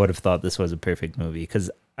up, I would have thought this was a perfect movie because.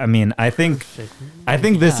 I mean, I think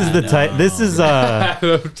this is the type. This is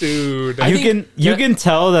Dude. you can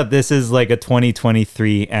tell that this is like a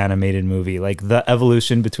 2023 animated movie. Like the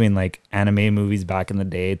evolution between like anime movies back in the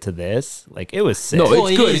day to this, like it was sick. No, Well,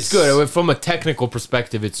 it's it good. is- It's good. From a technical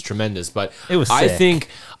perspective, it's tremendous. But It was I sick.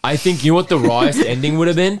 think you know what the rawest ending would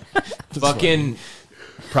have been? Fucking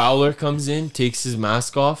Prowler comes in, takes his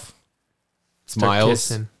mask off, Start smiles.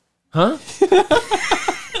 kissing. Huh?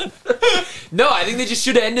 No, I think they just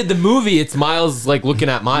should have ended the movie. It's Miles like looking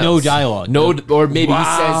at Miles. No dialogue. No, or maybe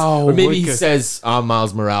he Wicked. says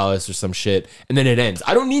Miles Morales or some shit, and then it ends.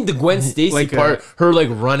 I don't need the Gwen Stacy part. Her like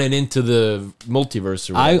running into the multiverse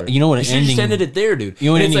or whatever. You know what? You should have just ended it there, dude. You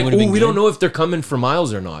know what and it's ending like, would've been we good? don't know if they're coming for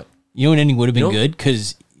Miles or not. You know what ending would have been Nope. good?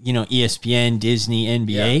 Because, ESPN, Disney,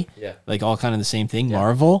 NBA, Yeah. like all kind of the same thing.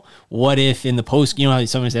 Marvel. What if in the post, how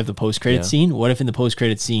sometimes they have the post-credit scene? What if in the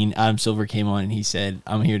post-credit scene, Adam Silver came on and he said,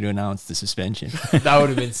 I'm here to announce the suspension. That would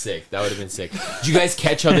have been sick. Did you guys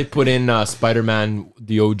catch how they put in Spider-Man,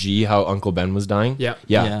 the OG, how Uncle Ben was dying? Yeah.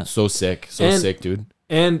 Yeah. So sick. Sick, dude.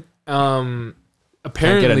 And Can't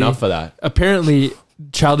apparently, get enough of that. apparently,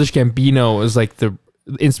 Childish Gambino is like the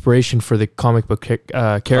inspiration for the comic book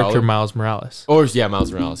character Probably. Miles Morales. Or,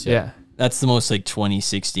 Miles Morales. Yeah. That's the most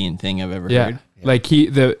 2016 thing I've ever Yeah. heard. Like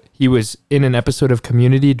he was in an episode of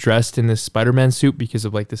Community dressed in this Spider-Man suit because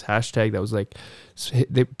of like this hashtag that was like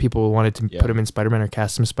people wanted to put him in Spider-Man or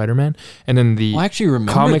cast him Spider-Man. And then the I actually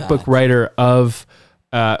remember comic that. book writer of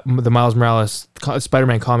the Miles Morales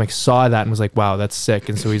Spider-Man comic saw that and was like, wow, that's sick.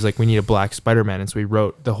 And so he's like, we need a black Spider-Man. And so he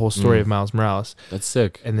wrote the whole story of Miles Morales. That's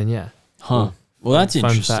sick. And then, Huh. Well, that's Fun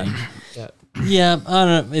interesting. fact. Yeah, I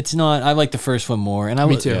don't know. It's not. I like the first one more, and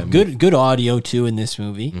Me too. Good audio too in this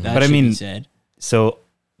movie. That But I should be mean- said. So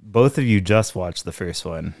both of you just watched the first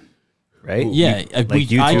one, right? Yeah,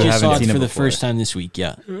 You I two just saw haven't it seen for the before. first time this week.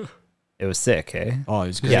 Yeah. It was sick, eh? Oh, it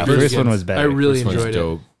was good. Yeah, Very first good. one was better. I really This one's enjoyed it.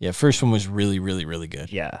 dope. Yeah, first one was really, really, really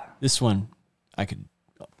good. Yeah. This one, I could.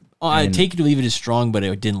 I'd take it or leave it as strong, but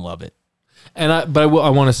I didn't love it. And I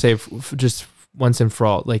want to say just once and for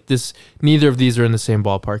all, like this, neither of these are in the same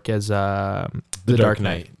ballpark as the Dark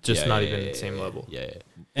Knight. Just not even the same level. Yeah.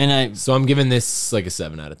 And So I'm giving this like a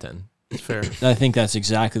 7 out of 10. It's fair. I think that's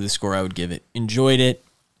exactly the score I would give it. Enjoyed it.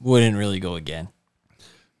 Wouldn't really go again.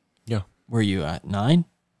 Yeah. Where you at? 9?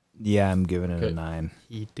 Yeah, I'm giving it a Okay. 9.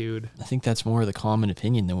 Dude. I think that's more of the common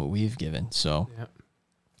opinion than what we've given. So, Yep.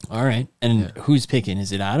 all right. And who's picking?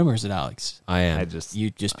 Is it Adam or is it Alex? I am. You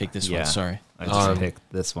just picked this Yeah. one. Sorry. I just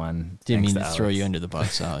picked this one. Didn't thanks mean to throw Alex. you under the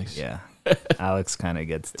bus, Alex. Yeah. Alex kind of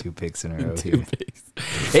gets 2 picks in a row here.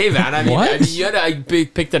 Hey, man. I mean, What? I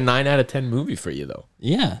picked a 9 out of 10 movie for you, though.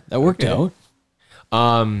 Yeah, that worked out.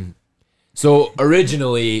 So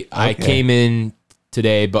originally I came in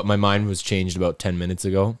today, but my mind was changed about 10 minutes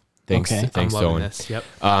ago. Thanks Okay. to loving Owen. this.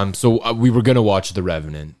 Yep. So we were gonna watch The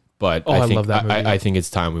Revenant, but I I think love that movie. I think it's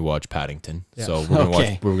time we watch Paddington. Yeah. So we're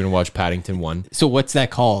Okay. gonna watch Paddington 1. So what's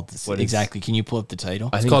that called? What is- exactly? Can you pull up the title?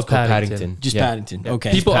 I think called it's called Paddington. Paddington. Just Yeah. Paddington.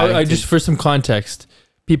 Okay. People, Paddington. just for some context,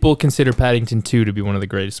 people consider Paddington 2 to be one of the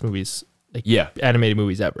greatest movies, like Yeah. animated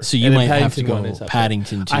movies ever. So you And then might have to Paddington 1 go is up there.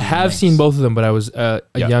 Paddington 2. I have next. seen both of them, but I was it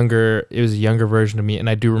was a younger version of me, and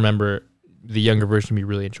I do remember the younger version of me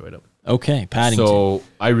really enjoyed them. Okay, Paddington. So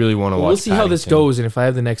I really want to watch. We'll see how this Paddington. goes, and if I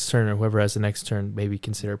have the next turn or whoever has the next turn, maybe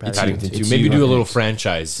consider Paddington. Paddington 2. It's Maybe you do a up little next.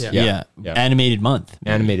 franchise. yeah. Animated month.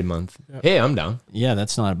 Animated month. Hey, I'm down. Yeah,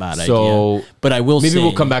 that's not a bad So idea. But I will maybe say,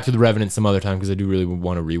 we'll come back to The Revenant some other time because I do really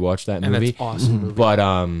want to rewatch that And movie. that's awesome movie. But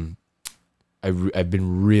I've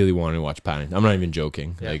been really wanting to watch Paddington. I'm not even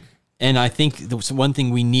joking. Yeah. Like and I think the one thing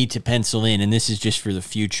we need to pencil in, and this is just for the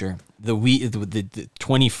future, the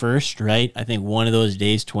 21st, right? I think one of those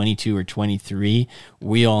days, 22 or 23,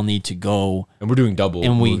 we all need to go. and we're doing double.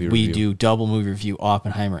 And we movie review. do double movie review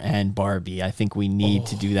Oppenheimer and Barbie. I think we need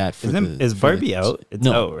to do that for Is Barbie out? It's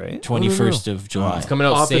out, right? 21st of July. It's coming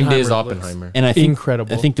out same day as Oppenheimer Oppenheimer. And I think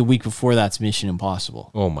Incredible. I think the week before that's Mission Impossible.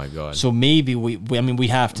 Oh my god. So maybe we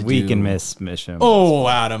have to We do. can miss Mission. Oh,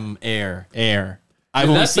 Adam, air. I've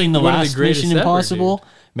only that's seen like the one of the last greatest Mission ever, Impossible.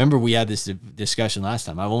 Remember, we had this discussion last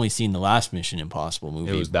time. I've only seen the last Mission Impossible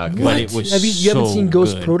movie. It was that good. but it was Have you haven't so seen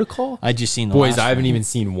Ghost good. Protocol? I just seen the Boys, last I haven't one. even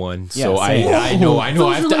seen one, Yeah, so same. I know. Those I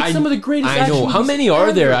are have like to. some of the greatest I know. action How movies many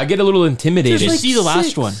are there? ever. I get a little intimidated. Just see the last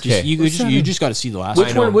six. one. Just, Okay. you just got to see the last Which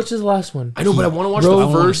one. know. one? Which is the last one? I know, but I want to watch Rogue. the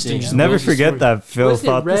first. I wanna and see just it. Never know the forget story. that Phil Was it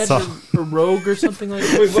thought the Red song. or Rogue or something like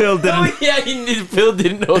that? Phil didn't. Oh yeah, Phil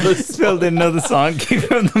didn't know this. Phil didn't know the song came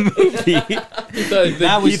from the movie.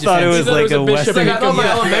 That was He thought it was defensive. like a Bishop. Western. I thought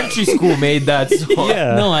my elementary school made that song.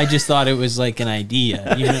 Yeah. No, I just thought it was like an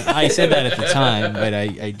idea. Even I said that at the time, but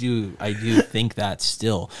I do think that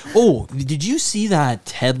still. Oh, did you see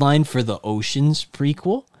that headline for the Oceans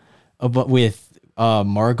prequel about with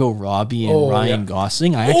Margot Robbie and Ryan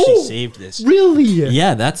Gosling. I actually saved this. Really?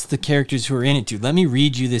 Yeah, that's the characters who are in it, dude. Let me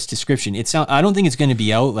read you this description. I don't think it's going to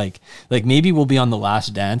be out like maybe we'll be on the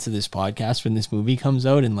last dance of this podcast when this movie comes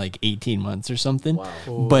out in like 18 months or something.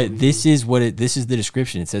 Wow. But this is the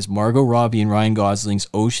description. It says Margot Robbie and Ryan Gosling's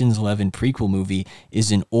Ocean's 11 prequel movie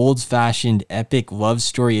is an old-fashioned epic love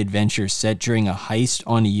story adventure set during a heist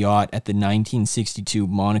on a yacht at the 1962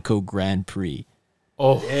 Monaco Grand Prix.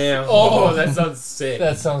 Oh, damn. Oh, that sounds sick.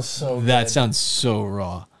 That sounds so good. That sounds so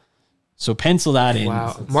raw. So pencil that in.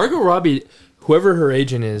 Wow. Margot Robbie, whoever her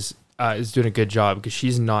agent is doing a good job because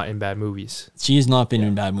she's not in bad movies. She has not been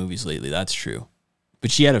in bad movies lately. That's true. But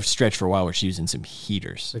she had a stretch for a while where she was in some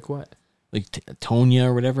heaters. Like what? Like Tonya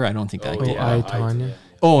or whatever. I don't think that. Tonya.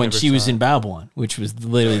 Oh, and she was in Babylon, which was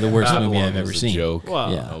literally the worst movie I've ever seen. Joke. Wow.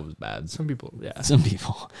 Yeah. That was bad. Some people. Yeah. Some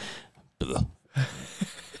people.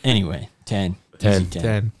 Anyway, 10. 10. Easy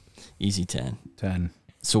 10. Easy 10. 10.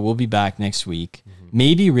 So we'll be back next week.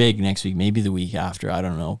 Maybe Rig next week. Maybe the week after. I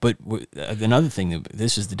don't know. But another thing,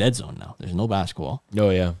 this is the dead zone now. There's no basketball. Oh,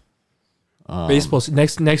 yeah. Baseball.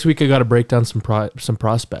 Next week, I got to break down some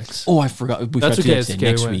prospects. Oh, I forgot. That's okay. It's okay.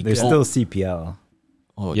 Next week. There's still CPL.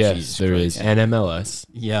 Oh, yes, Jesus there Christ. is. And MLS.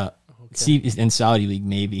 Yeah. See, in Saudi League,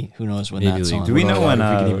 maybe. Who knows when that's on. Do we know when we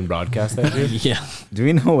can even broadcast that? Yeah. Do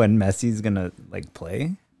we know when Messi's gonna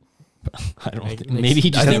play? I don't think. Maybe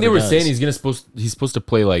he just. I think they were does. saying he's supposed to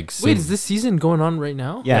play like. Wait, is this season going on right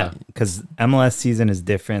now? Yeah, because MLS season is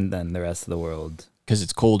different than the rest of the world. Because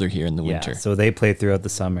it's colder here in the winter. Yeah, so they play throughout the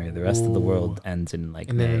summer. The rest of the world ends in and May.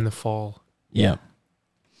 then in the fall. Yeah.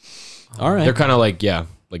 All right. They're kind of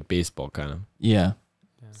like baseball kind of. Yeah.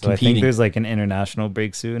 So I think there's an international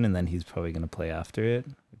break soon, and then he's probably gonna play after it,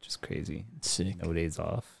 which is crazy. Sick. No days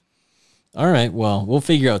off. All right. Well, we'll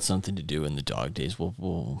figure out something to do in the dog days.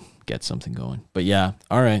 We'll get something going. But yeah.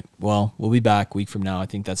 All right. Well, we'll be back a week from now. I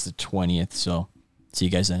think that's the 20th. So see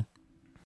you guys then.